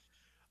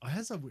 It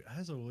has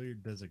a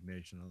weird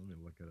designation. Let me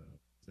look it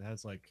up. It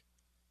has like,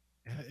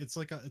 it's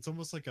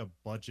almost like a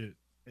budget.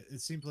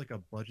 It seems like a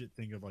budget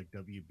thing of like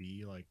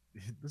WB. Like,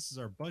 this is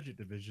our budget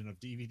division of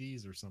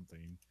DVDs or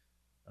something.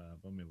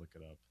 Let me look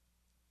it up.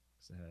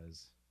 It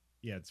has,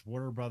 it's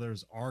Warner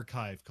Brothers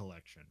Archive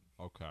Collection.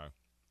 Okay.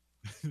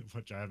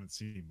 Which I haven't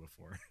seen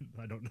before.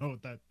 I don't know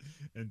what that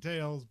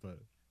entails, but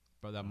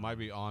that might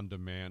be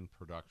on-demand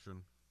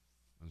production.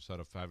 instead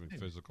of having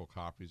Maybe. physical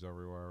copies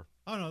everywhere.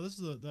 Oh no, this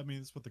is this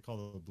is what they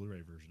call the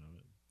Blu-ray version of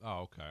it.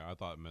 Oh, okay. I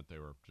thought it meant they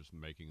were just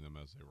making them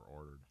as they were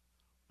ordered.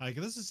 Like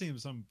this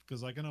seems some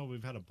because like I know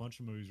we've had a bunch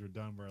of movies were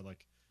done where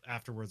like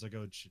afterwards I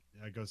go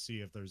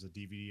see if there's a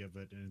DVD of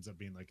it and it ends up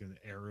being like an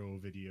Arrow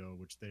video,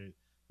 which they're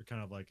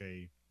kind of like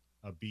a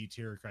B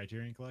tier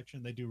Criterion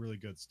collection. They do really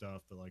good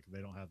stuff, but like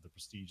they don't have the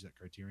prestige that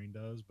Criterion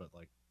does. But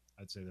like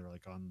I'd say they're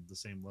like on the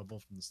same level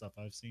from the stuff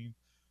I've seen,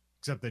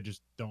 except they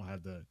just don't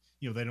have the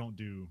they don't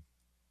do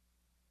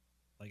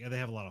like they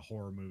have a lot of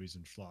horror movies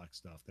and schlock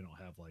stuff. They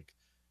don't have like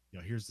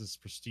here's this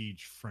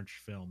prestige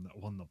French film that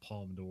won the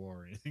Palme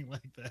d'Or or anything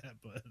like that.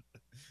 But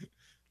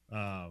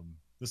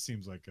this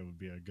seems like it would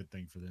be a good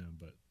thing for them.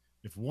 But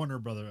if Warner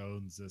Brother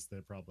owns this,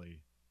 they're probably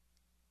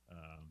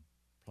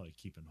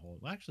keeping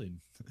hold. Well, actually,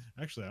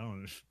 I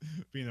don't know.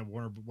 Being that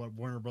what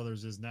Warner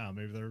Brothers is now,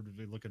 maybe they're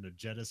looking to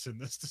jettison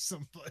this to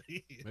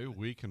somebody. Maybe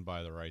we can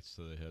buy the rights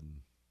to The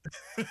Hidden.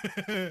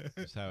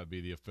 Just have it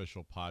be the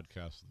official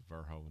podcast of the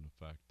Verhoeven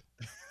Effect.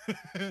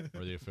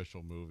 Or the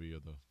official movie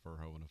of the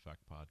Verhoeven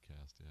Effect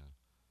podcast, yeah.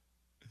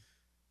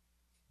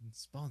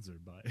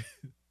 Sponsored by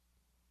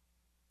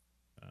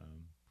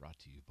brought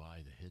to you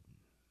by The Hidden.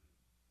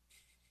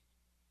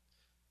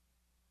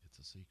 It's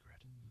a secret.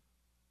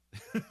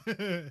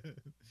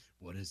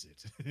 What is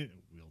it?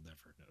 We'll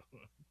never know.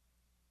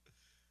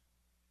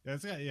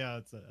 That's an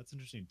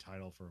interesting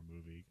title for a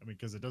movie. I mean,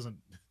 because it doesn't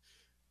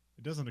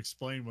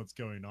explain what's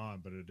going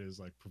on, but it is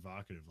like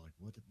provocative. Like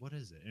what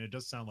is it? And it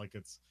does sound like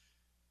it's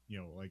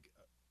like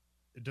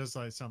it does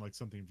sound like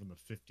something from the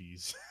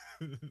 50s.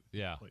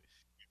 Yeah. Like,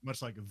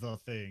 much like The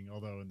Thing,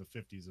 although in the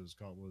 50s it was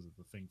called, what was it,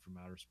 The Thing from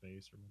Outer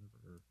Space or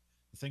whatever, or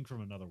The Thing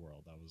from Another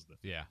World. That was the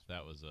 50s. Yeah,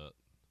 that was it.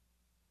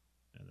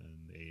 And then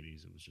in the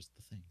 80s it was just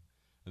The Thing.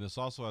 And this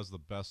also has the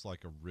best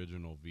like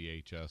original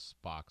VHS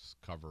box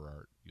cover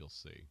art you'll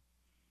see.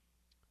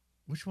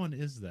 Which one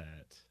is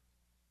that?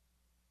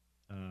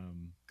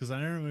 Because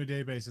on Enemy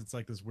Database it's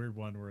like this weird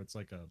one where it's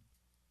like a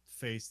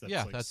face that's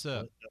like that's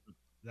split. it.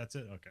 That's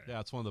it. Okay. Yeah,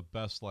 it's one of the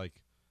best like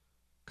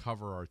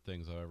cover art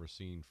things I've ever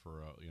seen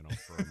for a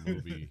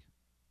movie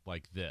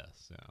like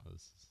this.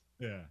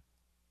 Yeah.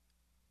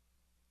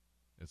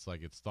 It's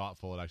like it's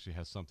thoughtful. It actually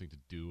has something to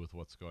do with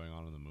what's going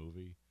on in the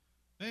movie.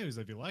 Anyways,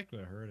 if you liked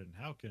what I heard and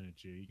how can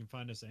it you can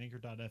find us at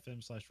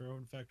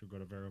anchor.fm/VerhoevenEffect or go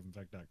to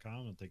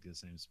VerhoevenEffect.com and take you to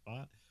the same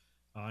spot.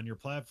 On your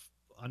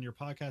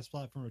podcast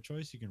platform of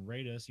choice, you can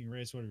rate us. You can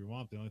rate us whatever you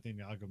want. The only thing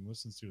the algorithm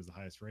listens to is the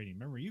highest rating.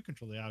 Remember, you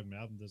control the algorithm. The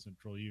algorithm doesn't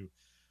control you.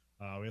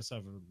 We also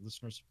have a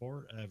listener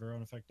support at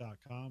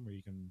VerhoevenEffect.com where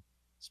you can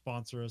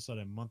sponsor us at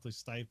a monthly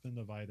stipend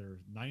of either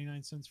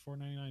 99 cents,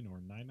 $4.99, or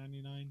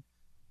 $9.99.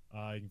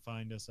 You can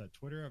find us at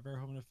Twitter at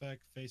Verhoeven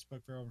Effect,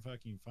 Facebook Verhoeven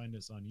Effect. You can find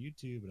us on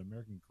YouTube at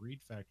American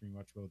Greed Factory. You can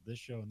watch both this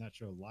show and that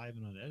show live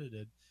and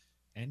unedited.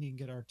 And you can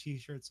get our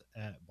t-shirts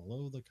at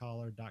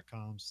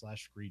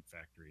belowthecollar.com/Greed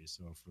Factory.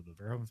 So for the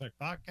Verhoeven Effect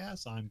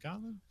podcast, I'm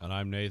Colin. And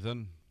I'm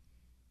Nathan.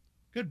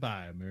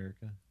 Goodbye,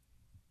 America.